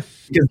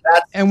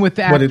 And with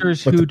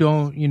actors who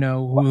don't, you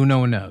know, who no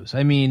one knows.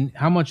 I mean,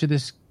 how much of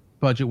this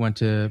budget went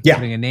to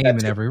putting a name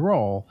in every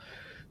role?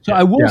 So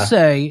I will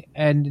say,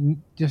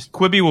 and just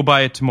Quibi will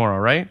buy it tomorrow,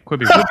 right?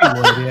 Quibi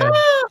would, yeah.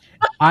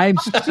 I'm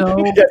so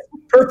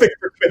perfect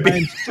for Quibi.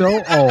 I'm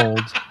so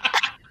old.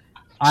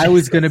 I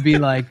was going to be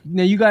like,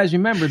 now you guys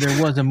remember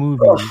there was a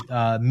movie,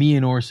 Me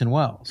and Orson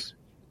Welles.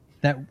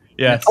 The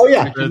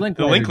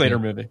Linklater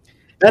movie.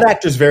 That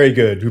actor's very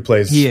good. Who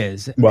plays? He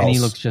is, Wells. And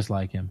he looks just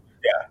like him.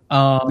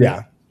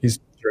 Yeah, he's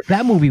terrific.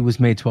 That movie was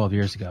made 12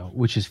 years ago,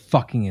 which is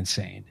fucking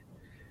insane.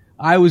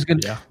 I was gonna.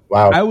 Yeah.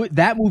 Wow.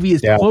 That movie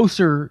is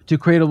closer to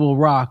Cradle Will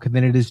Rock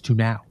than it is to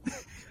now.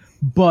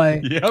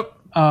 But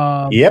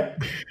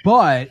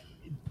But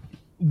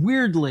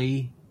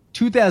weirdly,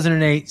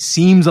 2008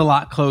 seems a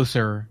lot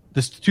closer.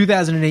 This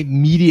 2008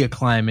 media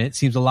climate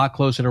seems a lot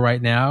closer to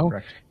right now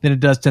than it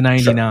does to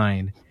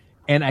 99. Sure.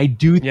 And I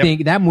do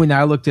think that when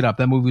I looked it up,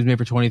 that movie was made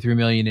for $23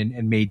 million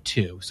and made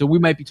 $2. So we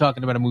might be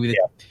talking about a movie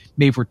that's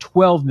made for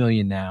 $12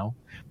 million now.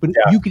 But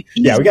you could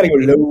easily, we got to go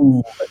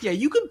low. Yeah,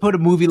 you could put a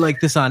movie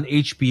like this on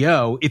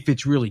HBO if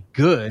it's really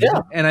good,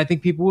 and I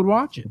think people would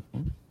watch it.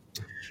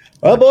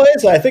 Well,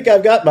 boys, I think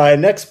I've got my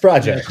next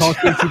project. Call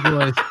Casey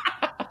Boys.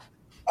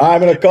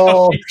 I'm going to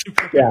call.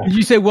 Did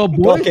you say well,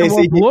 boys?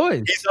 Casey. Well,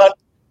 boys.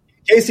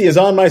 Casey is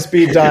on my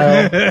speed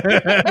dial. Do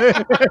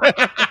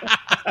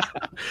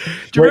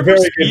you remember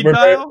speed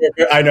dial?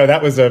 I know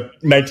that was a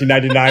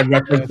 1999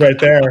 reference right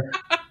there.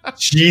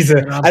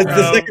 Jesus.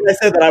 The second I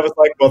said that, I was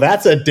like, well,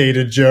 that's a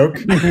dated joke.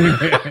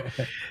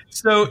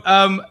 So,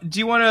 do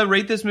you want to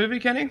rate this movie,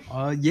 Kenny?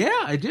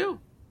 Yeah, I do.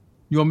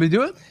 You want me to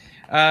do it?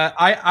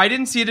 I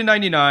didn't see it in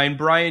 99.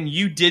 Brian,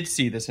 you did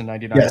see this in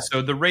 99. Yes.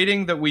 So the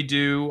rating that we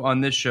do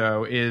on this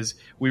show is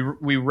we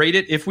rate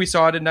it if we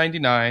saw it in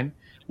 99,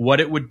 what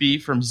it would be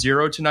from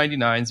 0 to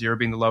 99, 0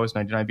 being the lowest,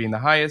 99 being the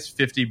highest,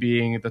 50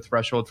 being the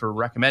threshold for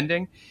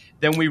recommending.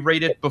 Then we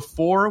rate it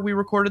before we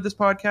recorded this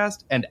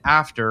podcast and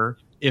after,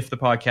 if the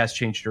podcast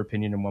changed your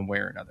opinion in one way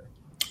or another.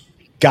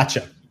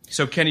 Gotcha.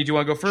 So, Kenny, do you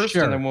want to go first?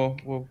 Sure. And then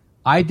we'll...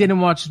 I didn't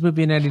watch this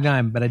movie in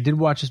 99, but I did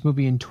watch this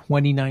movie in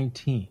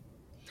 2019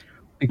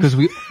 because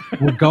we're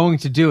going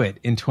to do it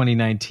in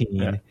 2019.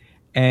 Yeah.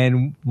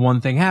 And one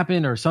thing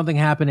happened or something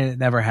happened and it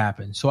never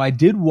happened. So I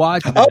did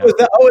watch. Is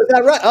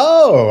that right?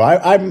 Oh,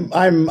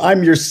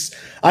 I'm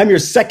your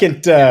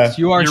second. Yes,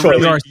 you are.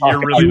 Choice.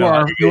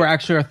 You are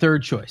actually our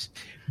third choice.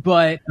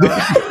 But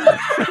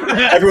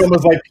everyone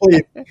was like,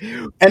 please.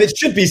 And it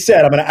should be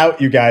said, I'm going to out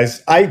you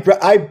guys. I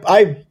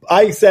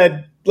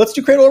said let's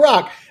do Cradle of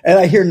Rock. And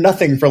I hear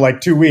nothing for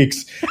like 2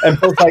 weeks. And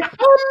Phil's like,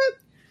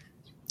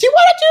 do you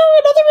want to do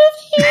another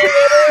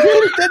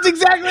movie? That's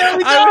exactly how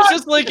we I was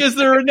just like, is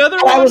there another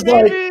And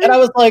one? I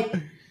was like,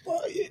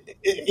 well,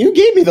 you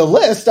gave me the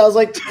list. I was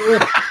like,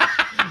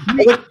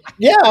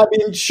 yeah, I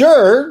mean,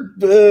 sure.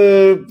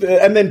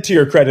 And then to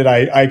your credit,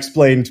 I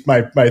explained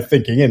my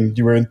thinking, and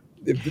you were in.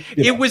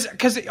 It was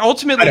because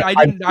ultimately I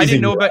didn't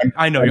know about.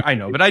 I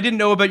know, but I didn't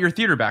know about your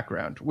theater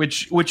background,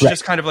 which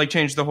just kind of like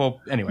changed the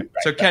whole. Anyway,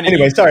 so Kenny.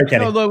 Anyway, sorry,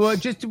 Kenny. No, look,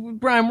 just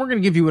Brian, we're going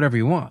to give you whatever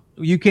you want.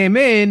 You came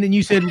in and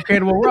you said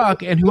Cradle of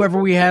Rock, and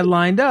whoever we had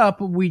lined up,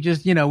 we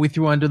just we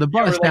threw under the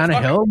bus down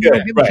a hill. We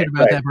don't give a shit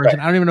about that person.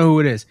 I don't even know who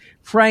it is.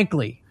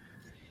 Frankly,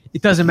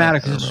 it doesn't matter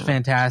because it's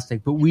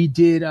fantastic. But we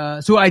did.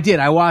 So I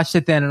did. I watched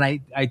it then, and I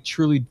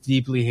truly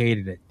deeply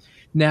hated it.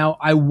 Now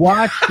I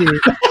watched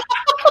it.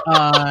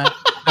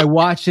 I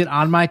watched it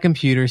on my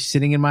computer,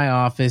 sitting in my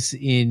office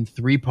in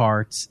 3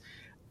 parts,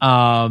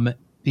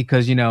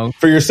 because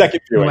for your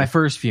second viewing, my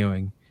first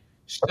viewing.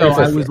 So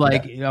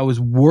I was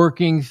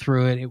working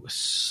through it. It was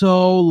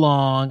so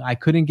long, I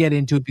couldn't get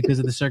into it because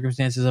of the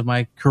circumstances of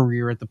my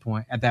career at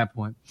that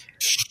point.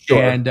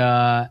 Sure. And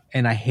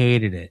I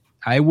hated it.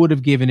 I would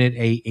have given it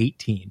a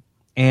 18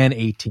 and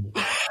 18.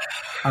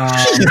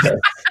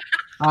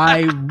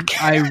 I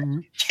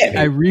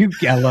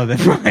love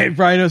that.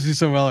 Brian knows me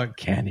so well.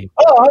 Kenny.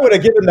 Oh, I would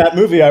have given that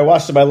movie I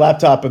watched on my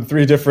laptop in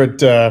 3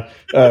 different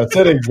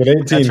settings at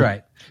 18. That's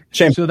right.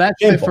 So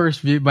that's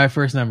my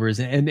first number is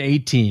an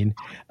 18.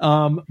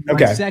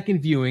 My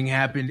second viewing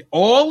happened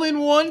all in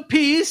one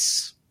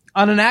piece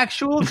on an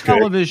actual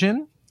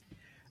television.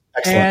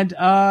 Excellent.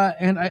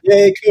 And I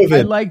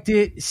liked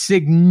it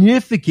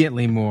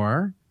significantly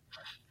more.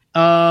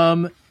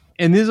 And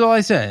this is all I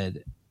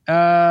said.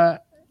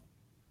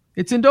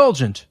 It's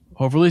indulgent,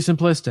 overly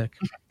simplistic,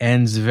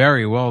 ends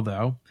very well,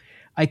 though.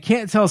 I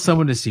can't tell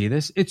someone to see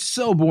this. It's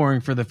so boring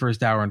for the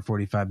first hour and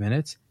 45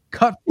 minutes.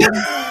 Cut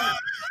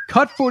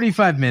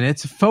 45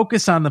 minutes,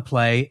 focus on the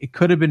play. It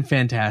could have been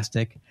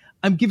fantastic.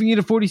 I'm giving it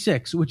a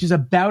 46, which is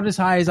about as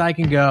high as I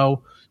can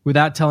go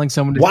without telling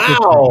someone to skip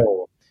through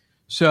it.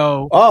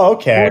 So,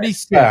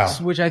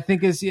 46, which I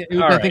think is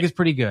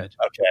pretty good.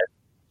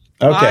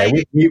 Okay,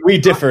 we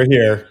differ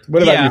here.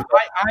 What about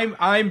you?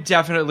 I'm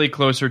definitely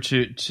closer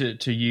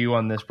to you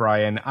on this,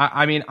 Brian.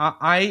 I mean,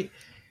 I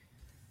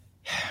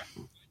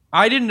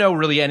didn't know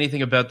really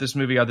anything about this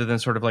movie other than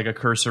sort of like a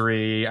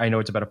cursory. I know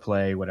it's about a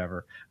play,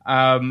 whatever.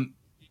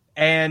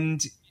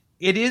 And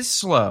it is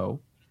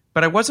slow,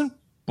 but I wasn't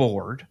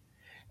bored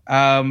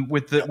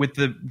with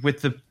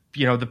the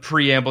the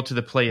preamble to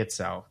the play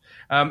itself.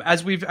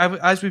 As we've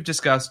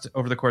discussed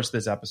over the course of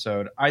this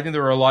episode, I think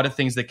there were a lot of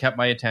things that kept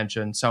my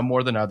attention, some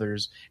more than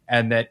others,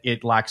 and that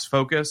it lacks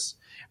focus,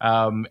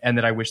 and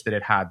that I wish that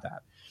it had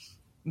that.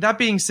 That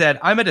being said,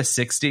 I'm at a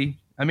 60.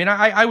 I mean,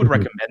 I would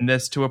recommend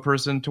this to a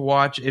person to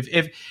watch.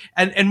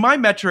 And my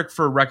metric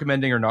for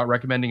recommending or not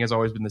recommending has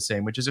always been the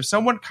same, which is if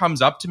someone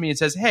comes up to me and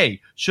says, "Hey,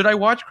 should I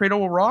watch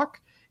Cradle of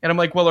Rock?" And I'm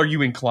like, "Well, are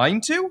you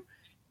inclined to?"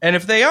 And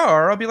if they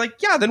are, I'll be like,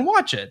 "Yeah, then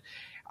watch it."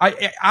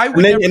 I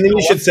would and then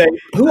you should say,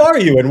 "Who are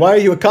you, and why are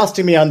you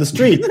accosting me on the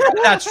street?"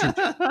 That's true.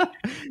 But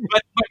my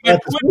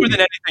point more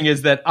than anything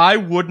is that I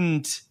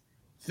wouldn't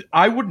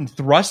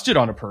thrust it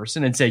on a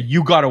person and say,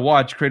 "You got to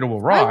watch Cradle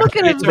of Rock."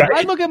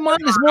 I look at mine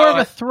as more of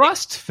a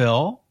thrust,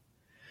 Phil.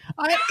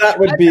 That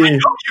would be.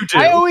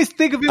 I always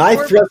think of it more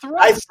of a thrust.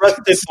 I thrust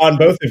it on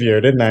both of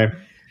you, didn't I?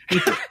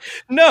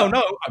 No.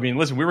 I mean,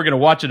 listen, we were going to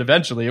watch it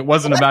eventually. It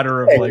wasn't a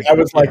matter of like. I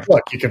was like,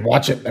 look, you can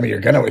watch it. I mean,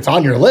 it's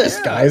on your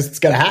list, guys. It's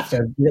going to have to.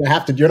 You're going to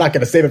have to. You're not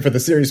going to save it for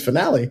the series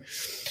finale.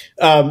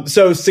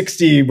 So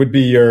 60 would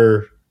be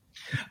your.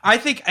 I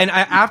think, and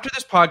after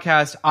this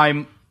podcast,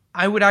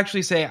 I would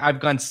actually say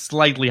I've gone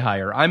slightly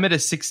higher. I'm at a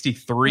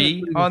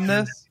 63 on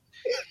this.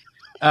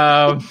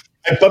 I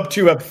bumped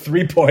you up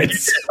 3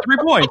 points. 3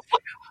 points.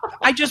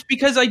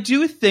 Because I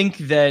do think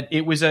that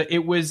it was.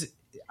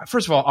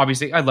 First of all,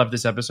 obviously, I love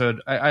this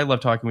episode. I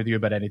love talking with you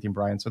about anything,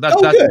 Brian. So that's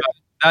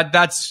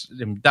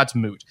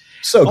moot.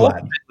 So glad.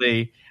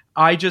 Ultimately,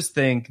 I just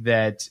think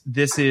that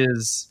this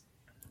is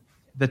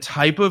the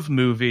type of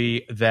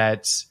movie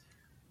that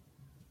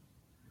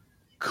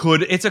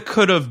could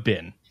have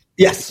been.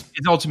 Yes,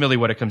 it's ultimately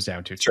what it comes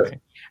down to. Sure.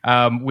 Me.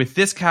 With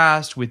this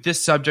cast, with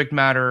this subject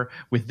matter,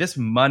 with this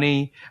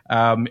money,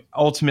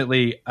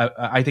 ultimately,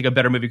 I think a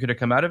better movie could have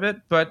come out of it.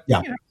 But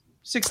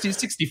 60,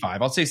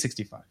 65. I'll say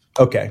 65.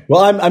 Okay.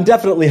 Well, I'm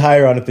definitely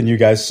higher on it than you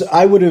guys.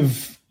 I would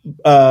have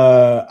in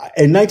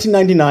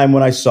 1999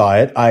 when I saw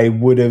it, I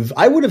would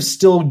have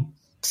still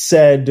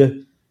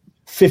said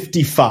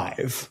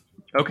 55.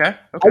 Okay.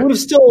 I would have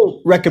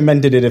still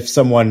recommended it if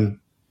someone,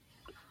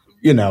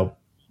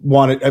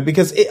 wanted,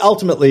 because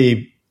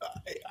ultimately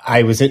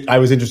I was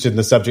interested in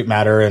the subject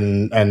matter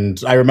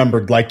and I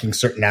remembered liking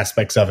certain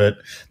aspects of it.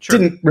 Sure.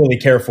 Didn't really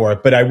care for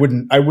it, but I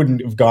wouldn't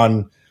have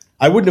gone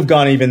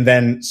even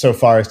then so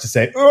far as to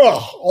say,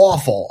 "Ugh,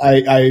 awful."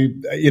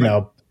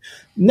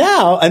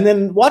 Now, and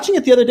then watching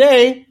it the other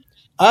day,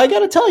 I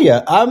gotta tell you,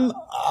 I'm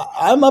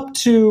up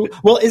to.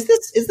 Well, is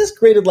this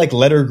graded like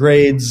letter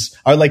grades?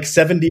 Are like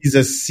 70s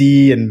a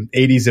C and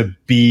 80s a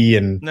B?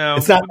 And no,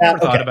 it's not that.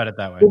 Thought about it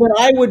that way. Well,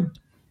 then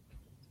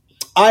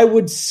I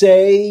would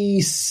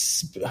say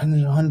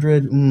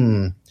 100,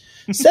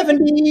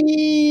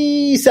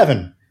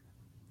 77.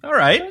 All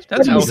right,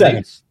 that's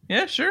healthy.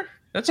 Yeah, sure,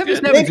 that's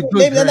good. Maybe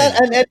and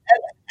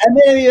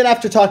then even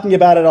after talking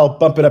about it, I'll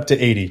bump it up to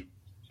 80.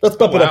 Let's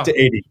bump it up to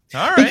 80.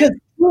 All right, because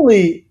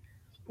really,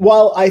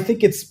 while I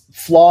think it's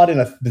flawed in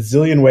a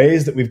bazillion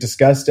ways that we've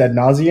discussed ad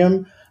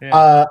nauseum,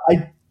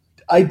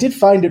 I did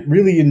find it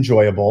really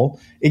enjoyable.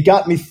 It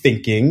got me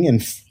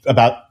thinking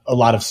about a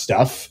lot of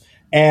stuff,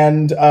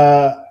 and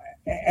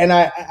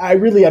I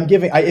really I'm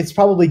giving. It's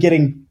probably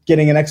getting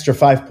an extra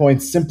 5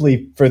 points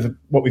simply for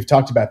what we've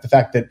talked about, the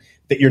fact that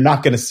you're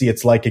not going to see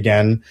its like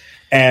again,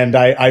 and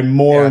I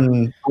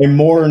mourn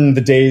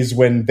the days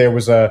when there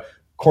was a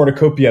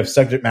cornucopia of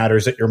subject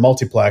matters at your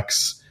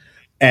multiplex,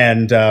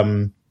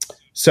 and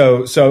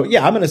so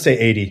yeah, I'm going to say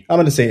 80.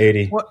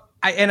 Well,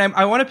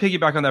 I want to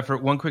piggyback on that for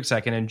one quick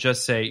second and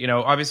just say,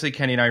 obviously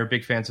Kenny and I are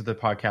big fans of the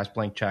podcast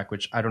Blank Check,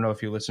 which I don't know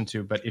if you listen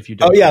to, but if you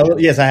do. Oh yeah,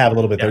 yes, I have a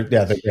little bit.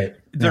 Yeah. They're great.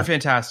 They're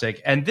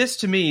fantastic. And this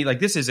to me, like,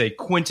 this is a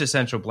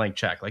quintessential Blank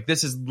Check. Like,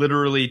 this is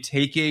literally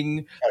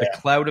taking the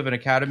clout of an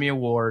Academy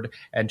Award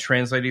and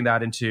translating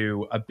that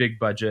into a big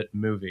budget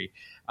movie.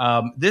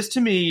 This to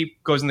me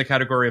goes in the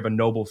category of a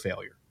noble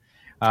failure.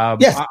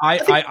 Yes.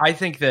 I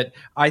think that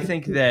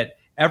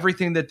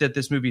everything that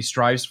this movie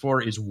strives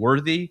for is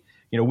worthy.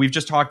 We've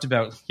just talked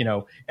about,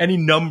 any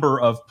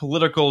number of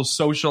political,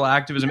 social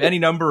activism, any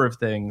number of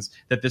things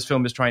that this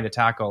film is trying to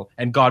tackle,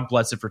 and God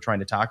bless it for trying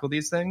to tackle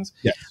these things.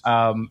 Yes.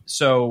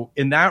 So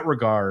in that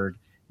regard,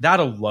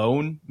 that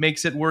alone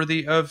makes it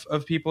worthy of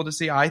people to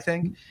see, I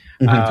think.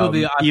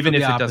 Even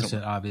if it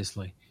doesn't,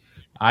 obviously.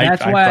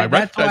 That's why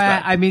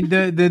I mean,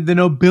 the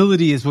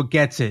nobility is what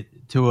gets it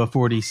to a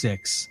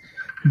 46.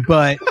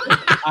 But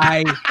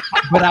I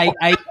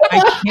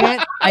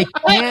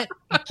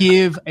can't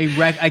give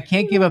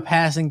a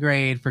passing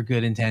grade for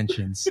good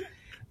intentions,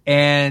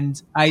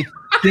 and I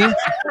think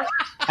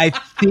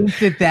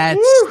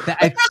that's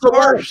a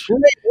lot of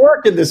great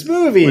work in this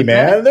movie,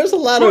 man. There's a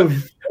lot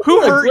of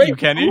who hurt you,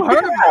 Kenny? Who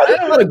hurt?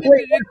 Yeah, what a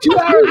great 2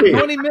 hours and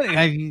 20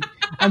 minutes.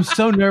 I'm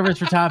so nervous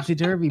for Topsy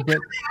Turvy, but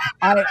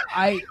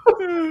Topsy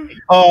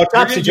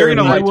Turvy.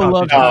 I will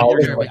love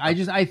Topsy Turvy. I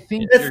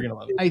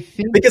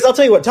think because I'll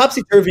tell you what,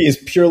 Topsy Turvy is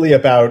purely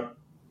about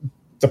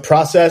the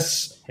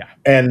process,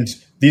 and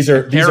these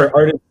are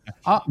artists,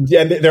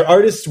 and they're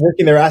artists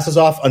working their asses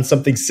off on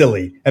something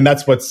silly, and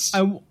that's what's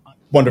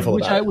wonderful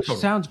about it. Which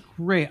sounds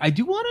great. I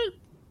do want to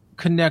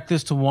connect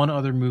this to one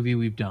other movie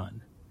we've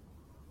done,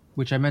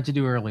 which I meant to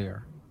do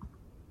earlier,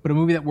 but a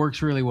movie that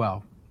works really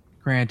well.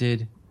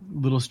 Granted, a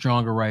little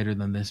stronger writer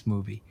than this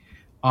movie.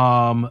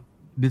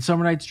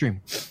 Midsummer Night's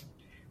Dream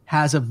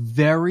has a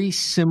very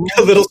similar...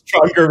 A little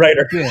stronger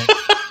writer.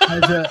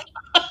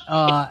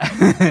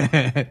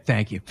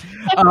 Thank you.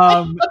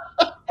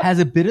 Has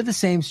a bit of the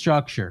same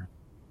structure.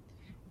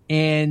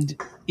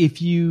 And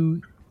if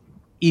you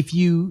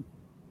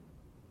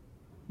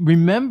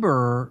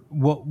remember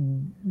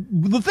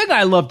the thing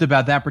I loved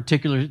about that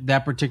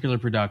particular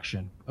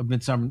production of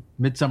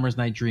Midsummer's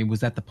Night Dream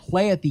was that the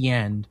play at the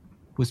end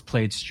was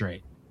played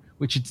straight,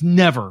 which it's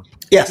never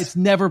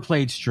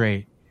played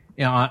straight.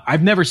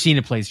 I've never seen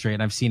it played straight,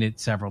 and I've seen it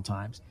several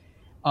times.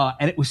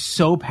 And it was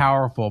so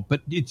powerful,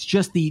 but it's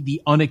just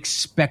the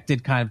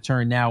unexpected kind of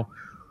turn. Now,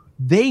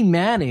 they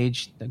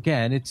managed,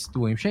 again, it's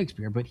William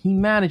Shakespeare, but he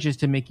manages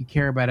to make you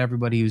care about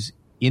everybody who's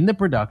in the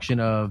production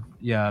of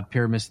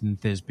Pyramus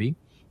and Thisbe,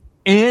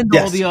 and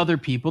all the other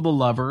people, the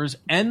lovers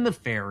and the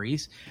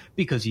fairies,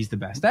 because he's the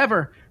best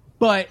ever.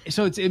 But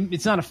so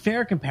it's not a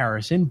fair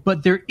comparison,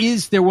 but there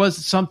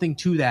was something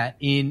to that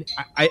in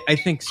I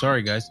think.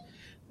 Sorry, guys.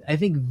 I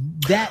think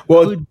that.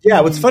 Well,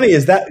 what's funny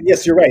is that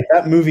you're right.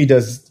 That movie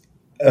does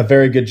a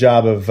very good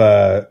job of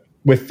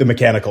with the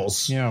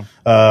mechanicals. Yeah.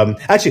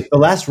 Actually, the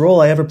last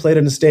role I ever played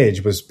on a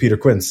stage was Peter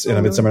Quince in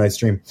A Midsummer Night's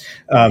Dream.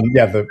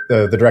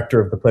 The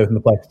director of the play within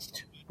the play.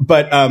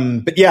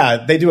 But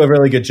yeah, they do a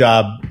really good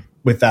job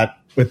with that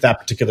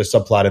particular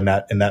subplot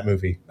in that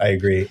movie. I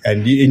agree,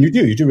 and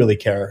you do really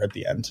care at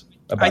the end.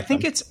 I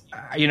think it's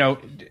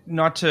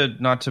not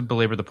to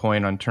belabor the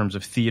point on terms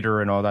of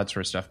theater and all that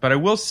sort of stuff, but I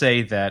will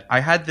say that I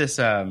had this.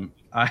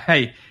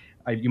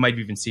 You might have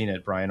even seen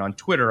it, Brian, on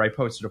Twitter. I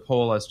posted a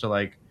poll as to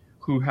like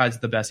who has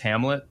the best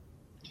Hamlet.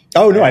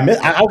 Oh no,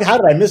 how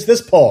did I miss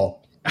this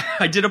poll?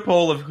 I did a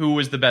poll of who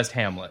was the best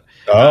Hamlet.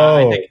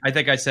 Oh, I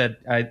think I said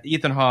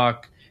Ethan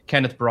Hawke,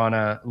 Kenneth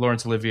Branagh,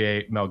 Laurence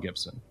Olivier, Mel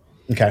Gibson.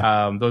 Okay,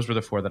 those were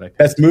the four that I picked.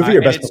 Best movie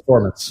or best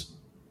performance?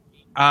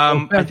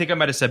 I think I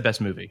might have said best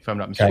movie, if I'm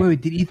not mistaken.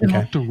 Wait, did Ethan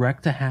Hawke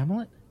direct a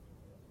Hamlet?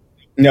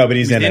 No, but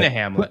he's in a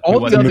Hamlet. But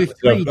all the other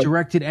three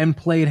directed and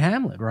played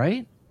Hamlet,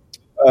 right?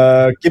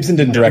 Gibson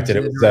didn't direct it.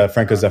 It was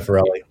Franco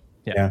Zeffirelli.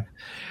 Yeah.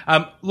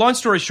 Long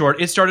story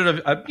short, it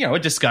started a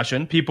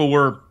discussion.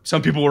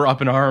 Some people were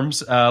up in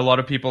arms. A lot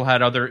of people had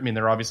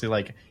they're obviously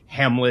like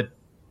Hamlet,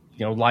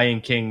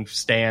 Lion King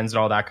stands and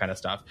all that kind of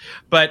stuff.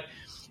 But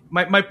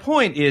my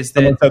point is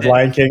that someone said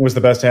Lion King was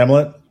the best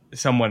Hamlet.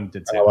 Someone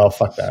did say. Oh, well,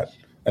 fuck that.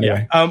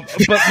 Anyway,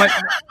 but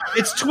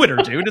it's Twitter,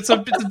 dude. It's a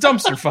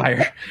dumpster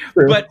fire.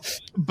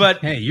 But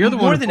hey, you're the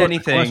more one than who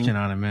anything. Question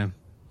on it, man.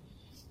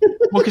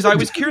 Well, because I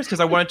was curious because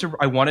I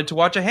wanted to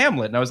watch a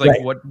Hamlet, and I was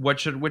like, right.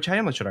 which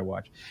Hamlet should I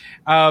watch?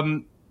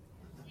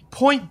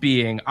 Point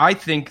being, I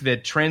think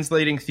that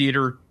translating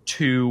theater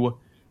to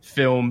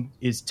film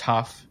is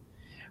tough.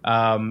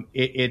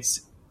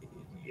 It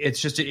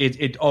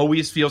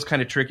always feels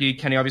kind of tricky.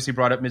 Kenny obviously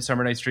brought up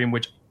Midsummer Night's Dream,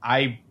 which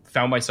I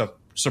found myself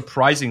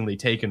surprisingly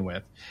taken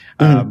with,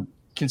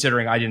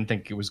 considering I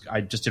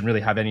just didn't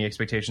really have any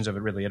expectations of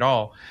it really at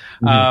all.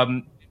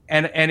 And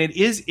it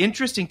is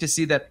interesting to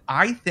see that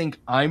I think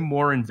I'm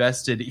more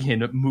invested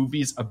in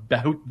movies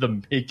about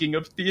the making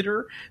of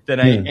theater than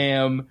I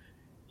am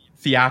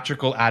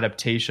theatrical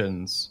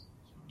adaptations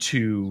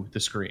to the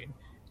screen.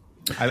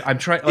 I'm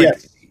trying. Like,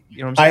 yes.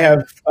 You know what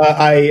I'm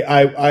saying?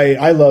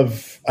 I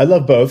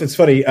love both. It's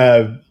funny.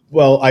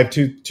 Well, I have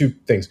two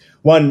things.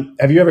 One,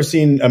 have you ever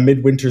seen A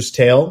Midwinter's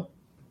Tale?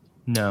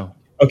 No.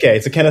 Okay,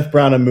 it's a Kenneth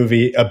Branagh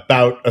movie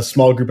about a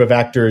small group of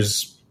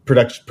actors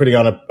putting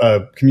on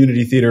a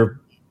community theater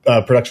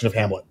production of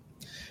Hamlet.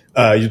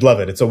 You'd love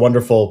it. It's a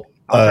wonderful,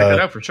 I'll check it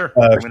out for sure.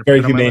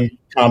 Very humane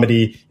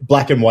comedy,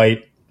 black and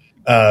white,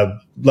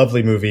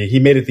 lovely movie. He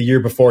made it the year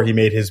before he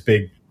made his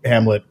big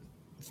Hamlet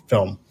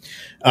film.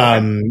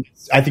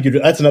 I think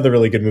that's another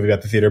really good movie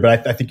about the theater,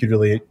 but I think you'd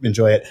really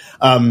enjoy it.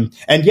 And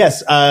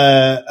yes,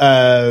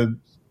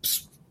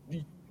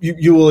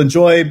 you will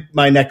enjoy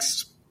my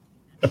next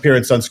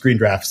appearance on Screen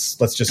Drafts.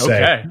 Let's just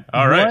say, okay,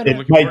 all right.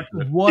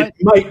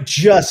 It might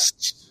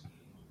just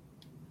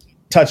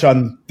touch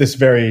on this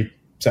very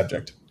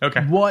subject.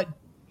 Okay, what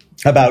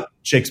about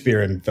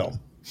Shakespeare in film?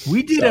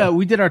 We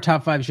did our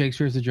top 5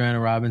 Shakespeare's of Joanna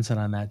Robinson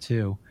on that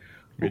too.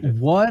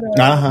 What?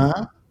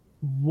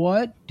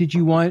 What did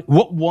you want?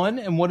 What won,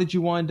 and what did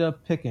you wind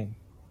up picking?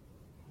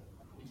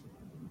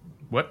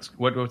 What's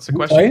the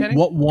question, Kenny?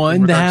 What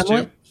won the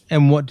Hamlet,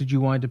 and what did you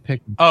wind up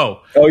picking?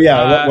 Oh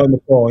yeah, what won the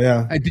poll?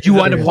 Yeah. Did you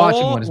wind up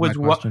watching one? Is my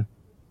question.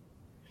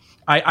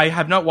 I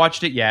have not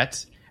watched it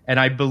yet, and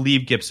I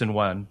believe Gibson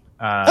won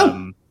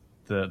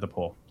the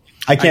poll.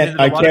 I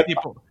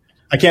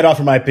can't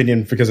offer my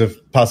opinion because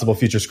of possible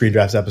future Screen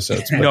Drafts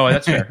episodes. But. No,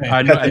 that's fair.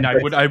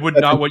 I would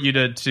not want you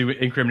to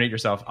incriminate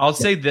yourself. I'll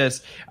say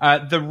this.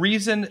 The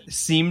reason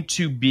seemed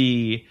to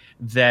be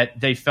that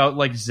they felt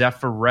like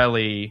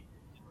Zeffirelli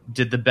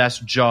did the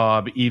best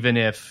job, even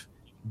if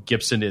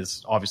Gibson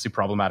is obviously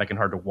problematic and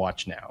hard to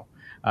watch now.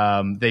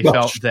 They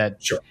felt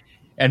that... Sure.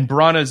 And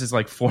Branagh's is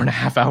like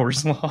 4.5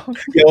 hours long.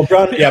 Yeah, well,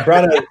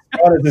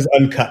 Branagh's is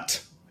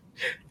uncut.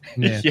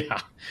 Yeah.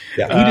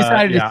 Yeah. He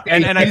decided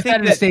I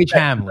think to stage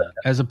Hamlet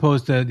as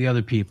opposed to the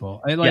other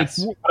people. I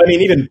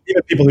mean, even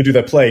people who do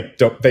the play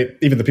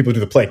even the people who do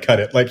the play cut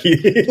it. Like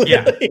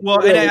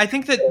Well, and I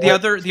think that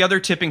the other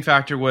tipping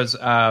factor was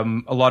a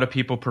lot of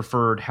people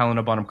preferred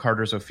Helena Bonham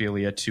Carter's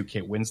Ophelia to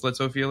Kate Winslet's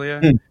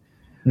Ophelia.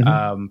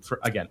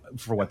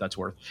 For what that's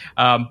worth.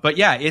 But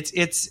yeah,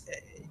 it's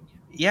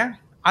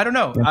I don't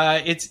know.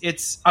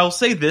 I'll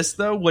say this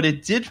though. What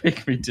it did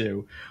make me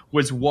do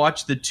was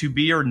watch the To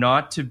Be or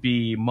Not to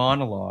Be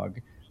monologue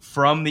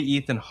from the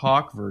Ethan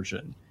Hawke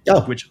version.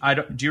 Which I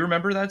don't. Do you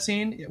remember that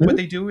scene? What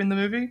they do in the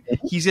movie?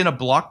 He's in a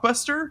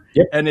Blockbuster,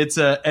 and it's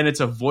a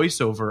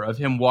voiceover of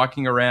him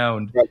walking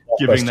around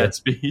giving that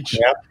speech.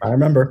 Yeah, I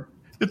remember.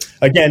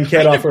 Again,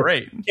 can't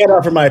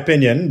offer my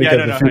opinion because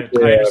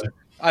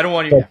I don't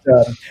want you.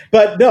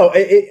 But no,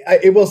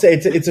 I will say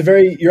it's a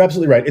very. You're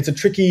absolutely right. It's a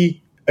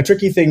tricky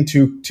thing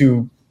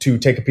to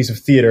take a piece of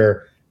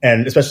theater,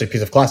 and especially a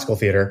piece of classical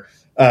theater,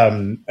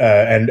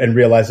 and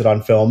realize it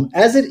on film,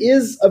 as it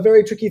is a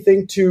very tricky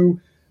thing to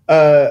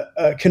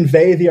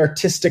convey the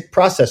artistic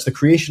process, the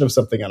creation of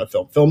something on a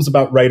film. Films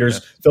about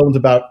writers, films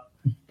about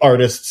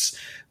artists.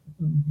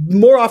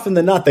 More often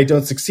than not, they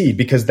don't succeed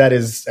because that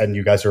is, and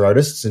you guys are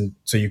artists, and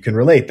so you can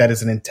relate. That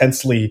is an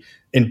intensely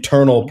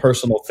internal,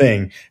 personal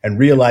thing, and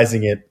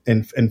realizing it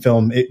in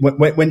film,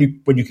 when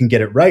you can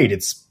get it right,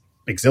 it's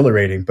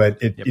exhilarating, but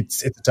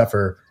it's a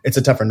tougher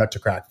nut to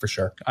crack for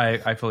sure.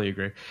 I fully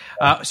agree.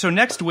 So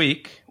next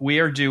week we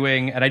are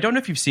doing, and I don't know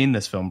if you've seen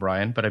this film,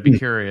 Brian, but I'd be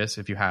curious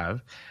if you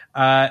have.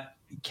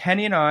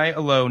 Kenny and I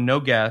alone, no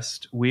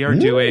guest. We are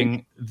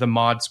doing The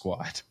Mod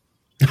Squad.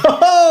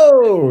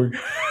 Oh,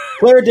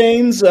 Claire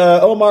Danes,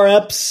 Omar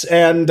Epps,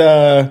 and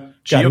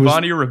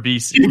Giovanni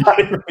Ribisi.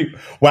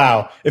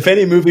 Wow! If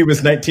any movie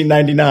was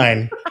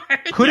 1999,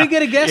 couldn't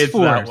get a guest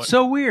for it.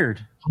 So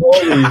weird.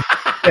 Holy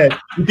shit.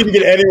 You couldn't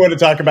get anyone to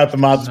talk about the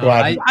Mod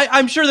Squad.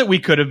 I'm sure that we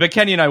could have, but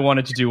Kenny and I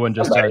wanted to do one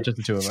just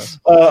the two of us.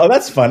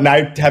 That's fun.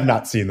 I have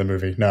not seen the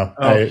movie. No.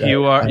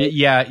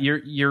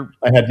 You're.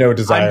 I had no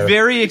desire. I'm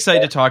very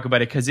excited to talk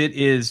about it because it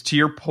is, to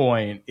your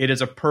point, it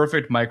is a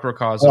perfect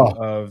microcosm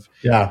of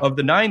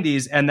the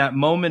 90s and that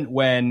moment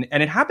when,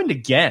 and it happened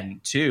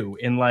again too,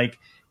 in like,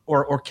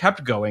 or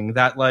kept going,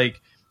 that like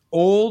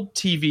old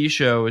TV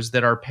shows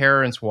that our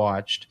parents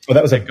watched. Oh,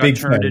 that was a got big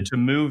turned thing. into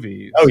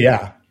movies. Oh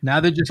yeah. Now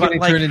they're just But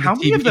getting like, turned into how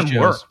many TV of them shows.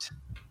 worked?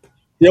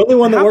 The only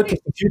one that How worked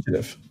many- was The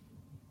Fugitive.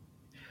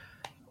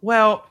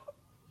 Well,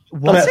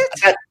 was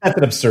it? That's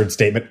an absurd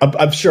statement.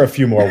 I'm sure a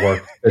few more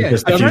worked. than Yeah,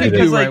 just The Dudley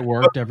Fugitive. Do Right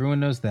worked. Everyone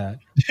knows that.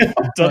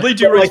 Dudley But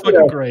Do Right's like, you fucking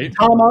know, great.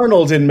 Tom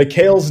Arnold in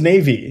McHale's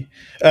Navy,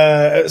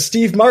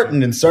 Steve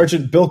Martin in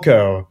Sergeant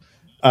Bilko.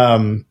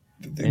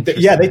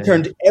 Yeah, they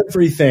turned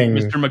everything.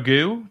 Mr.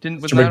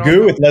 Magoo was Mr. that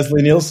Magoo on? with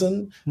Leslie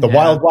Nielsen, The Yeah.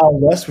 Wild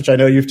Wild West, which I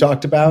know you've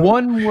talked about.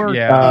 One work.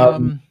 Yeah.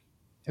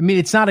 I mean,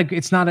 it's not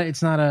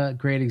a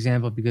great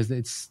example because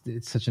it's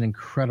such an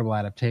incredible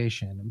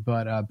adaptation.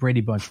 But Brady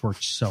Bunch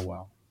worked so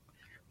well.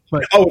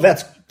 But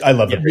I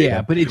love it.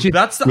 yeah, but it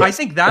just I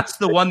think that's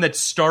the one that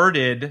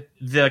started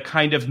the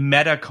kind of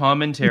meta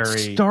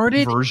commentary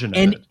version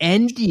of and it.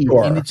 ended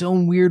Sure. in its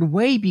own weird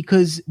way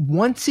because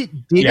once it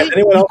did Yeah, it,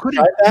 anyone you else couldn't.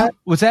 tried that?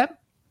 What's that?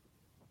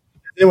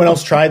 Anyone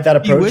else tried that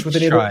approach Bewitched with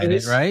any of tried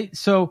those? it, right?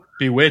 So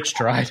Bewitched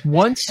tried.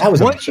 once That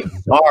was once a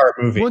bizarre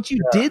movie. once you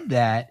did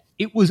that,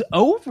 it was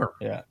over.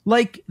 Yeah.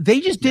 Like they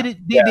just did it.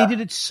 They did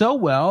it so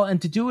well,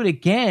 and to do it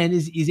again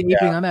is aping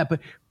on that. But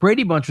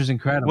Brady Bunch was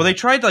incredible. Well, they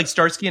tried like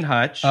Starsky and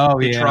Hutch. Oh,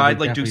 they yeah, tried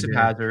they like Dukes of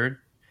definitely did. Hazzard.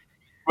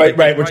 Right.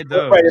 They Which, tried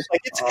those. right. It's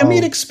like it's a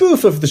comedic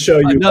spoof of the show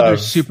you Another love.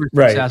 super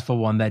Right. successful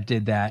one that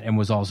did that and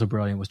was also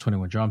brilliant was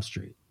 21 Jump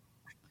Street.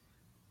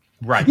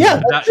 Right.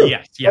 Yeah, that's true.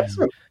 Yes. That's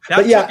true. That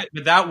But yeah. took it-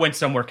 but that went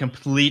somewhere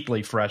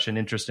completely fresh and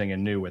interesting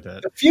and new with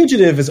it. The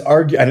Fugitive is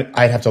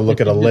I'd have to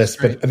look at a list,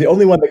 but the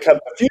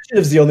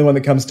Fugitive is the only one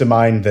that comes to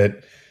mind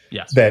that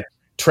Yes. that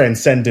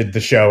transcended the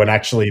show and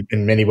actually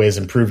in many ways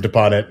improved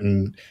upon it,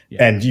 and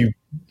you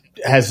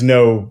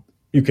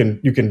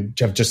can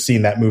have just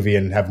seen that movie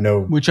and have no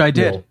Which I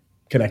did. real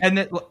connection.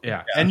 And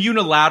and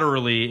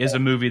unilaterally is a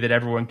movie that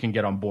everyone can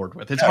get on board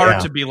with. It's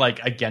hard to be like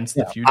against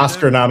the Fugitive.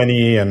 Oscar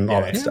nominee and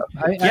all that stuff.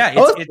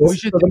 We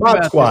should the think Mod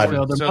about Squad. this,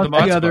 Phil. There So must the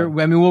Mod be other.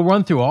 Squad. I mean, we'll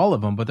run through all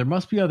of them, but there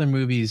must be other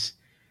movies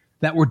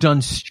that were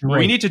done straight. Well,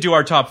 we need to do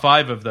our top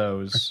 5 of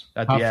those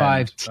at Top the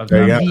five end. Of the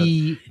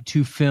TV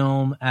to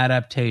film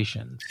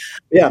adaptations.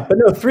 Yeah, but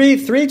no, three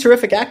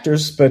terrific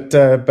actors, but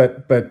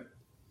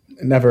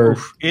never.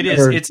 It is-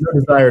 never- it's- no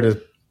desire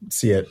to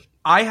see it.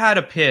 I had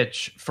a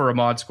pitch for a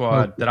Mod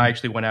Squad that I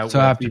actually went out So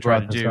with after to you try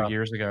to brought this do up.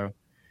 years ago.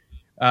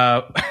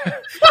 Are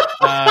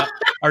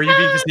you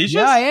being facetious?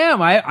 Yeah, I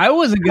am. I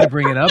wasn't going to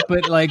bring it up,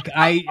 but like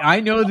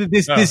I know that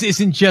this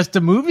isn't just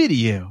a movie to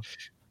you.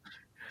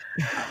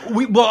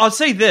 Well, I'll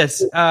say this.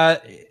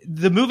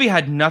 The movie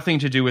had nothing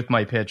to do with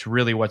my pitch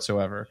really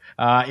whatsoever.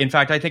 In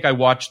fact, I think I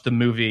watched the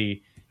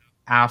movie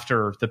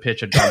after the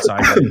pitch had gone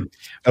sideways.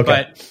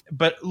 Okay.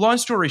 But long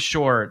story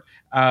short,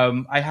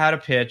 I had a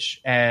pitch,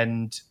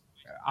 and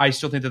I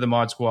still think that the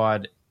Mod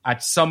Squad,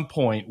 at some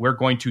point, we're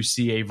going to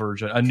see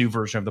a new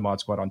version of the Mod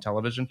Squad on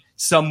television,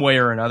 some way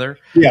or another.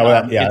 Yeah,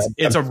 well, yeah.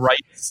 It's a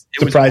rights.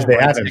 It was Surprised a they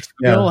rights haven't.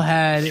 exclusive.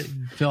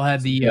 Phil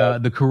had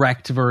the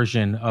correct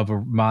version of a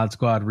Mod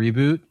Squad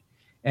reboot,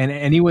 and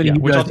anyone who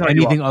which I'll does tell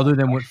you anything off. other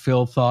than what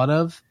Phil thought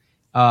of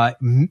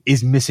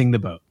is missing the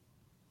boat.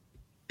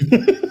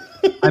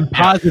 I'm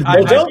positive.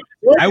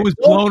 I was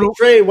blown away.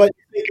 Portray what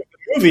you think of the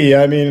movie.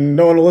 I mean,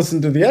 no one will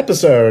listen to the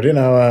episode.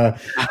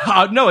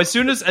 No, as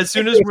soon as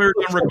we're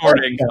done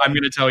recording, I'm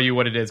going to tell you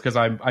what it is because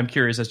I'm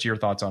curious as to your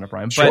thoughts on it,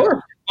 Brian. But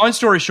Sure. long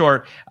story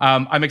short,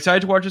 I'm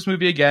excited to watch this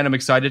movie again. I'm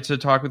excited to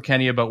talk with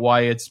Kenny about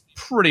why it's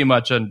pretty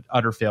much an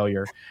utter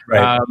failure.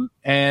 Right.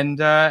 And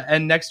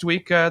next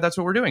week, that's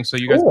what we're doing. So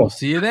you guys, Cool. We'll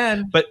see you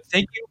then. but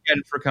thank you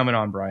again for coming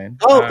on, Brian.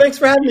 Oh, thanks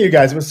for having me, you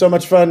guys. It was so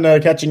much fun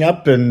catching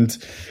up, and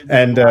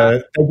thank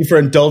you for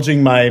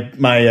indulging my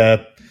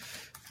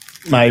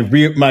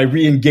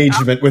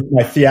re-engagement with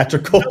my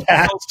theatrical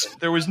past.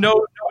 There was no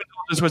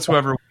indulgence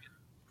whatsoever.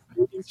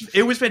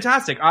 It was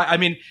fantastic. I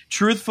mean,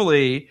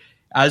 truthfully,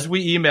 as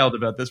we emailed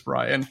about this,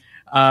 Brian,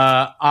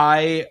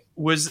 I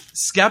was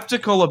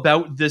skeptical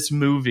about this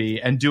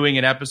movie and doing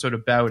an episode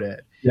about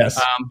it. Yes.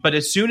 But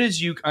as soon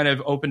as you kind of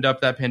opened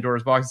up that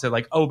Pandora's box and said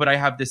like, oh, but I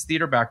have this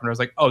theater background, I was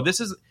like, oh, this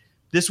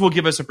will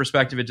give us a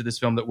perspective into this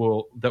film that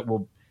will,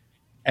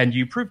 and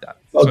you proved that.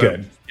 Oh, So,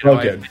 good. you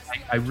know, Good.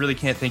 I really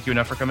can't thank you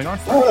enough for coming on.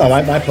 Oh, no,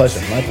 my pleasure.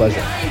 My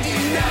pleasure.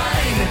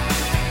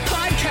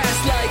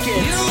 Podcast like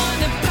it. You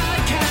want a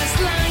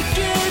podcast like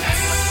it?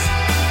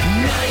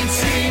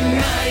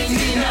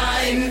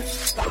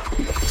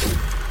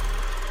 1999.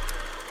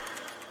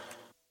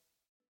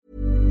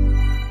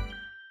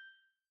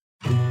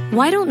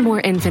 Why don't more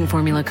infant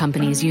formula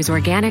companies use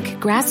organic,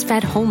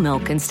 grass-fed whole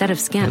milk instead of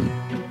skim?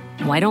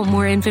 Why don't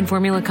more infant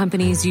formula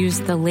companies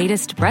use the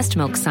latest breast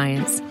milk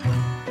science?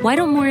 Why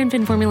don't more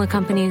infant formula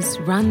companies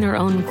run their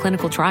own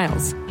clinical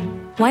trials?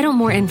 Why don't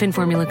more infant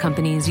formula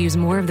companies use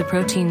more of the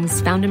proteins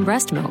found in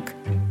breast milk?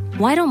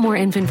 Why don't more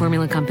infant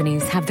formula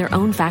companies have their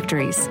own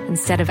factories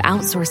instead of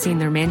outsourcing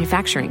their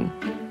manufacturing?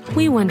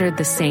 We wondered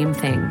the same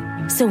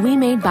thing. So we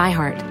made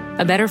ByHeart,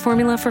 a better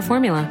formula for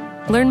formula.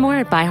 Learn more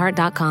at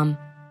byheart.com.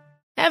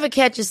 Ever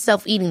catch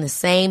yourself eating the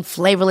same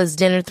flavorless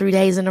dinner 3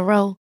 days in a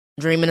row?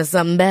 Dreaming of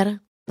something better?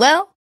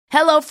 Well,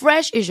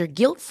 HelloFresh is your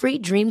guilt-free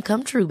dream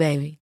come true,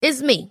 baby.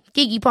 It's me,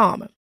 Keke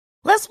Palmer.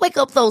 Let's wake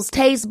up those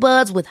taste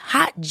buds with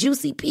hot,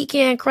 juicy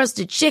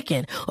pecan-crusted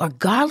chicken or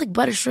garlic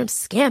butter shrimp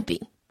scampi.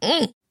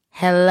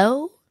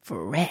 Hello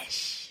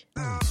Fresh.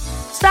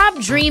 Stop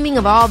dreaming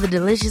of all the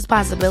delicious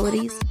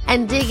possibilities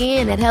and dig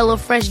in at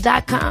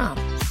HelloFresh.com.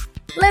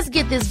 Let's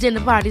get this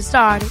dinner party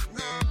started.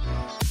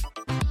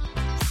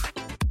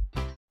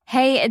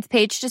 Hey, it's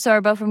Paige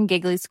DeSorbo from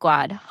Giggly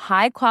Squad.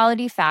 High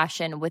quality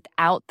fashion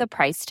without the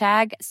price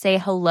tag. Say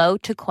hello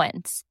to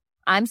Quince.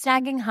 I'm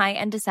snagging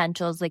high-end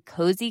essentials like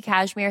cozy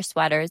cashmere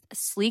sweaters,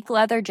 sleek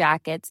leather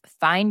jackets,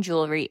 fine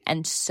jewelry,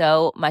 and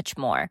so much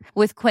more.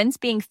 With Quince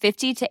being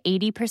 50 to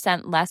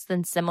 80% less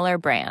than similar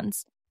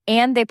brands.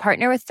 And they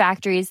partner with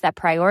factories that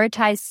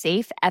prioritize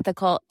safe,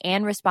 ethical,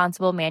 and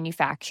responsible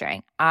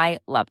manufacturing. I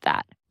love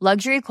that.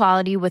 Luxury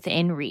quality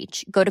within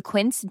reach. Go to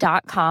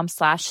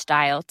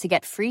quince.com/style to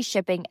get free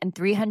shipping and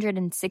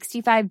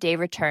 365-day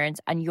returns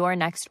on your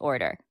next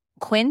order.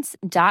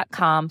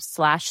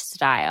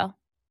 Quince.com/style.